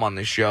would come on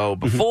this show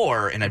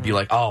before, and I'd be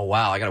like, oh,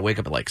 wow, I got to wake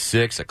up at like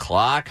 6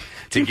 o'clock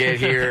to get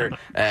here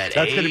at 8.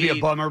 That's going to be a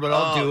bummer, but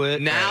I'll do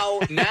it. Now,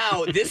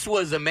 this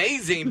was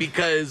amazing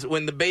because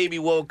when the baby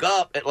woke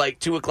up at like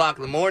 2 o'clock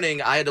in the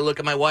morning, I had to look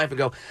at my wife and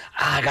go,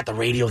 I got the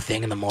radio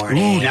thing in the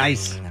morning. Ooh,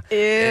 nice. Ew,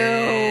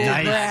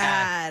 Nice.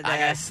 Brad. I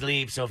got to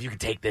sleep, so if you could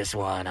take this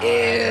one. Ew.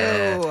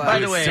 By It the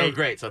was way, so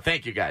great. So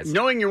thank you guys.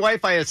 knowing your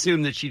wife, I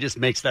assume that she just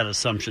makes that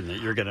assumption that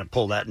you're going to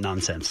pull that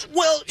nonsense.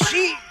 Well,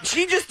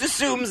 she just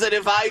assumes that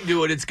if I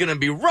do it, it's going to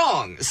be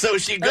wrong. So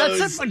she goes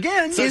That's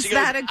again. So Is she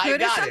goes, that a "I good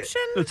got it."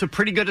 assumption? It's a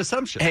pretty good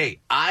assumption. Hey,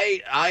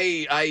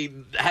 I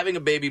having a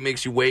baby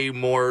makes you way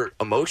more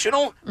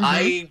emotional.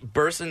 I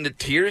burst into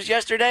tears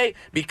yesterday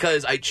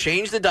because I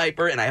changed the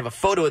diaper, and I have a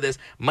photo of this.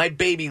 My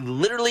baby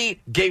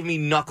literally gave me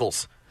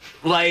knuckles.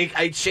 Like,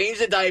 I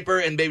changed the diaper,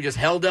 and baby just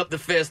held up the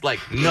fist like,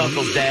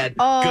 knuckles, Dad.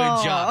 Oh.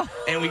 Good job.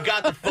 And we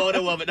got the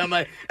photo of it, and I'm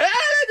like,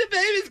 the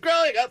baby's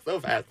growing up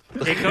so fast.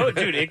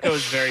 It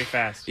goes very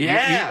fast.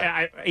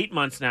 Yeah. 8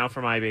 months now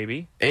for my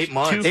baby. 8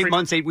 months. 8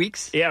 months, 8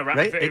 weeks? Yeah,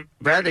 right.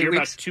 Brad, 8 You're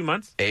weeks? about 2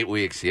 months. 8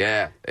 weeks,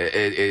 yeah.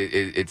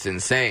 It's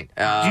insane.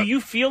 Do you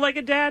feel like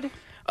a dad?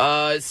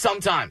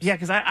 Sometimes. Yeah,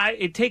 because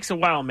it takes a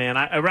while, man.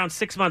 Around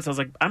 6 months, I was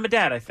like, I'm a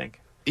dad, I think.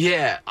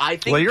 Yeah, I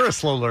think. Well, you're a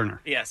slow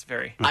learner. Yes,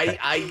 very. Okay.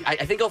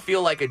 I think I'll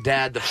feel like a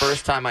dad the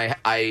first time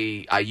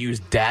I use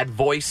dad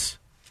voice.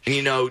 And,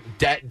 you know,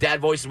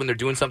 dad voice is when they're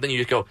doing something, you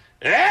just go,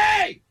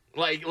 hey!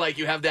 Like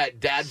you have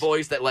that dad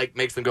voice that like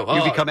makes them go. Oh,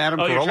 you become Adam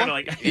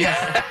Carolla.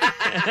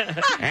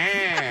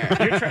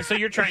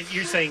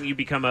 You're saying you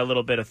become a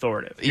little bit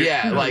authoritative.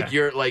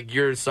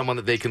 You're someone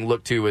that they can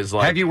look to as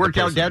like. Have you worked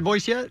out dad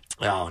voice yet?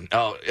 Oh,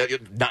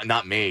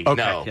 not me.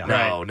 Okay,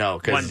 No.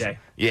 One day.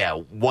 Yeah,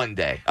 one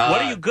day.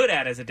 What are you good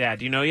at as a dad?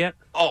 Do you know yet?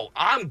 Oh,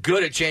 I'm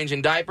good at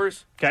changing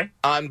diapers. Okay.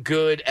 I'm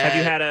good at.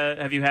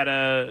 Have you had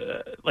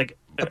a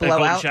blowout?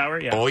 golden shower?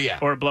 Yeah. Oh yeah.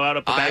 Or a blowout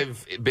up the back?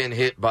 I've been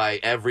hit by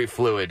every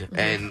fluid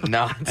and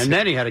not. And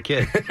then he had a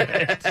kid.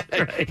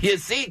 Right. You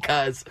see,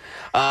 cuz.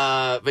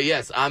 But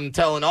yes, I'm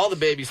telling all the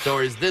baby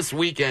stories this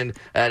weekend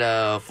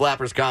at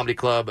Flappers Comedy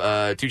Club.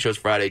 2 shows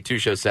Friday, 2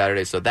 shows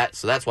Saturday. So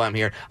that's why I'm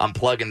here. I'm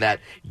plugging that.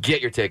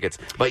 Get your tickets.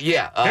 But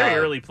yeah, very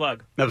early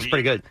plug. That was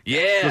pretty good.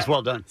 Yeah, it was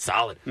well done.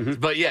 Solid.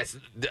 But yes,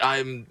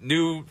 I'm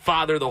new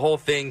father. The whole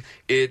thing.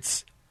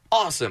 It's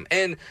awesome.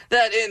 And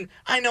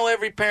I know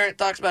every parent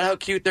talks about how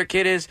cute their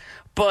kid is,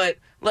 but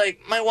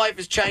like my wife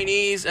is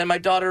Chinese and my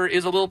daughter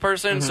is a little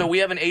person, so we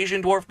have an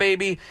Asian dwarf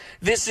baby.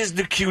 This is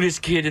the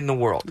cutest kid in the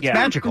world. It's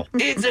magical.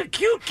 It's a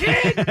cute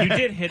kid. You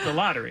did hit the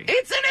lottery.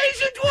 It's an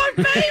Asian dwarf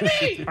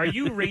baby. Are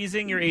you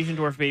raising your Asian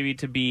dwarf baby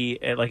to be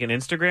like an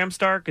Instagram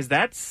star? Because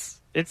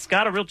it's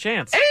got a real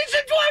chance.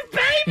 Asian dwarf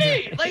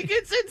baby! Like,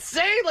 it's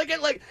insane.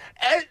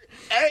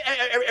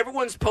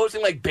 Everyone's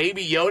posting, like,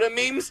 Baby Yoda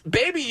memes.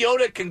 Baby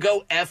Yoda can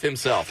go F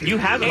himself. You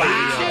have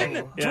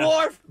Asian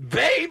dwarf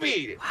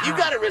baby. Wow. You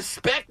got to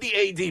respect the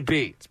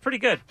ADB. It's pretty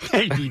good.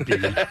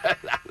 ADB.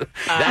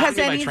 Has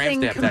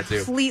anything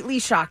completely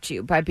shocked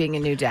you by being a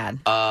new dad?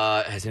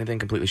 Has anything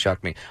completely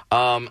shocked me?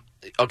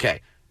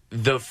 Okay.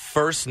 The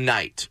first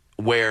night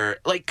where,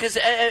 like, because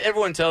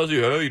everyone tells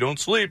you, oh, you don't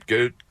sleep,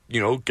 get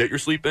your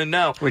sleep in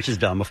now. Which is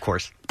dumb, of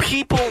course.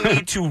 People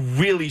need to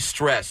really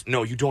stress,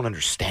 no, you don't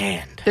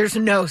understand. There's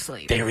no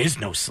sleep. There is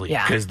no sleep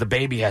because the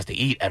baby has to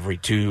eat every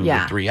 2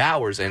 to 3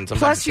 hours. And sometimes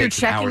plus you're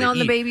checking on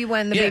the baby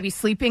when the baby's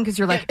sleeping because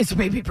you're like, is the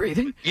baby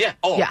breathing? Yeah.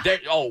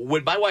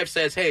 When my wife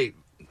says, hey,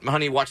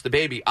 honey, watch the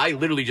baby, I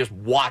literally just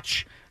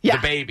watch the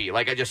baby.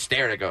 Like, I just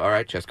stare and I go, all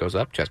right, chest goes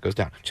up, chest goes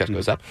down, chest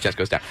goes up, chest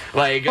goes down.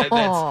 Like,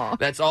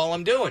 that's all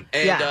I'm doing.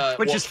 And,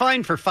 which is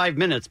fine for 5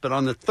 minutes, but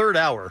on the third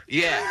hour.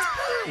 Yeah.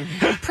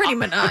 Pretty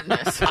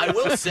monotonous. I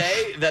will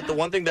say that the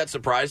one thing that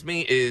surprised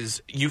me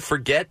is you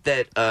forget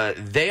that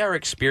they are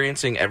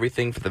experiencing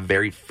everything for the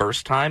very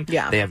first time.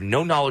 Yeah. They have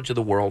no knowledge of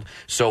the world,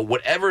 so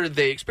whatever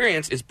they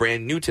experience is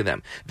brand new to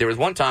them. There was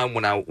one time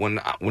when I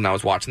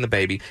was watching the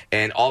baby,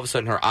 and all of a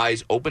sudden her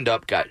eyes opened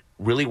up, got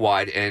really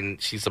wide,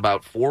 and she's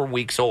about 4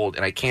 weeks old,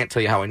 and I can't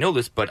tell you how I know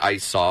this, but I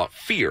saw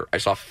fear. I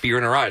saw fear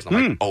in her eyes. And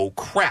I'm like, oh,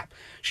 crap.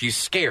 She's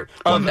scared.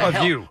 What the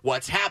hell? You.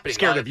 What's happening?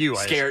 Scared of you.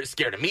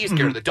 Scared of me,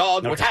 scared of the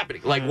dog. Okay. What's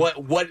happening? Like,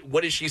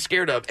 what is she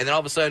scared of? And then all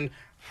of a sudden,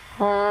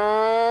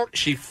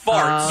 she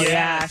farts. Oh,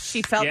 yeah,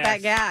 she felt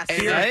that gas.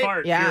 Fear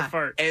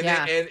fart.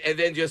 And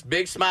then just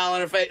big smile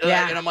on her face.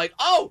 Yeah. And I'm like,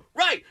 oh,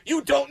 right.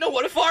 You don't know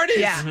what a fart is.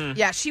 Yeah.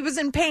 Yeah, she was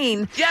in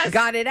pain. Yes.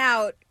 Got it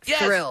out.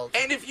 Yes. Thrilled.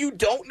 And if you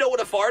don't know what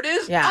a fart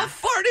is, a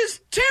fart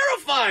is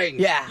terrifying.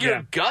 Yeah.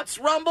 Your guts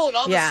rumble, and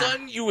all of a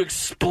sudden you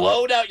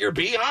explode out your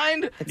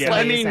behind.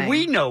 I mean,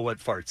 we know what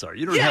farts are.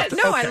 You don't have to.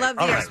 No, I love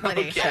the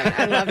explanation.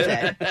 I loved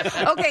it.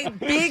 Okay,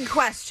 big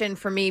question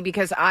for me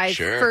because I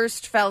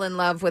first fell in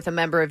love with a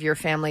member of your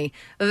family.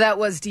 That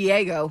was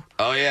Diego.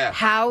 Oh, yeah.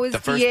 How is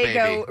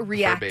Diego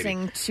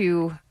reacting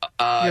to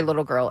your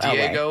little girl,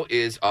 Diego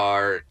is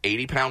our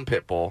 80-pound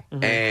pit bull,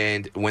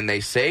 and when they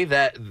say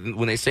that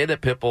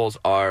pit bulls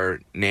are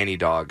nanny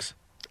dogs.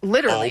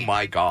 Literally. Oh,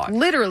 my God.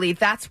 Literally,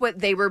 that's what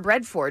they were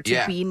bred for,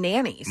 to be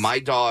nannies. My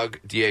dog,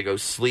 Diego,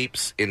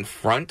 sleeps in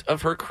front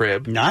of her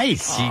crib.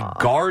 Nice. He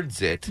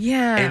guards it.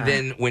 Yeah. And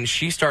then when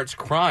she starts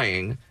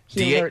crying,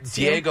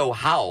 Diego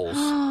howls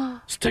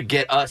to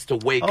get us to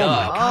wake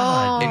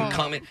up and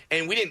come in.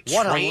 And we didn't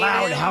What train a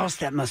loud him. house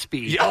that must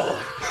be.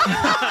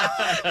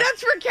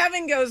 That's where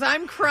Kevin goes,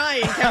 I'm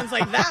crying. Kevin's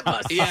like, that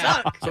must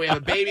suck. So we have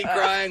a baby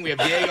crying. We have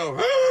Diego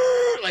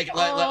like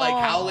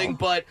howling,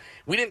 but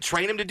we didn't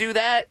train him to do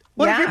that.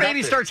 What if your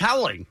baby starts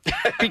howling?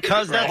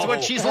 Because that's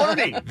what she's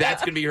learning.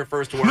 That's going to be her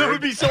first word. That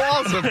would be so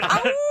awesome.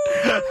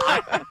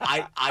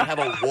 I have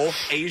a wolf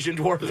Asian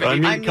dwarf baby.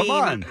 I mean, come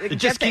on. It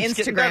just keeps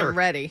the Instagram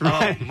ready.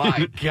 Oh,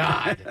 my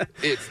God.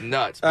 It's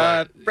nuts.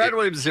 Brad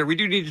Williams is here. We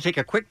do need to take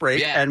a quick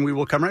break, and we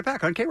will come right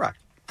back on K-Rock.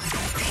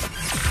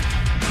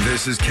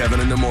 This is Kevin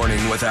in the Morning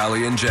with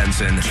Ali and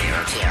Jensen.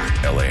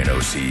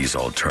 LANOC's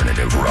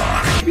Alternative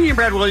Rock. Me and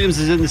Brad Williams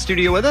is in the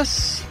studio with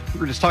us.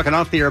 We're just talking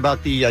off the air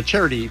about the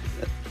charity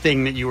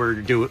thing that you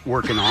were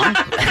working on.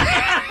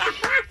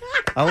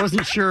 I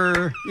wasn't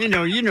sure. You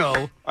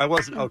know. I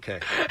wasn't. Okay.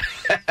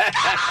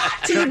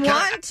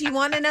 Do you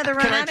want another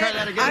run at it? try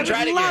that again? I would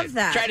Try it love again.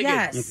 that. Try it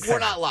again. Yes. We're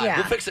not live. Yeah.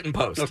 We'll fix it in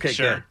post. Okay,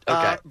 Sure. good.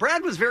 Okay.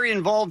 Brad was very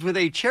involved with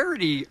a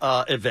charity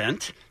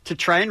event to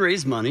try and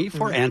raise money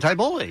for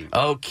anti-bullying.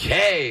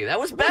 Okay, that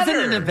was It better.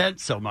 wasn't an event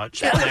so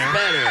much. That was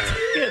better.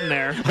 Getting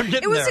there.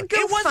 It was a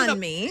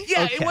GoFundMe.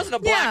 Yeah, it wasn't a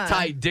black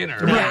tie dinner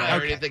or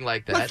anything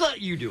like that. Let's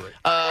let you do it.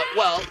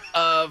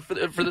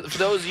 For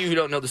those of you who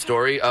don't know the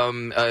story,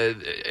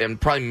 and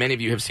probably many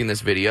of you have seen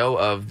this video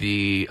of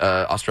the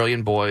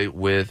Australian boy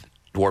with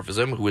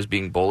dwarfism who was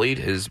being bullied.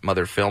 His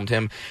mother filmed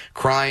him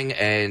crying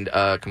and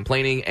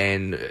complaining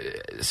and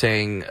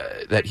saying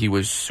that he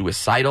was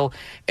suicidal.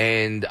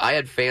 And I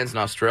had fans in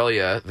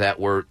Australia that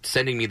were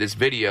sending me this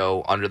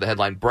video under the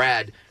headline,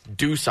 "Brad,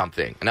 do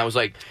something." And I was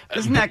like...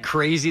 Isn't that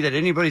crazy that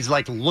anybody's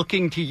like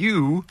looking to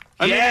you?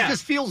 I mean, it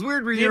just feels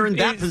weird when you're in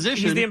that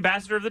position. He's the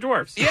ambassador of the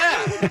dwarfs. Yeah,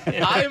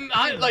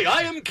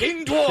 I am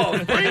King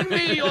Dwarf. Bring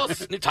me your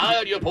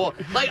tired, you poor.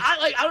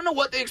 I don't know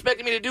what they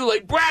expected me to do.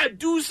 Like, Brad,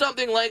 do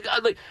something.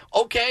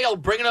 Okay, I'll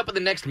bring it up at the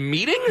next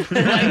meeting.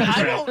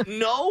 I don't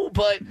know,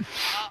 but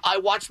I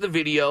watched the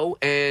video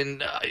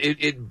and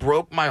it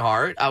broke my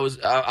heart. I was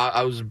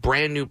a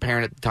brand new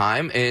parent at the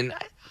time, and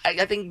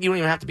I think you don't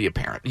even have to be a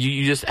parent.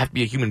 You just have to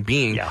be a human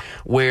being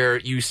where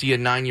you see a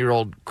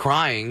 9-year-old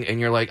crying and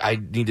you're like, I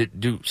need to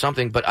do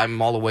something, but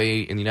I'm all the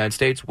way in the United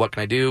States. What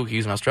can I do?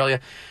 He's in Australia.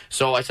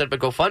 So I set up a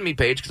GoFundMe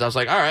page because I was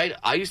like, all right,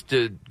 I used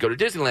to go to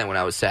Disneyland when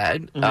I was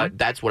sad.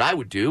 That's what I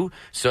would do.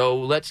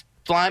 So let's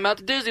fly him out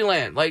to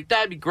Disneyland.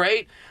 That'd be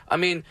great. I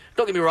mean,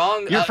 don't get me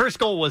wrong. Your first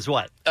goal was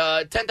what?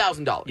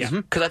 $10,000.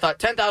 Because I thought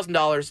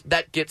 $10,000,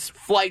 that gets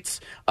flights,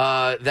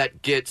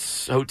 that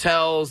gets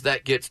hotels,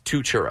 that gets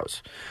 2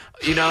 churros.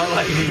 You know,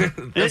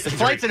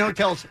 flights and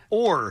hotels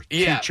or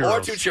 2 churros.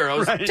 Or 2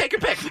 churros. Right. Take your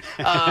pick.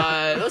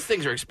 Those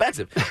things are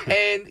expensive.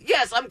 And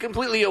yes, I'm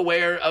completely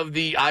aware of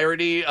the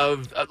irony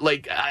of,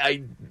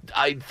 I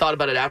thought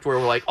about it afterward.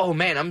 We're like, oh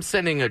man, I'm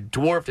sending a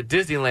dwarf to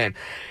Disneyland.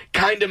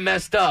 Kind of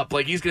messed up.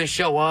 He's going to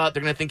show up.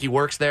 They're going to think he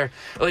works there.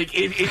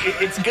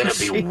 It's going to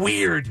be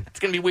weird. It's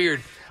going to be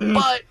weird.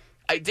 But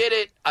I did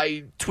it.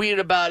 I tweeted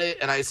about it,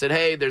 and I said,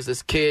 hey, there's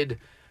this kid.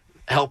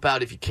 Help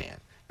out if you can.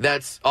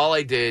 That's all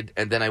I did,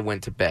 and then I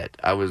went to bed.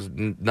 I was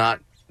not...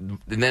 And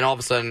then all of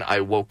a sudden,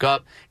 I woke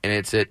up, and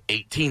it's at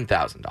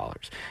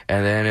 $18,000.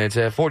 And then it's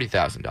at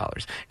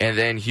 $40,000. And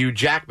then Hugh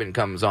Jackman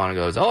comes on and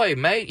goes, oh, hey,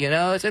 mate,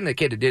 send the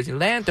kid to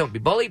Disneyland. Don't be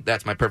bullied.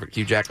 That's my perfect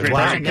Hugh Jackman.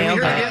 Wow,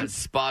 nailed that.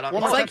 Spot on.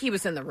 It's like he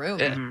was in the room.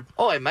 Yeah. Mm-hmm.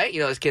 Oh, hey, mate,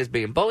 this kid's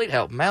being bullied.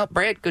 Help him out.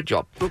 Brad, good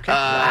job. Okay.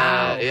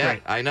 Wow. Yeah,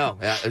 great. I know.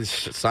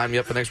 Sign me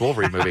up for the next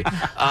Wolverine movie.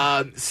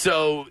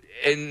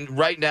 And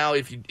right now,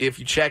 if you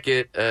check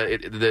it,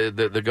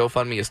 the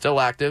GoFundMe is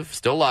still active,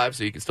 still live,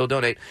 so you can still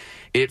donate.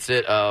 It's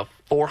at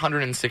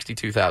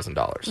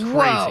 $462,000.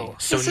 Whoa!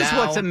 So this is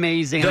what's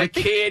amazing. The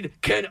kid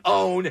can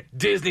own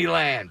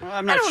Disneyland.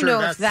 I'm not I don't sure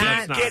know if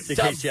He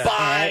gets to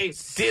buy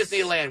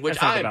Disneyland,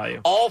 which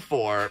I'm all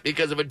for,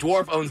 because if a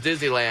dwarf owns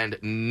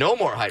Disneyland, no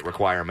more height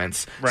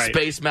requirements. Right.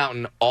 Space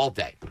Mountain all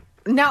day.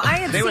 Now, I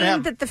had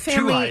seen that the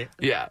family...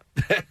 Yeah.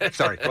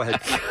 Sorry, go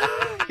ahead.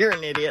 You're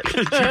an idiot.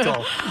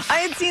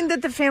 I had seen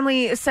that the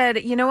family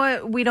said, you know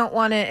what, we don't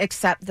want to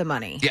accept the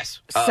money.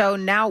 Yes. So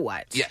now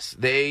what? Yes.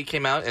 They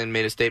came out and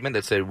made a statement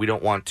that said, we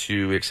don't want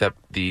to accept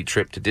the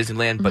trip to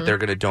Disneyland, but they're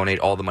going to donate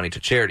all the money to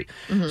charity.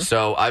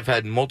 So I've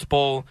had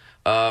multiple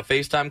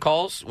FaceTime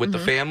calls with the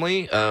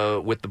family,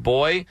 with the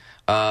boy,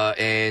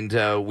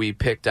 and we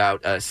picked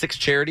out 6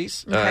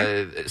 charities,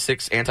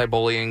 6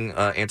 anti-bullying,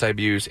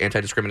 anti-abuse,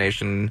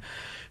 anti-discrimination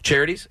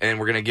charities, and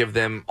we're going to give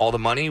them all the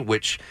money,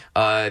 which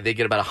they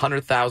get about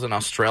 100,000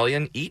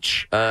 Australian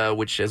each,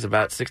 which is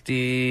about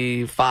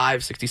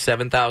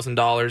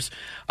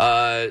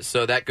 $67,000.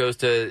 So that goes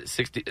to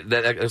 6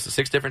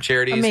 different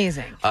charities.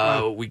 Amazing.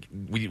 We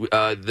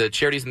the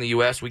charities in the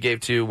U.S. we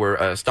gave to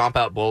were Stomp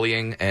Out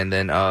Bullying, and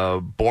then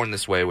Born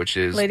This Way, which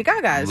is Lady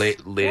Gaga's. Lady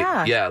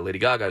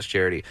Gaga's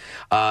charity.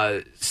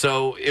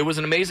 So it was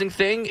an amazing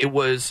thing. It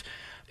was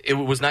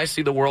nice to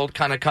see the world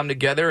kind of come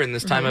together in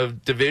this time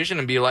of division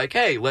and be like,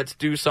 hey, let's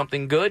do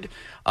something good.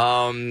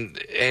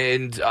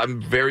 And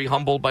I'm very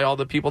humbled by all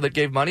the people that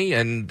gave money.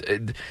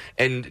 And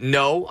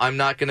no, I'm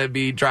not going to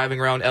be driving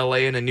around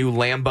L.A. in a new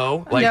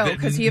Lambo. No,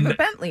 because you have a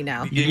Bentley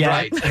now.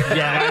 Right.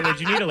 Yeah, why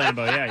would you need a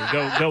Lambo?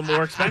 Yeah, you go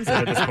more expensive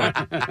at this point.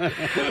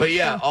 But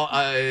yeah,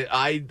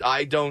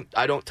 I don't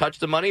touch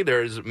the money.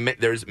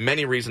 There's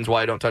many reasons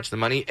why I don't touch the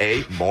money.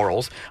 A,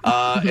 morals.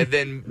 And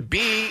then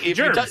B, if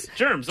germs. you touch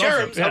Germs,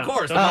 of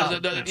course. Germs.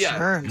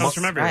 Comes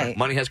from everywhere. Right.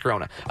 Money has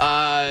corona.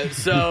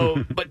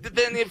 But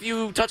then if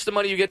you touch the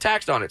money, you get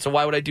taxed on it. So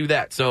why would I do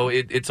that? So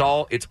it's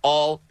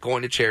all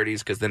going to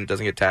charities, because then it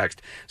doesn't get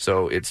taxed.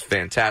 So it's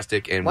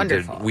fantastic, and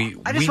wonderful. we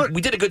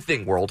did a good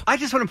thing, world. I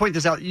just want to point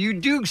this out. You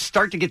do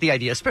start to get the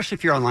idea, especially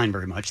if you're online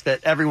very much,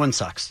 that everyone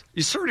sucks.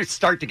 You sort of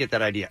start to get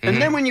that idea,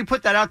 and then when you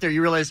put that out there,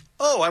 you realize,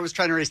 oh, I was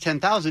trying to raise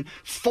 $10,000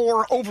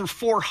 for over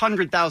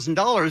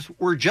 $400,000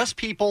 were just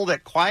people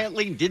that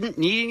quietly didn't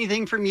need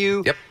anything from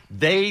you. Yep.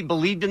 They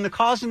believed in the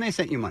cause and they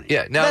sent you money.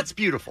 Yeah, now that's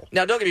beautiful.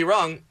 Now, don't get me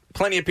wrong.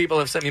 plenty of people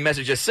have sent me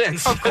messages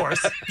since. Of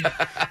course.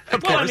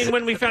 Well, I mean,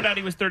 when we found out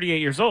he was 38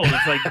 years old,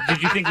 it's like,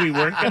 did you think we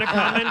weren't going to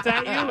comment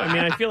at you? I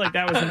mean, I feel like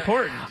that was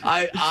important.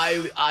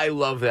 I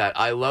love that.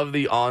 I love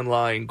the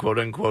online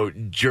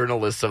quote-unquote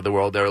journalists of the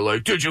world that are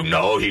like, did you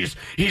know he's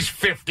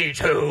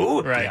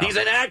 52? Right. He's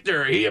an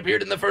actor. He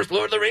appeared in the first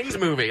Lord of the Rings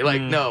movie.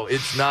 Like, no,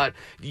 it's not.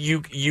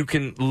 You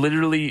can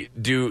literally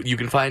you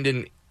can find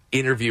an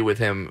interview with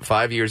him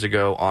 5 years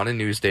ago on a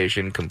news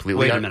station,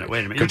 completely. Wait a minute.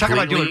 You're talking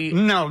about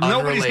doing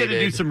nobody's going to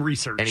do some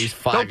research. And he's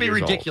 5 Don't be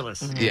years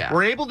ridiculous. Old. Yeah,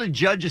 we're able to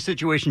judge a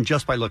situation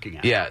just by looking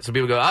at it. Yeah, so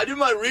people go, I do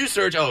my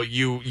research. Oh,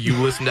 you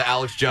listen to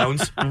Alex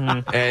Jones,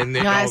 and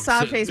they I go,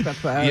 saw a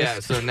Facebook post. Yeah,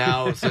 so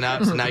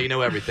now you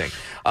know everything.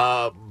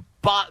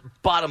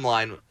 Bottom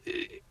line.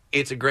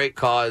 It's a great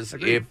cause.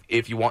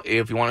 If you want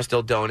to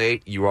still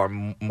donate, you are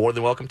more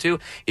than welcome to.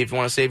 If you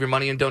want to save your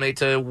money and donate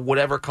to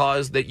whatever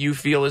cause that you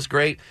feel is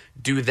great,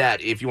 do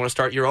that. If you want to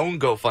start your own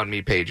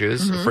GoFundMe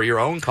pages for your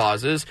own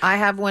causes, I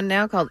have one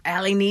now called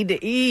Allie Need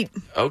to Eat.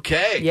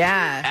 Okay.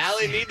 Yeah.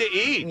 Allie Need to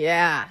Eat.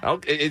 Yeah.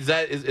 Okay. Is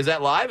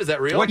that live? Is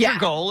that real? What's your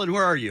goal and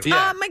where are you?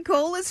 Yeah. My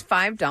goal is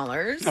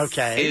 $5.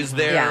 Okay. Is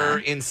there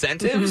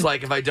incentives?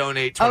 Like if I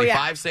donate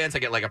 25 cents, I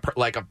get like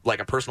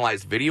a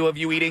personalized video of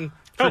you eating?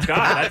 Oh,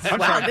 God.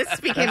 Wow, this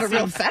became a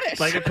real fetish.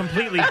 Like a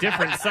completely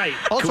different site.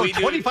 Also,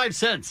 25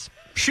 cents.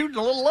 Shooting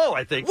a little low,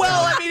 I think.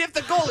 Well, I mean, if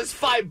the goal is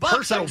 $5,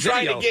 Personal I'm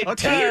trying video. to get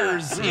Okay.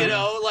 tears, you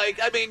know? Like,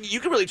 I mean, you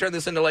can really turn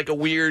this into like a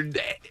weird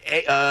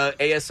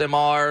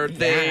ASMR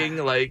thing.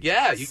 Like,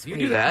 yeah, you can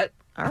do that.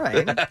 All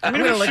right. I'm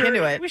going to look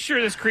into it. We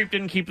sure this creep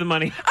didn't keep the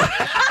money.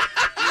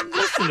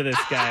 Listen to this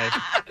guy.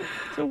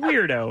 It's a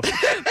weirdo.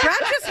 Brad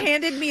just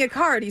handed me a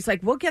card. He's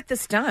like, we'll get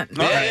this done.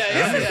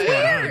 Yeah, This is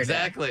weird.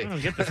 exactly. I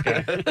don't get this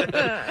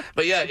guy.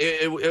 But yeah,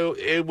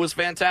 it was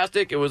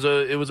fantastic. It was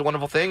a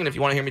wonderful thing. And if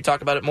you want to hear me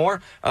talk about it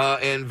more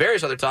and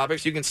various other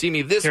topics, you can see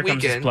me this Here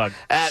comes his weekend plug.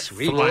 at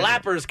Sweet.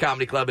 Flappers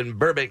Comedy Club in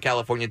Burbank,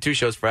 California. 2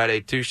 shows Friday,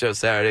 2 shows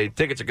Saturday.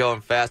 Tickets are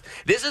going fast.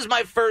 This is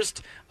my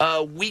first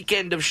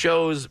weekend of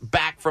shows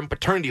back from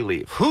paternity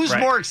leave. Who's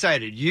more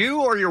excited,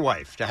 you or your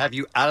wife, to have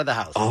you out of the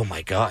house? Oh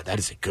my God, that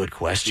is a good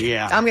question.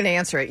 Yeah. I'm going to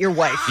answer it. Your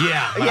wife.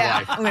 Yeah, my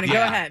wife. I'm going to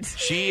go ahead.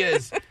 She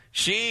is.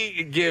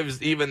 She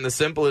gives even the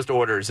simplest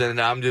orders, and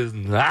I'm just,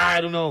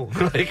 I don't know.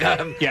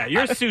 Yeah,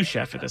 you're a sous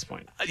chef at this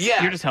point.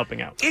 Yeah. You're just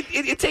helping out.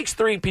 It takes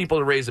 3 people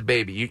to raise a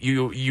baby.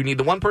 You need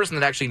the one person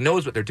that actually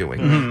knows what they're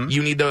doing.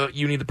 You need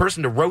the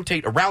person to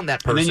rotate around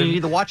that person. And then you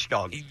need the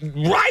watchdog.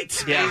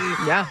 Right.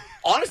 Yeah. Yeah.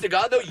 Honest to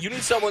God, though, you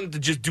need someone to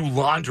just do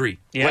laundry.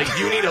 Yeah. Like,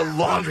 you need a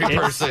laundry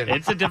person.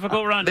 It's a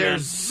difficult run. There's man.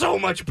 so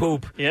much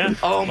poop. Yeah.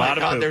 Oh, A my lot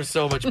of God, poop. there's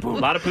so much poop. A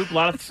lot of poop.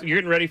 You're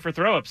getting ready for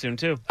throw up soon,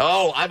 too.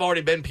 Oh, I've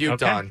already been puked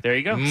Okay, on. there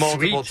you go.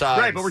 Multiple Sweet.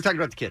 times. Right, but we're talking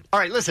about the kid. All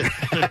right, listen.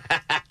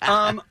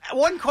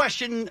 One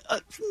question,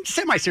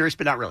 semi-serious,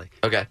 but not really.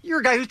 Okay.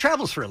 You're a guy who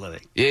travels for a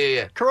living.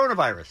 Yeah.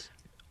 Coronavirus.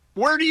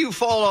 Where do you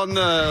fall on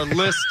the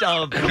list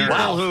of people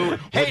Wow. who,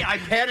 hey, I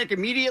panic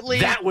immediately.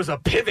 That was a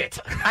pivot.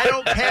 I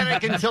don't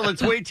panic until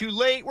it's way too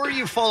late. Where do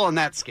you fall on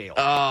that scale?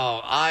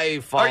 Oh, I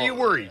fall. Are you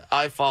worried?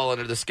 I fall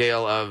under the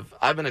scale of,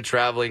 I've been a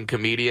traveling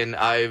comedian.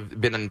 I've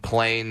been in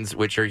planes,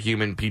 which are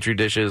human petri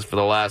dishes, for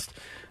the last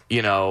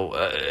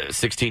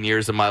 16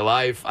 years of my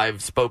life.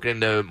 I've spoken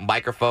into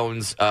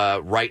microphones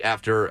right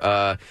after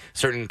a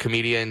certain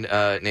comedian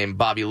named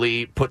Bobby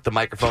Lee put the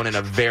microphone in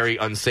a very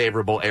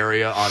unsavorable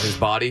area on his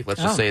body.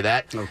 Let's just say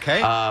that.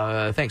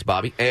 Okay. Thanks,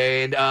 Bobby.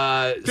 And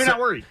You're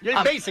not worried.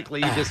 Basically,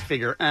 you just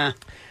figure,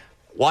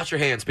 wash your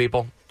hands,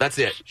 people. That's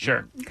it.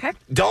 Sure. Okay.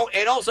 Don't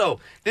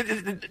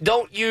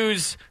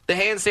use the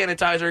hand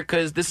sanitizer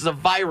because this is a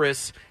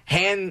virus.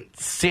 Hand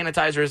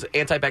sanitizer is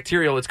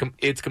antibacterial.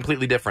 It's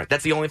completely different.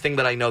 That's the only thing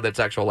that I know that's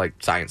actual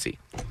sciencey.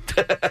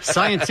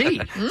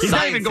 Sciencey. He's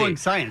not even going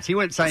science. He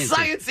went sciencey.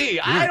 Sciencey.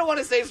 I don't want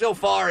to say so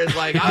far as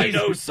I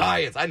know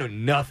science. I know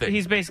nothing.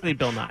 He's basically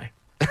Bill Nye.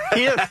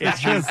 He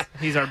is.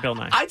 He's our Bill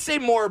Nye. I'd say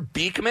more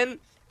Beekman.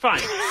 Fine.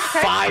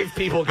 5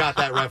 people got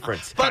that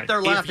reference. But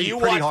they're laughing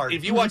pretty hard.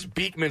 If you watched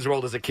Beekman's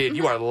World as a kid,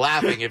 you are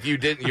laughing. If you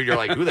didn't, you're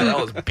like, who the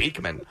hell is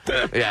Beekman?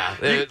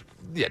 Yeah.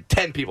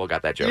 10 people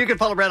got that joke. You can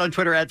follow Brad on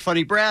Twitter at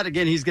FunnyBrad.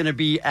 Again, he's going to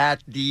be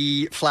at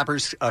the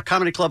Flappers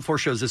Comedy Club, 4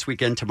 shows this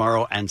weekend,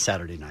 tomorrow and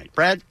Saturday night.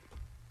 Brad,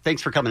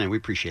 thanks for coming in. We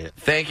appreciate it.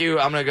 Thank you.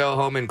 I'm going to go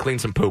home and clean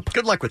some poop.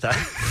 Good luck with that.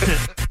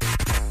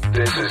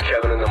 This is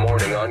Kevin in the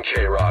Morning on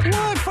K-Rock. What?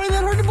 I find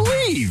that hard to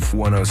believe.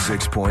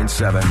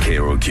 106.7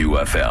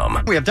 KROQ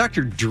FM. We have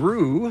Dr.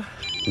 Drew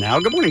now.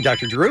 Good morning,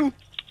 Dr. Drew.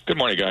 Good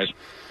morning, guys.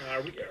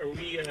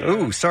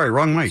 Oh, sorry,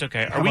 wrong mic. It's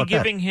okay. How Are we about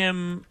that? giving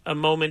him a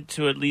moment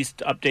to at least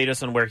update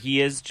us on where he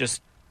is?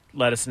 Just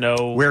let us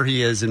know. Where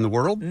he is in the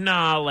world?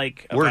 Nah,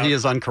 where he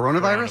is on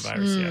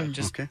coronavirus?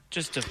 Yeah.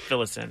 Just to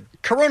fill us in.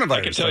 Coronavirus.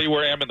 I can tell you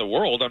where I am in the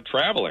world. I'm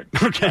traveling.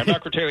 Okay. I'm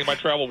not curtailing my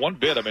travel one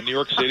bit. I'm in New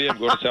York City. I'm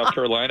going to South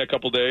Carolina a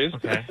couple days.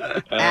 Okay.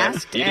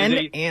 Asked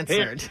and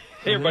answered.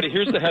 Hey, everybody,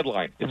 here's the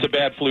headline. It's a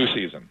bad flu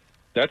season.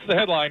 That's the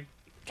headline.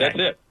 That's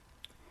it.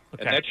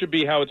 Okay. And that should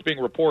be how it's being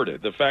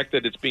reported. The fact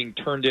that it's being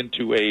turned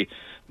into a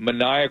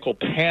maniacal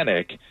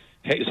panic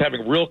is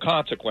having real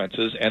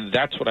consequences, and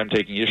that's what I'm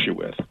taking issue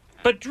with.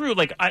 But Drew,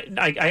 like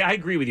I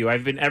agree with you.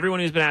 Everyone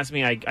who's been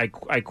asking me,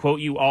 I quote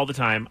you all the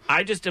time.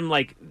 I just am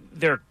like,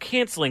 they're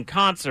canceling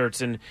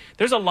concerts, and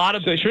there's a lot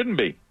of. They shouldn't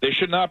be. They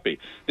should not be.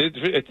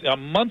 A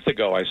month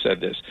ago, I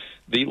said this.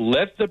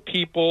 Let the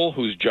people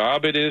whose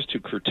job it is to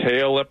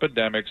curtail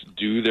epidemics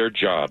do their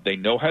job. They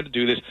know how to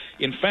do this.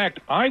 In fact,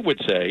 I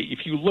would say,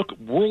 if you look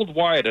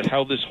worldwide at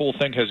how this whole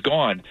thing has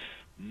gone,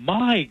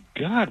 my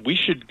God, we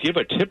should give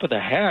a tip of the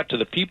hat to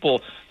the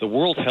people, the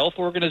World Health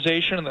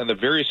Organization and the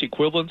various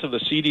equivalents of the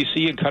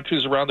CDC in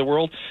countries around the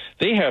world.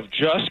 They have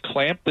just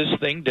clamped this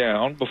thing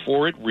down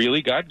before it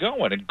really got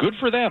going, and good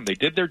for them. They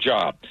did their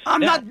job.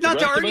 I'm not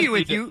to argue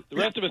with you. The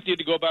rest of us need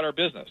to go about our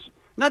business.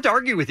 Not to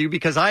argue with you,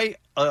 because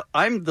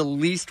I'm the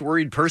least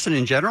worried person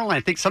in general, and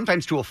I think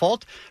sometimes to a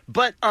fault.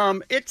 But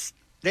it's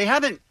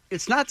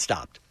not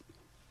stopped.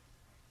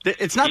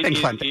 It's not been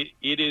clamped.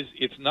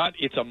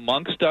 It's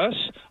amongst us.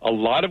 A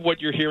lot of what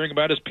you're hearing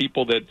about is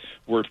people that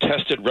were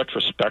tested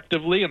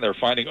retrospectively, and they're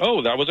finding,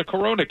 oh, that was a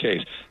corona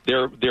case.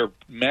 They're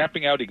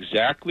mapping out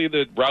exactly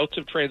the routes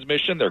of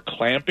transmission. They're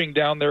clamping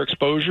down their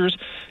exposures.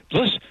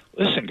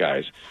 Listen,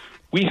 guys.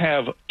 We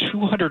have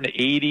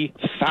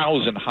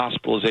 280,000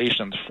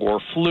 hospitalizations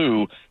for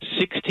flu,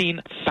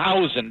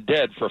 16,000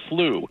 dead for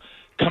flu.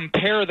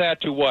 Compare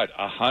that to what,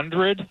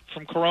 100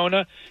 from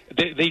corona?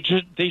 They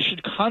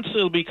should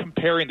constantly be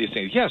comparing these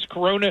things. Yes,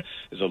 corona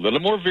is a little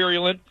more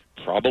virulent,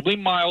 probably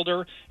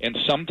milder, and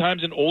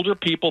sometimes in older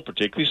people,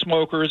 particularly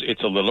smokers,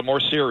 it's a little more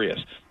serious.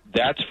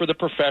 That's for the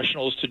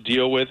professionals to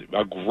deal with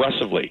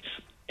aggressively.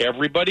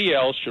 Everybody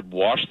else should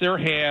wash their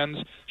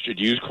hands, should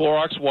use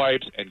Clorox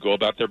wipes, and go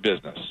about their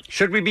business.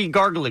 Should we be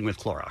gargling with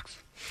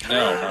Clorox?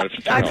 No, not if you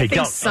I think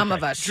some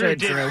of us should,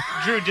 Drew.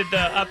 Drew, did the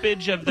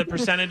uppage of the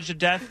percentage of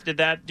death, did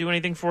that do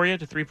anything for you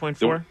to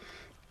 3.4?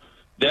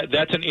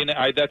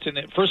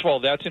 First of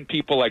all, that's in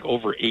people like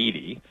over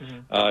 80,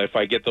 if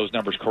I get those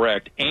numbers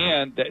correct.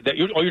 And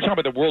you're talking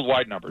about the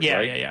worldwide numbers,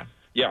 right?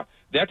 Yeah.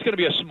 That's going to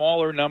be a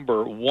smaller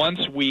number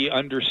once we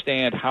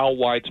understand how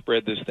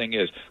widespread this thing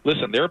is.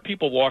 Listen, there are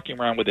people walking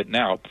around with it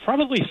now,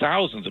 probably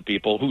thousands of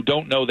people who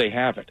don't know they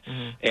have it.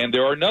 And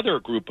there are another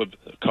group of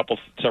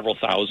several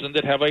thousand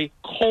that have a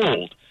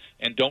cold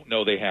and don't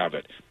know they have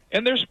it.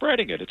 And they're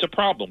spreading it. It's a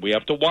problem. We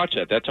have to watch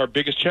that. That's our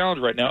biggest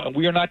challenge right now. And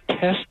we are not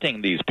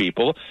testing these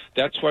people.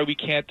 That's why we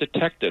can't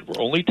detect it.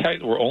 We're only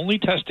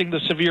testing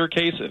the severe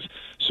cases.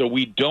 So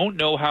we don't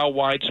know how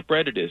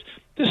widespread it is.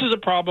 This is a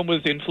problem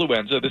with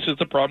influenza. This is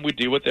the problem we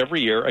deal with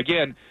every year.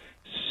 Again,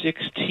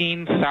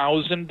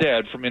 16,000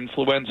 dead from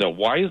influenza.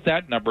 Why is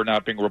that number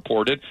not being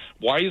reported?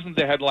 Why isn't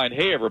the headline,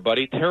 hey,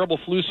 everybody, terrible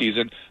flu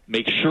season.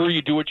 Make sure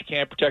you do what you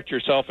can to protect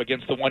yourself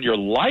against the one you're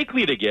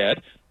likely to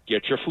get.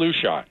 Get your flu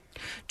shot.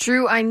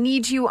 Drew, I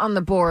need you on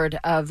the board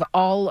of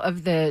all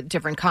of the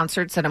different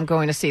concerts that I'm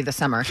going to see this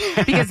summer.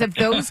 Because if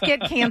those get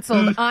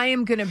canceled, I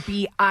am going to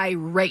be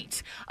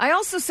irate. I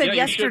also said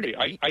yesterday...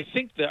 I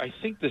think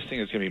this thing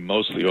is going to be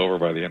mostly over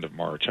by the end of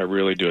March. I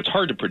really do. It's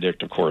hard to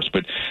predict, of course,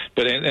 but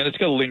it's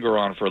going to linger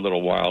on for a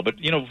little while. But,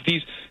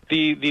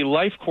 the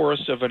life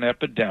course of an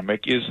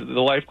epidemic is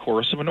the life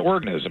course of an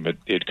organism.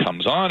 It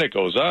comes on, it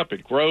goes up,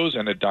 it grows,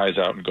 and it dies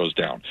out and goes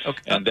down.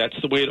 Okay. And that's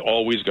the way it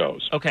always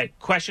goes. Okay,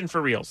 question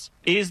for reals.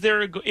 Is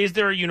there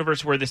a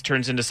universe where this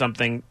turns into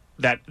something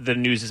that the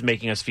news is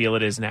making us feel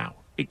it is now?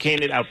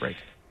 Can it outbreak?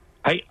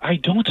 I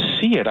don't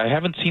see it. I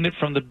haven't seen it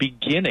from the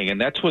beginning,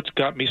 and that's what's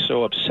got me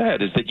so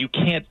upset. Is that you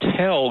can't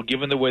tell,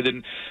 given the way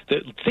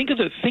think of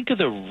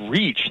the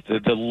reach,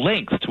 the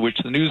length to which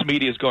the news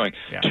media is going.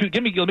 Yeah.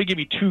 Let me give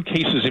you two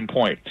cases in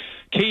point.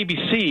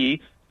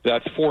 KBC.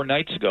 About 4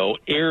 nights ago,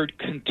 aired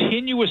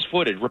continuous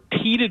footage,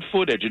 repeated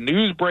footage,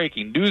 news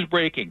breaking,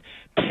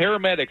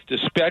 paramedics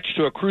dispatched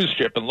to a cruise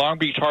ship in Long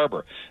Beach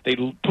Harbor. They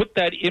put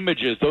those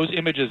images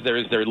there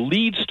as their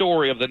lead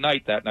story of the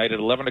night that night at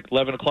 11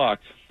 o'clock.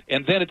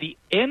 And then at the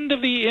end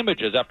of the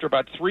images, after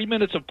about 3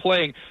 minutes of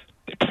playing,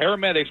 the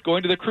paramedics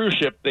going to the cruise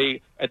ship,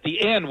 they at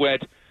the end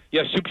went,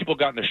 yes, 2 people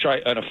got in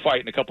a fight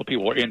and a couple of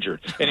people were injured.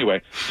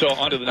 Anyway, so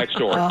on to the next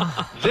story.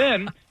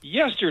 Then,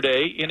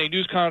 yesterday, in a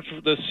news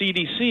conference with the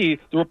CDC,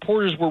 the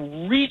reporters were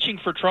reaching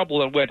for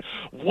trouble and went,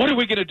 what are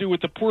we going to do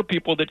with the poor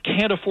people that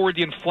can't afford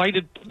the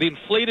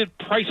inflated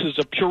prices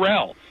of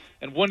Purell?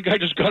 And one guy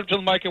just got up to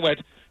the mic and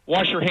went,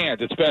 wash your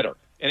hands, it's better.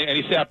 And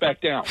he sat back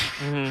down.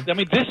 Mm-hmm. I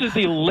mean, this is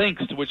the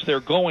lengths to which they're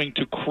going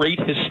to create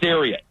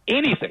hysteria.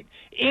 Anything,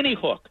 any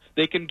hook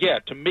they can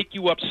get to make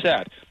you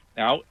upset.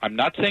 Now, I'm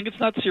not saying it's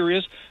not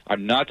serious.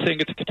 I'm not saying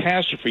it's a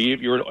catastrophe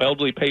if you're an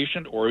elderly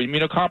patient or an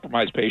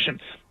immunocompromised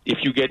patient.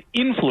 If you get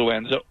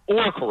influenza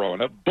or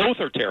corona, both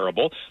are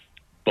terrible.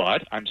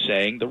 But I'm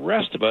saying the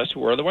rest of us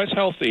who are otherwise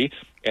healthy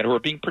and who are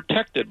being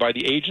protected by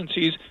the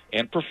agencies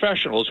and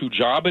professionals whose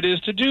job it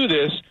is to do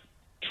this,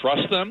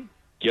 trust them.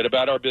 Get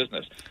about our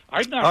business.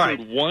 I've not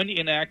heard one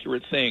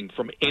inaccurate thing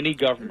from any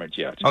government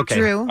yet. Okay.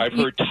 Drew, I've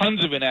heard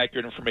tons of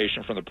inaccurate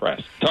information from the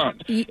press.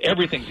 Tons.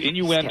 Everything's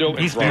innuendo.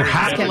 He's very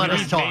happy.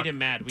 We've made him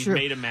mad. We've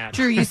made him mad.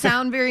 Drew, you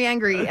sound very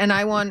angry, and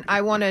I want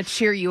to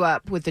cheer you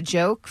up with a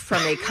joke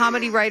from a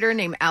comedy writer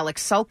named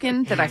Alex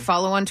Sulkin that I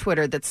follow on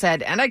Twitter that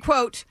said, and I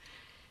quote,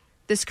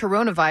 This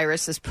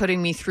coronavirus is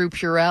putting me through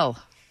Purell.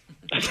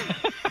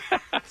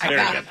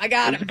 I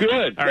got him.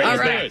 Good. All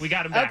right, Good. we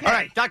got him back. Okay. All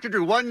right, Dr.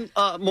 Drew, one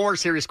more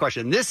serious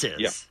question. This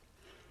is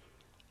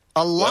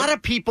a lot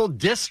of people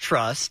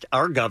distrust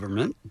our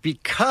government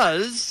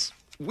because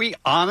we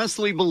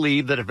honestly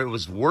believe that if it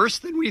was worse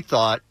than we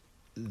thought,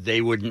 they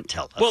wouldn't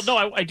tell us. Well,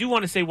 no, I do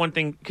want to say one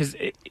thing, because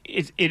it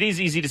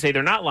is easy to say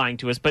they're not lying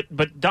to us,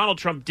 but Donald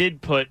Trump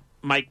did put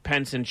Mike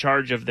Pence in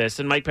charge of this,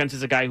 and Mike Pence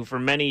is a guy who for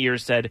many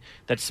years said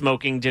that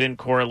smoking didn't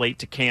correlate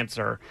to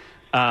cancer.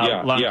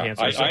 Lung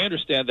cancer. I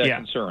understand that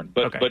concern,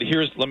 but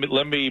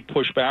let me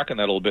push back on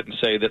that a little bit and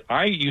say that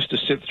I used to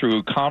sit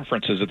through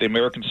conferences at the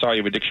American Society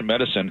of Addiction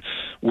Medicine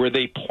where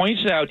they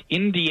pointed out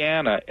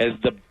Indiana as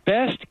the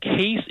best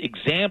case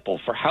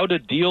example for how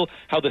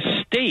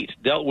the state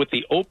dealt with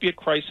the opiate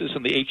crisis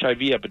and the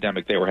HIV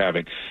epidemic they were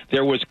having.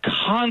 There was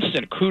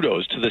constant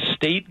kudos to the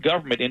state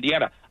government,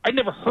 Indiana. I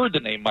never heard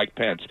the name Mike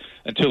Pence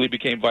until he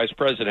became vice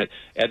president.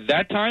 At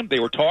that time, they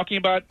were talking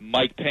about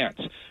Mike Pence.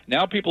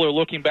 Now people are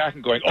looking back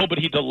and going, oh, but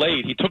he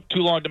delayed. He took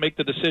too long to make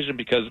the decision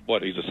because,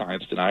 he's a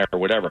science denier or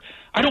whatever.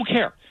 I don't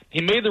care.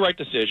 He made the right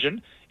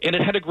decision, and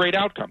it had a great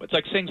outcome. It's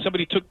like saying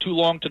somebody took too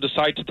long to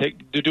decide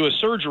to do a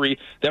surgery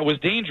that was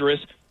dangerous.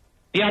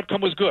 The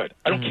outcome was good.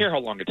 I don't care how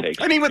long it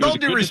takes. I mean, with all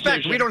due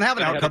respect, we don't have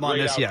an outcome on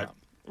this yet.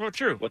 Well,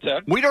 true. What's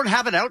that? We don't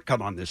have an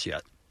outcome on this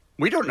yet.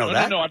 We don't know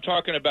that. No, I'm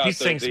talking about the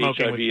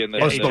HIV and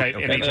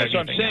the so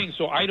I'm saying,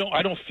 so I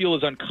don't feel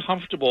as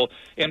uncomfortable.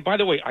 And by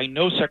the way, I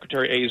know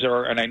Secretary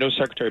Azar and I know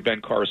Secretary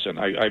Ben Carson.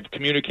 I've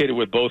communicated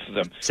with both of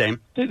them.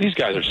 Same. These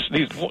guys are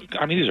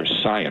these are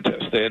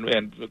scientists,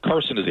 and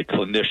Carson is a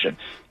clinician.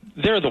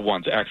 They're the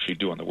ones actually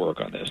doing the work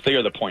on this. They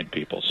are the point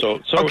people.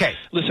 So okay.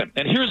 Listen,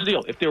 and here's the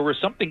deal: if there was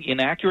something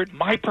inaccurate,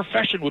 my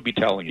profession would be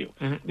telling you.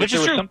 Mm-hmm. Which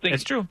is true.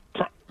 It's true.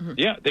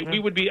 Yeah, we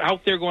would be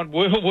out there going,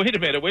 wait a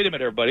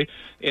minute, everybody.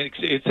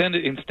 Instead,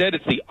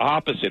 it's the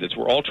opposite.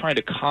 We're all trying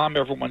to calm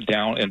everyone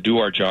down and do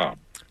our job.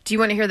 Do you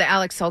want to hear the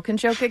Alex Sulkin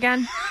joke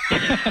again?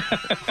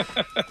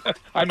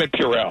 I'm in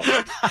Purell.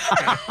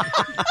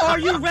 Are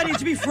you ready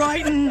to be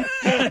frightened?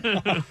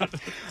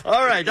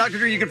 All right, Dr.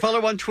 Drew, you can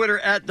follow on Twitter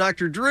at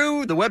Dr.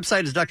 Drew. The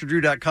website is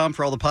drdrew.com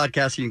for all the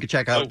podcasts you can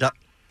check out.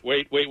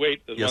 Wait.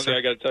 There's one thing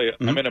I got to tell you.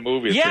 Mm-hmm. I'm in a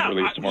movie that's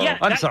released tomorrow.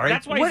 I'm sorry.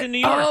 That's why he's in New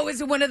York. Oh,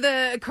 is it one of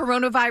the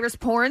coronavirus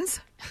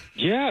porns?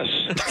 Yes.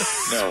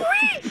 No.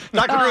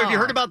 Dr. Drew, have you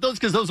heard about those?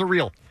 Because those are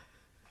real.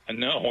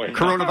 No.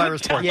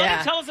 Coronavirus porn.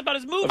 Tell us about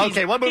his movie.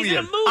 Okay, what movie? He's in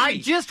a movie. I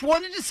just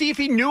wanted to see if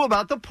he knew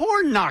about the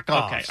porn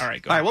knockoffs. Okay, all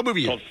right, go All right, what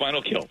movie? It's called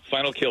Final Kill.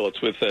 Final Kill. It's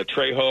with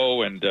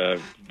Trejo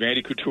and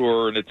Randy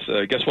Couture, and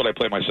it's guess what? I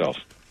play myself.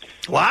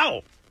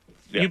 Wow.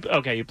 Yeah.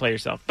 You play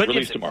yourself. But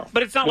released tomorrow.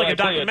 But it's not like a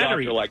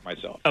documentary. I like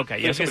myself. Okay,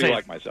 yes,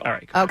 like myself. All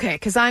right. Okay,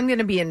 because I'm going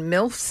to be in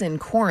MILFs in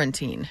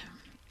quarantine.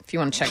 If you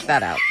want to check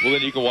that out. Well,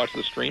 then you can watch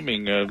the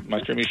streaming, my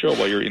streaming show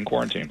while you're in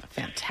quarantine.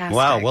 Fantastic.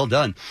 Wow, well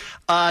done.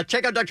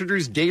 Check out Dr.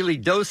 Drew's Daily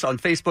Dose on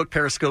Facebook,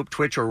 Periscope,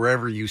 Twitch, or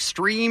wherever you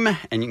stream.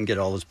 And you can get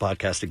all his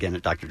podcasts again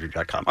at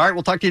drdrew.com. All right,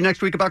 we'll talk to you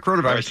next week about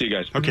coronavirus. All right, see you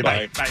guys. Okay,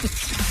 bye. Bye.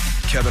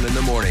 Kevin in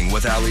the Morning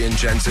with Ali and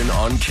Jensen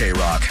on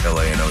K-Rock,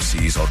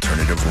 LANOC's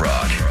Alternative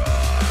Rock.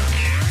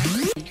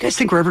 You guys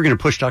think we're ever going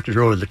to push Dr.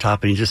 Drew over the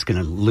top and he's just going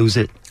to lose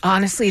it?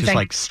 Honestly,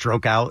 just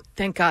stroke out?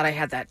 Thank God I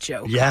had that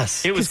joke.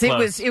 Yes. It was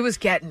close. It was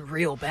getting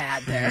real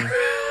bad there.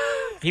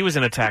 He was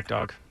an attack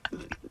dog.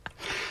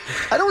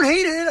 I don't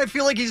hate it. I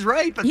feel like he's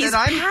right. But he's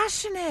then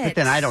passionate. But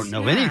then I don't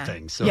know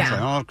anything. So it's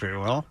like, okay,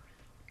 well.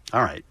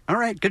 All right.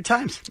 Good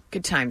times.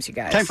 Good times, you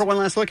guys. Time for one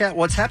last look at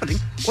what's happening.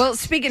 Well,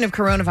 speaking of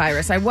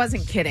coronavirus, I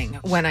wasn't kidding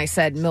when I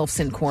said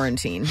MILFs in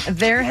quarantine.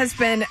 There has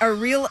been a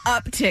real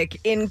uptick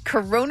in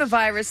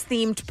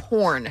coronavirus-themed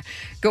porn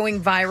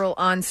going viral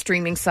on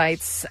streaming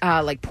sites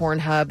like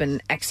Pornhub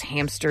and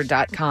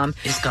xhamster.com.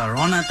 It's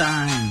Corona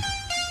time.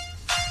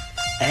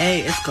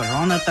 Hey, it's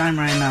Corona time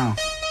right now.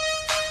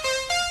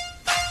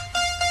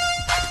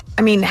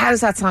 I mean, how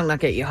does that song not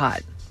get you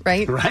hot?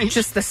 Right?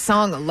 Just the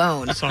song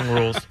alone. That song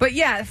rules. But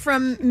yeah,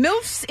 from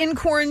MILFs in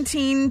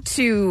quarantine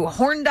to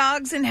horn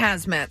dogs in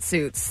hazmat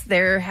suits,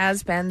 there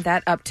has been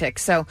that uptick.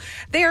 So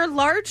they are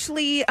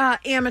largely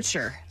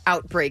amateur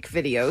outbreak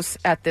videos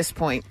at this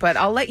point. But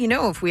I'll let you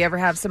know if we ever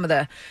have some of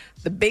the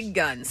big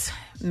guns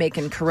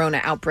making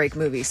corona outbreak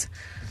movies.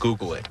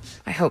 Google it.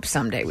 I hope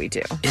someday we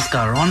do. It's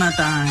Corona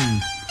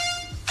time.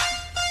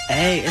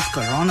 Hey, it's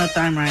Corona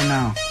time right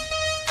now.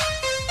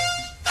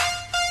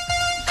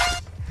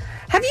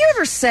 Have you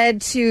ever said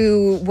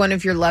to one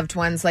of your loved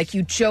ones, like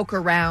you joke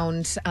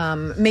around,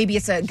 maybe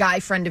it's a guy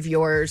friend of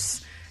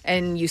yours,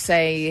 and you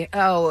say,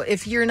 oh,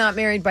 if you're not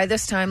married by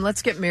this time,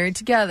 let's get married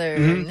together.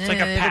 Mm-hmm. It's like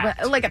a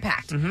pact. Like a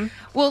pact. Mm-hmm.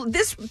 Well,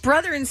 this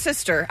brother and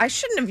sister, I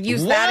shouldn't have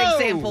used that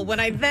example when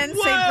I then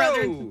say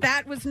brother.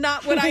 That was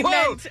not what I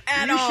meant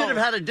at all. You should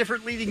have had a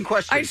different leading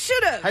question. I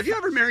should have. Have you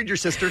ever married your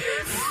sister?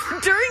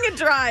 During a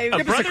drive.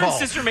 A brother and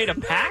sister made a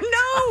pact?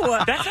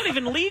 No. That's not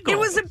even legal. It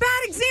was a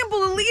bad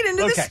example to lead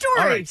into the story.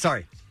 All right,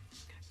 sorry.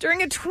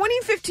 During a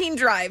 2015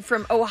 drive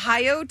from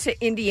Ohio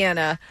to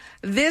Indiana,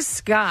 this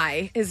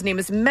guy, his name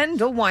is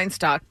Mendel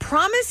Weinstock,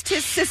 promised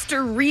his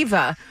sister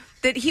Reva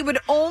that he would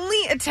only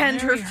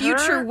attend her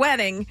future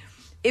wedding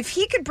if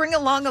he could bring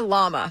along a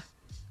llama.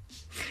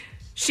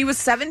 She was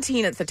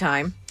 17 at the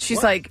time.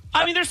 She's like...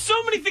 I mean, there's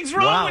so many things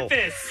wrong with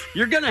this.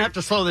 You're going to have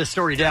to slow this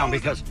story down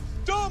because...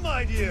 Dumb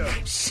idea.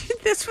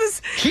 This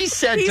was... He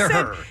said to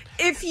her...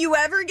 If you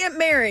ever get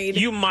married...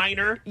 You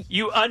minor,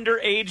 you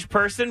underage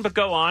person, but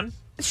go on.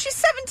 She's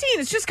 17.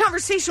 It's just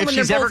conversation If when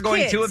she's they're both ever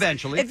going kids. to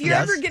eventually, If you're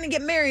ever going to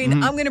get married,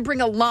 I'm going to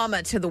bring a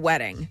llama to the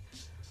wedding.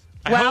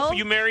 I hope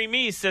you marry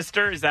me,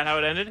 sister. Is that how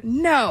it ended?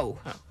 No.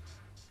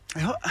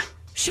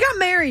 She got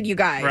married, you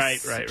guys.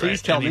 Right.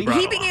 Please tell me.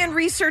 He began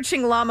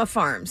researching llama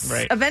farms.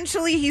 Right.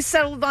 Eventually, he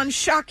settled on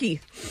Shocky,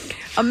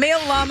 a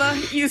male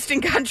llama used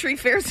in country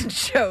fairs and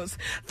shows.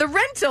 The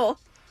rental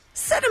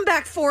set him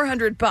back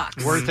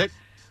 $400. Worth it.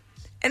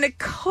 And a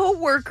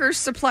co-worker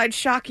supplied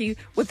Shocky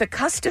with a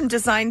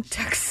custom-designed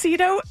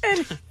tuxedo and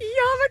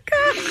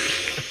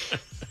yarmulke.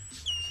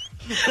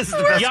 This is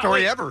the best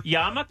story ever.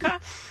 Yarmulke?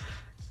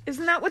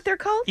 Isn't that what they're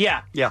called?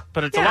 Yeah.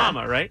 But it's a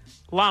llama, right?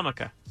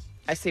 Llama-ka.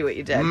 I see what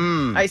you did.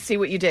 I see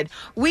what you did.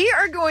 We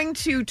are going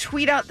to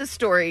tweet out the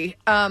story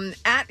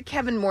at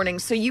Kevin Morning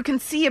so you can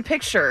see a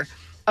picture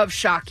of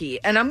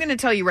Shocky. And I'm going to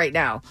tell you right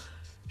now,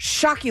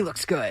 Shocky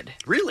looks good.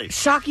 Really?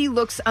 Shocky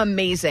looks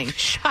amazing.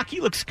 Shocky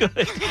looks good.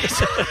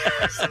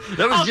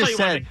 That was just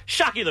said.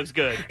 Shocky looks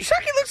good.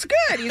 Shocky looks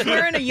good. He's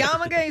wearing a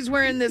yarmulke. He's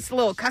wearing this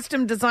little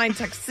custom-designed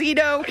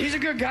tuxedo. He's a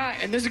good guy,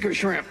 and this is a good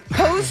shrimp.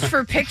 Posed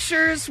for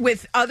pictures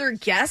with other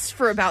guests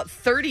for about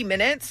 30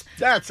 minutes.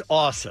 That's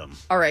awesome.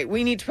 All right,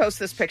 we need to post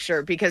this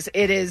picture because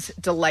it is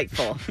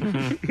delightful.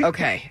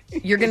 Okay,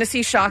 you're going to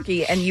see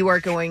Shocky, and you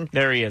are going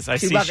There he is. I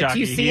to see love it. Shocky. Do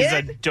you see He's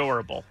it?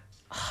 adorable.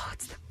 Oh,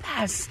 it's the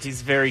best.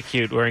 He's very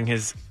cute wearing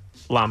his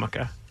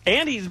llama-ka.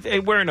 And he's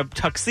wearing a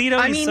tuxedo.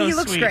 I He's mean, so he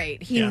looks sweet.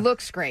 great. He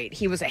looks great.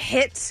 He was a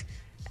hit.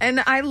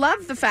 And I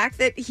love the fact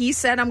that he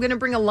said, I'm going to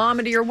bring a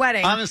llama to your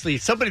wedding. Honestly,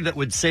 somebody that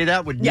would say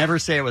that would never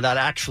say it without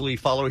actually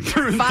following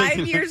through. and 5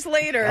 thinking, years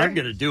later, I'm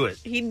going to do it.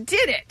 he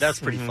did it. That's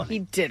pretty funny. He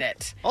did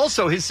it.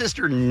 Also, his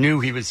sister knew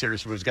he was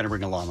serious and was going to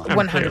bring a llama.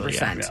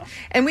 100%.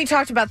 And we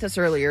talked about this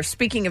earlier.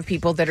 Speaking of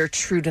people that are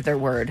true to their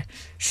word,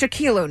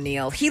 Shaquille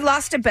O'Neal. He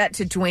lost a bet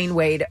to Dwayne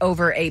Wade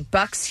over a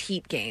Bucks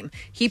Heat game.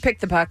 He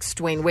picked the Bucks.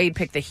 Dwayne Wade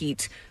picked the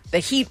Heat. The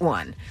Heat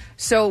won.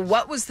 So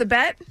what was the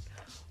bet?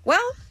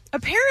 Well,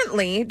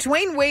 apparently,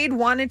 Dwayne Wade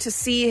wanted to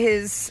see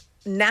his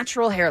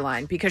natural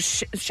hairline because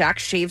Shaq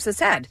shaves his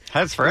head.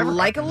 Has forever.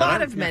 Like a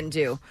lot of men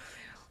do.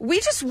 We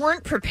just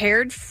weren't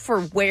prepared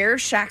for where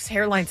Shaq's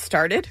hairline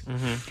started.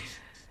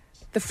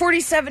 The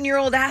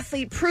 47-year-old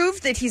athlete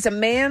proved that he's a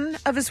man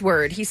of his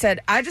word. He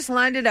said, I just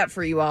lined it up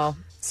for you all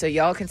so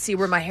y'all can see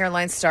where my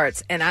hairline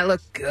starts. And I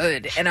look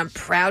good, and I'm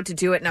proud to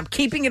do it, and I'm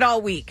keeping it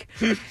all week.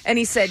 And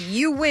he said,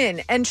 you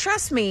win. And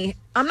trust me,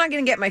 I'm not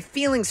going to get my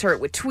feelings hurt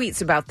with tweets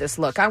about this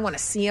look. I want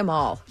to see them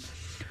all.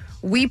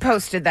 We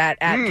posted that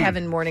at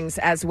Kevin Mornings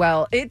as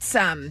well.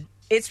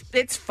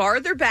 It's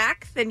farther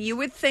back than you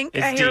would think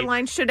a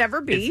hairline should ever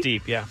be. It's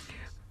deep, yeah.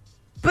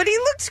 But he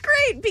looks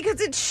great because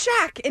it's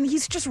Shaq, and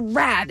he's just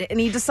rad, and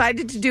he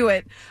decided to do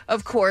it.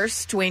 Of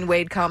course, Dwayne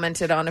Wade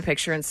commented on a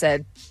picture and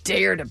said,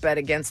 dare to bet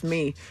against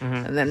me.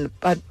 And then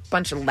a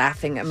bunch of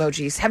laughing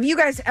emojis. Have you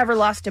guys ever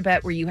lost a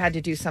bet where you had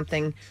to do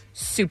something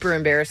super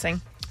embarrassing?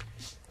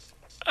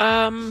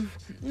 No,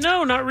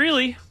 not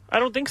really. I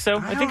don't think so.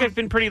 I think I've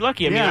been pretty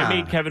lucky. I mean, I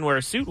made Kevin wear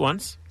a suit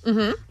once.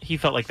 He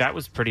felt like that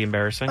was pretty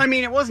embarrassing. I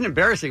mean, it wasn't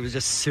embarrassing. It was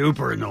just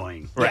super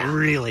annoying. Right. I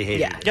really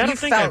hated it. Yeah, you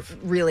felt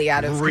really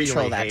out of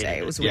control that day.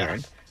 It was weird.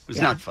 It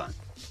was not fun.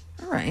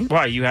 All right.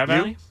 Why, you have,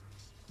 Allie?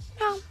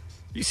 No.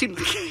 You seem...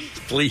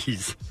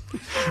 Please.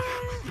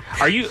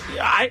 Are you...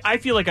 I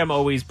feel like I'm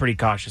always pretty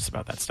cautious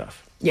about that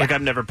stuff. Yeah. Like,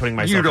 I'm never putting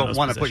myself You in don't those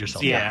want to put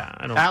positions. yourself. Yeah,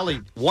 I don't.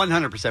 Allie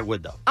 100%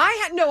 would, though.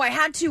 I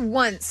had to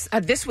once.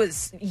 This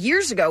was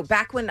years ago,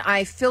 back when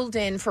I filled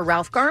in for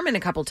Ralph Garman a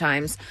couple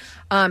times.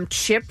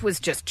 Chip was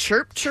just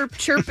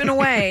chirping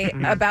away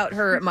about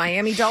her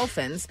Miami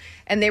Dolphins,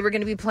 and they were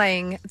going to be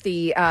playing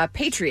the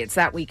Patriots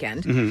that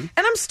weekend. And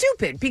I'm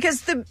stupid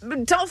because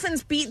the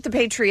Dolphins beat the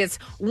Patriots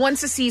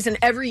once a season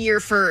every year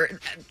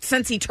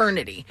since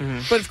eternity.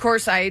 But of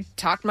course, I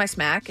talked my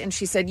smack, and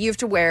she said, you have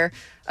to wear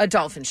a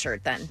Dolphin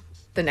shirt then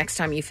the next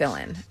time you fill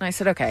in. And I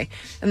said, okay.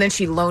 And then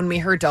she loaned me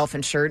her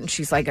Dolphin shirt, and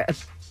she's like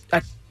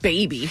a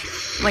baby.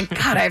 I'm like,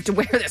 God, I have to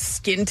wear this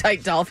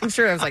skin-tight Dolphin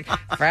shirt. I was like,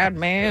 fat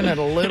man in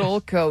a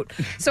little coat.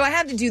 So I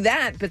had to do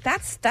that, but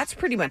that's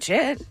pretty much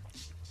it.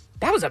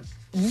 That was a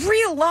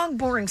real long,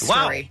 boring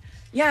story. Wow.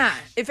 Yeah.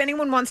 If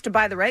anyone wants to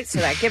buy the rights to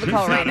that, give a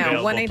call right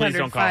now.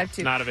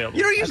 1-800-52. Not available.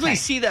 You don't usually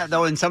see that,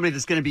 though, in somebody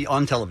that's going to be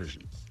on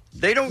television.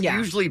 They don't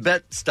usually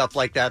bet stuff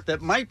like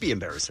that might be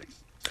embarrassing.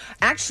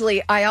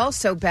 Actually, I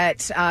also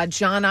bet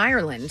John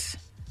Ireland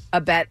a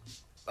bet.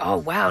 Oh,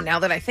 wow. Now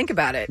that I think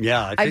about it.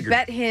 Yeah, I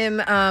bet him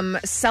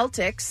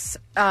Celtics,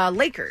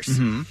 Lakers.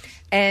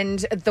 And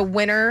the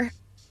winner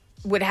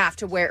would have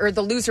to wear, or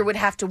the loser would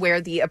have to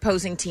wear the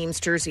opposing team's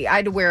jersey. I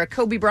had to wear a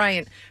Kobe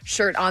Bryant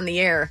shirt on the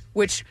air,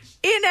 which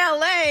in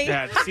LA,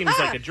 that seems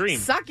like a dream.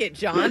 Suck it,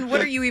 John.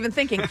 What are you even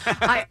thinking?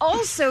 I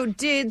also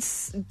did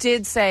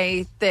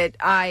say that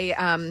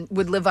I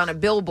would live on a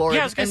billboard.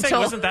 Yeah, I was going to say,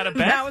 wasn't that a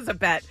bet? That was a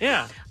bet.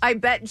 Yeah. I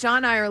bet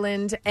John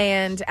Ireland,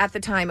 and at the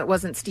time it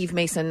wasn't Steve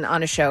Mason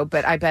on a show,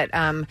 but I bet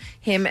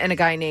him and a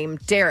guy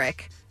named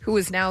Derek, who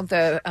is now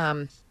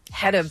the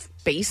head of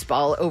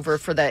baseball over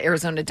for the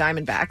Arizona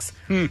Diamondbacks.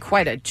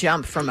 Quite a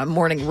jump from a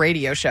morning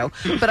radio show.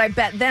 But I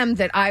bet them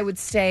that I would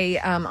stay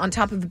on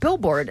top of the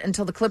billboard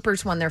until the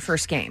Clippers won their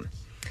first game.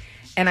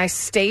 And I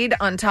stayed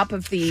on top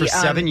of the... For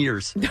 7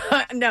 years.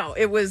 No,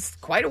 it was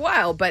quite a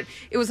while, but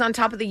it was on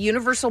top of the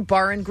Universal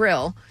Bar and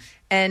Grill.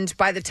 And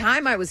by the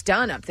time I was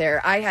done up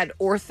there, I had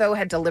Ortho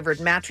had delivered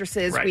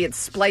mattresses. Right. We had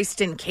spliced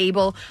in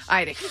cable. I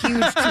had a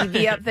huge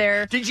TV up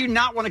there. Did you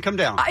not want to come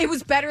down? It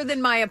was better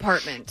than my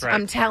apartment, Right.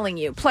 I'm telling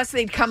you. Plus,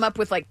 they'd come up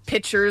with, like,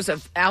 pictures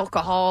of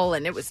alcohol,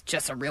 and it was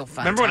just a real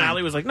fun Remember when time.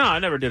 Allie was like, no, I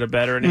never did a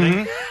bet or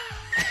anything?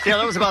 Yeah,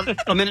 that was about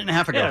a minute and a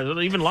half ago.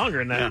 Yeah, even longer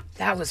than that.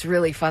 That was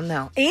really fun,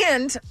 though.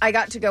 And I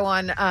got to go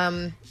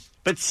on...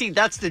 But see,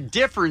 that's the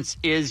difference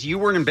is you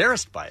weren't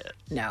embarrassed by it.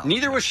 No.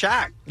 Neither was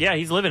Shaq. Yeah,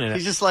 he's living in it.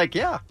 He's just like,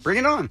 yeah, bring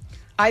it on.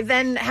 I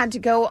then had to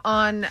go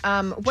on...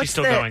 what's She's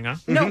still the, going, huh?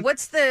 No, Mhm.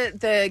 what's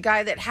the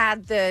guy that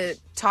had the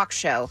talk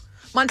show?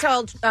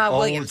 Montel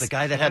Williams. the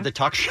guy that had the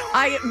talk show?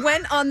 I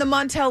went on the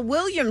Montel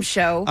Williams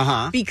show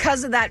Uh-huh.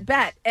 because of that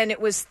bet, and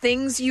it was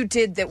things you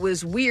did that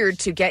was weird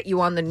to get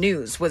you on the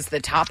news was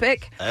the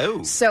topic.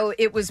 Oh. So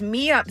it was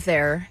me up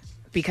there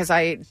because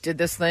I did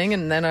this thing,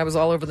 and then I was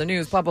all over the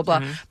news, blah, blah,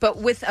 blah. But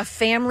with a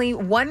family,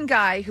 one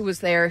guy who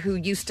was there who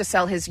used to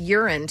sell his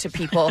urine to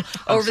people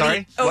over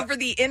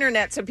the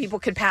internet so people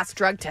could pass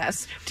drug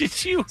tests.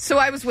 Did you? So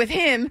I was with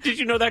him. Did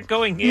you know that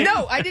going in?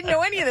 No, I didn't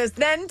know any of this.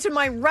 Then to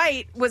my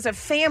right was a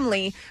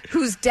family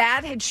whose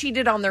dad had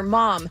cheated on their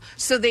mom,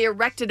 so they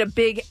erected a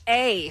big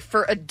A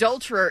for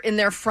adulterer in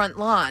their front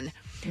lawn.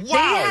 They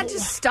had to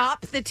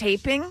stop the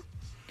taping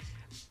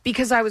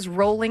because I was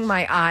rolling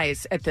my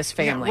eyes at this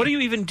family. Yeah, what are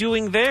you even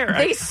doing there?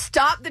 They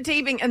stopped the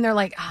taping and they're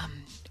like,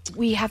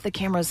 we have the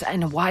cameras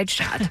in a wide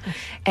shot,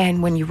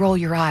 and when you roll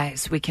your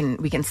eyes, we can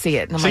see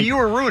it. And I'm So like, you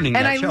were ruining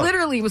and that I show.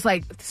 literally was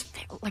like,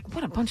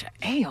 what a bunch of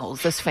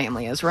a-holes this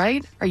family is,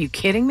 right? Are you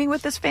kidding me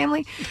with this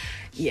family?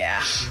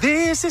 Yeah.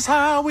 This is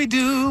how we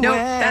do No, it.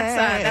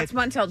 that's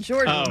Montel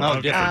Jordan.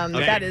 Oh, different.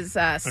 Okay. That is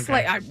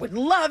Okay. I would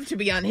love to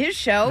be on his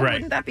show. Right.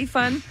 Wouldn't that be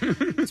fun?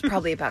 It's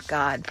probably about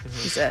God.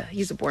 He's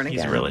a born again.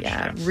 He's a religion,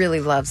 yeah, really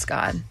loves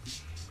God.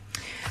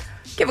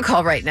 Give a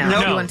call right now.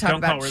 No, if you want to talk don't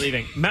about call. We're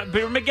leaving. But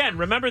again,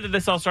 remember that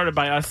this all started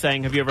by us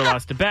saying, "Have you ever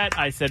lost a bet?"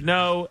 I said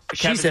no.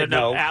 Kevin said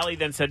no. Allie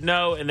then said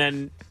no, and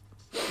then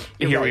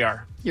You're here right. we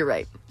are. You're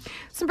right.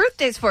 Some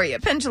birthdays for you.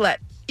 Penn Jillette,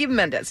 Eva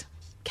Mendes,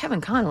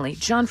 Kevin Connolly,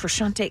 John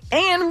Frusciante,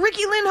 and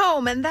Ricky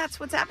Lindholm, and that's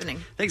what's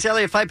happening. Thanks,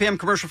 Allie. At 5 p.m.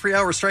 commercial-free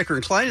hour, Stryker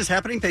and Klein is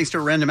happening thanks to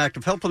a random act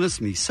of helpfulness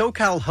from the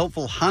SoCal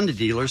Helpful Honda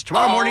dealers.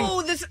 Tomorrow morning...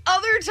 Oh, this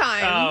other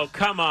time. Oh,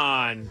 come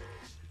on.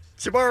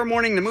 Tomorrow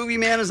morning, the Movie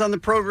Man is on the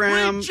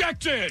program.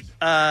 Rejected!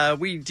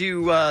 We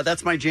do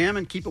That's My Jam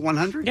and Keep It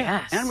 100.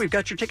 Yes. And we've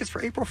got your tickets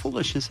for April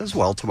Foolishness as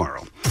well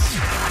tomorrow.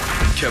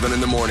 Kevin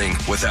in the Morning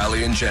with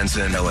Allie and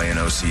Jensen.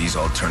 LANOC's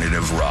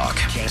Alternative Rock.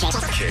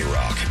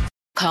 K-Rock.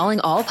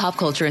 Calling all pop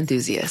culture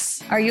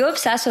enthusiasts. Are you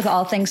obsessed with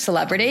all things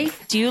celebrity?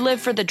 Do you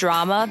live for the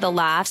drama, the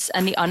laughs,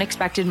 and the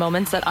unexpected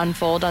moments that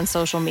unfold on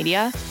social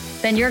media?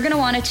 Then you're going to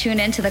want to tune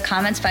in to the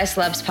Comments by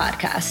Celebs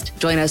podcast.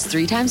 Join us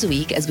 3 times a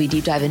week as we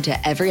deep dive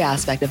into every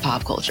aspect of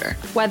pop culture.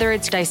 Whether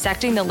it's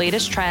dissecting the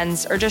latest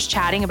trends or just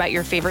chatting about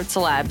your favorite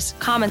celebs,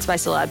 Comments by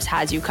Celebs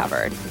has you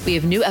covered. We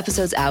have new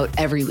episodes out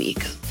every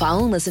week.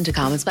 Follow and listen to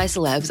Comments by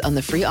Celebs on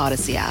the free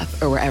Odyssey app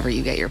or wherever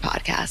you get your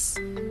podcasts.